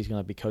knows if he's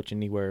going to be coaching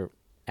anywhere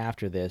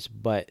after this.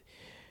 But,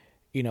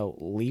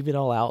 leave it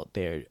all out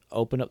there.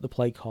 Open up the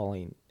play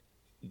calling.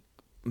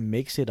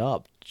 Mix it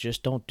up.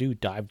 Just don't do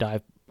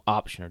dive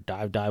option or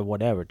dive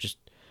whatever. Just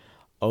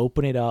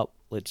open it up.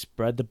 Let's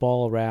spread the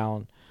ball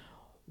around.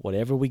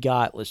 Whatever we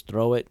got, let's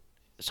throw it.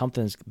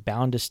 Something's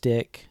bound to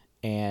stick.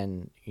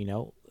 And,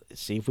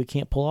 see if we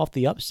can't pull off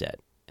the upset.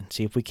 And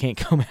see if we can't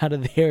come out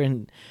of there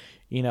and,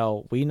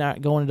 we're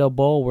not going to the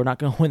bowl. We're not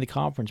going to win the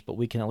conference. But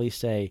we can at least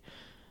say,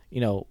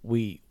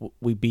 we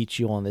beat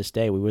you on this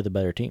day. We were the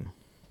better team.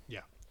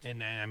 Yeah.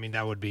 And,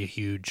 that would be a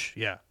huge,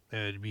 it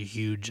would be a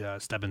huge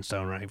stepping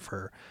stone, right,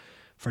 for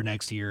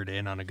next year to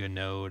end on a good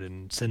note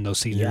and send those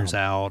seniors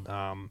out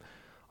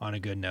on a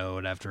good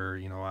note after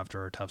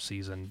a tough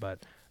season.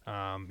 But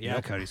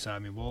Cody, so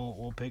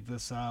we'll pick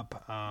this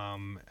up,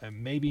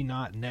 maybe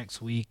not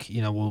next week.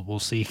 We'll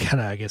see kind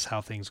of, I guess, how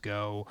things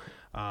go,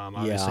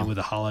 obviously with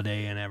the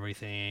holiday and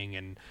everything.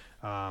 And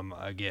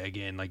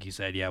again, like you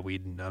said, we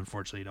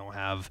unfortunately don't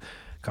have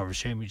Conference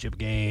Championship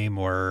game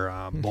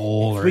or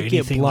bowl or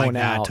anything like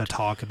that to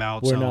talk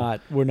about.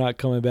 We're not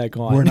coming back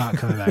on. We're not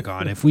coming back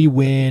on. If we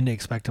win,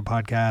 expect a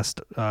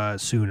podcast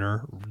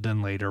sooner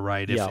than later,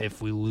 right?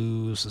 If we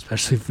lose,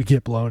 especially if we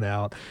get blown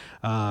out,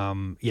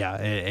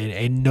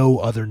 and no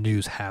other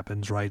news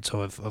happens, right?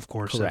 So if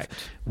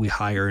we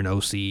hire an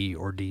OC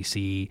or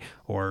DC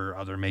or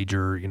other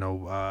major,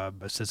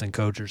 assistant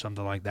coach or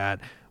something like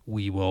that,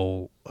 we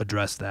will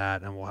address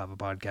that and we'll have a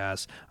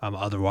podcast.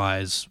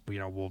 Otherwise,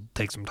 we'll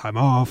take some time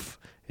off,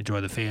 enjoy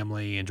the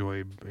family,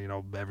 enjoy,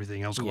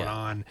 everything else going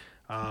on,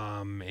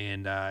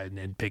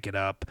 and pick it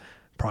up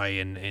probably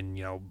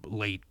in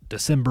late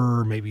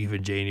December, maybe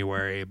even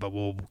January, but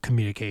we'll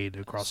communicate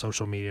across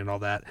social media and all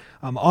that.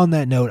 On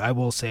that note, I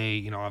will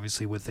say,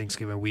 obviously with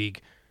Thanksgiving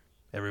week,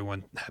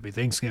 everyone happy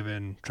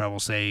Thanksgiving, travel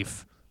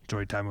safe,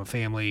 enjoy time with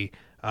family,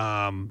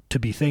 to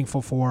be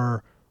thankful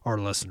for our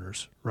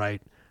listeners,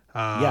 right?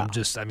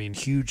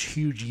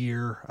 Huge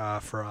year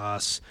for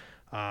us.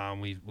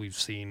 We've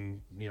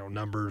seen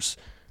numbers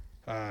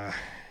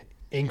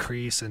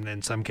increase, and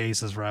in some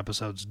cases for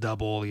episodes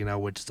double,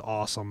 which is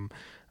awesome.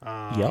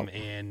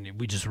 And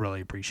we just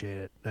really appreciate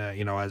it.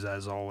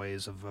 As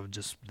always, of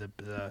just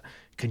the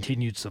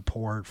continued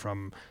support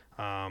from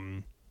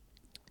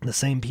the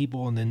same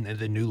people and then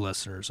the new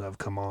listeners have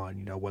come on,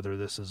 you know, whether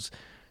this is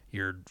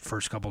your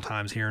first couple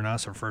times hearing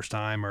us or first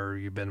time, or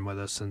you've been with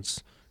us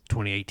since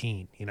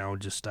 2018, you know,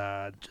 just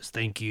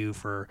thank you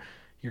for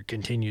your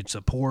continued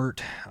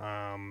support,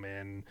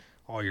 and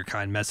all your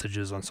kind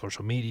messages on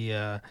social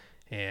media.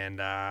 And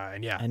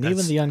yeah, and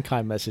even the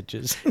unkind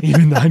messages,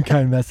 even the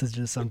unkind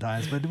messages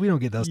sometimes, but we don't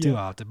get those too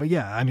often. But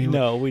yeah, I mean,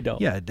 no, we don't.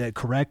 Yeah,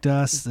 correct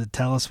us,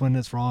 tell us when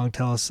it's wrong,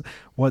 tell us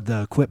what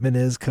the equipment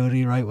is,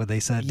 Cody. Right, what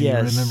they said.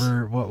 Yes. Do you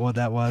remember what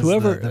that was?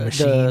 Whoever the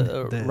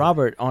machine,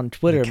 Robert on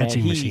Twitter, man,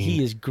 machine.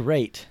 he is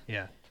great.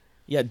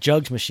 Yeah,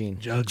 Jugs Machine.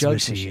 Jugs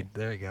machine.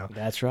 There you go.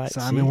 That's right. So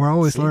I mean, we're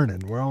always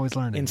learning. We're always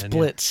learning. In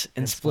splits.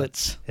 In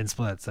splits.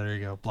 There you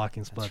go.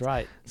 Blocking splits. That's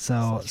right.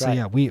 So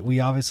yeah, we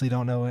obviously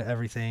don't know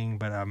everything,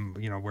 but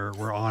you know,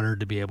 we're honored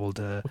to be able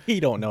to. We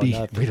don't know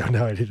nothing. We don't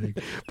know anything,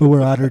 but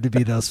we're honored to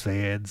be those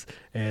fans,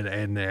 and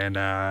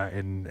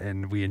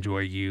we enjoy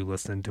you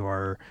listening to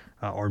our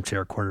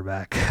armchair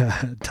quarterback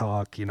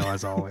talk, you know,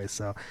 as always.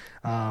 So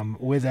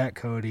with that,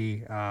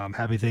 Cody,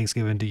 happy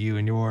Thanksgiving to you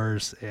and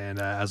yours,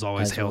 and as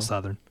always, Hail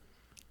Southern.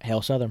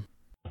 Hail Southern.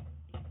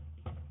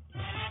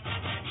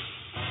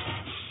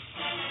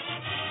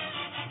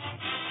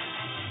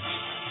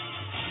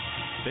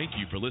 Thank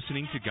you for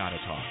listening to Gotta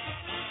Talk.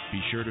 Be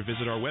sure to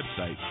visit our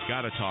website,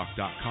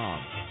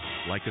 gottatalk.com.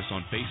 Like us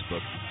on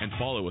Facebook and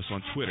follow us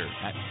on Twitter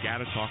at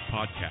Gotta Talk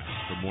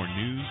Podcast for more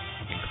news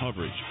and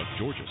coverage of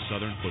Georgia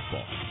Southern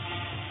football.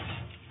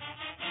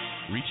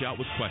 Reach out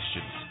with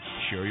questions,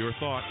 share your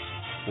thoughts,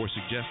 or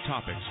suggest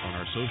topics on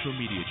our social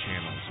media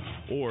channels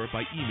or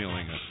by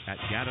emailing us at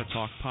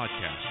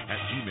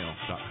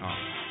gottatalkpodcast@gmail.com.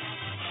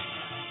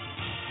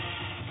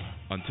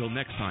 Until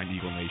next time,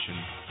 Eagle Nation,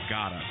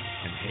 gotta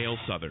and hail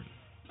Southern.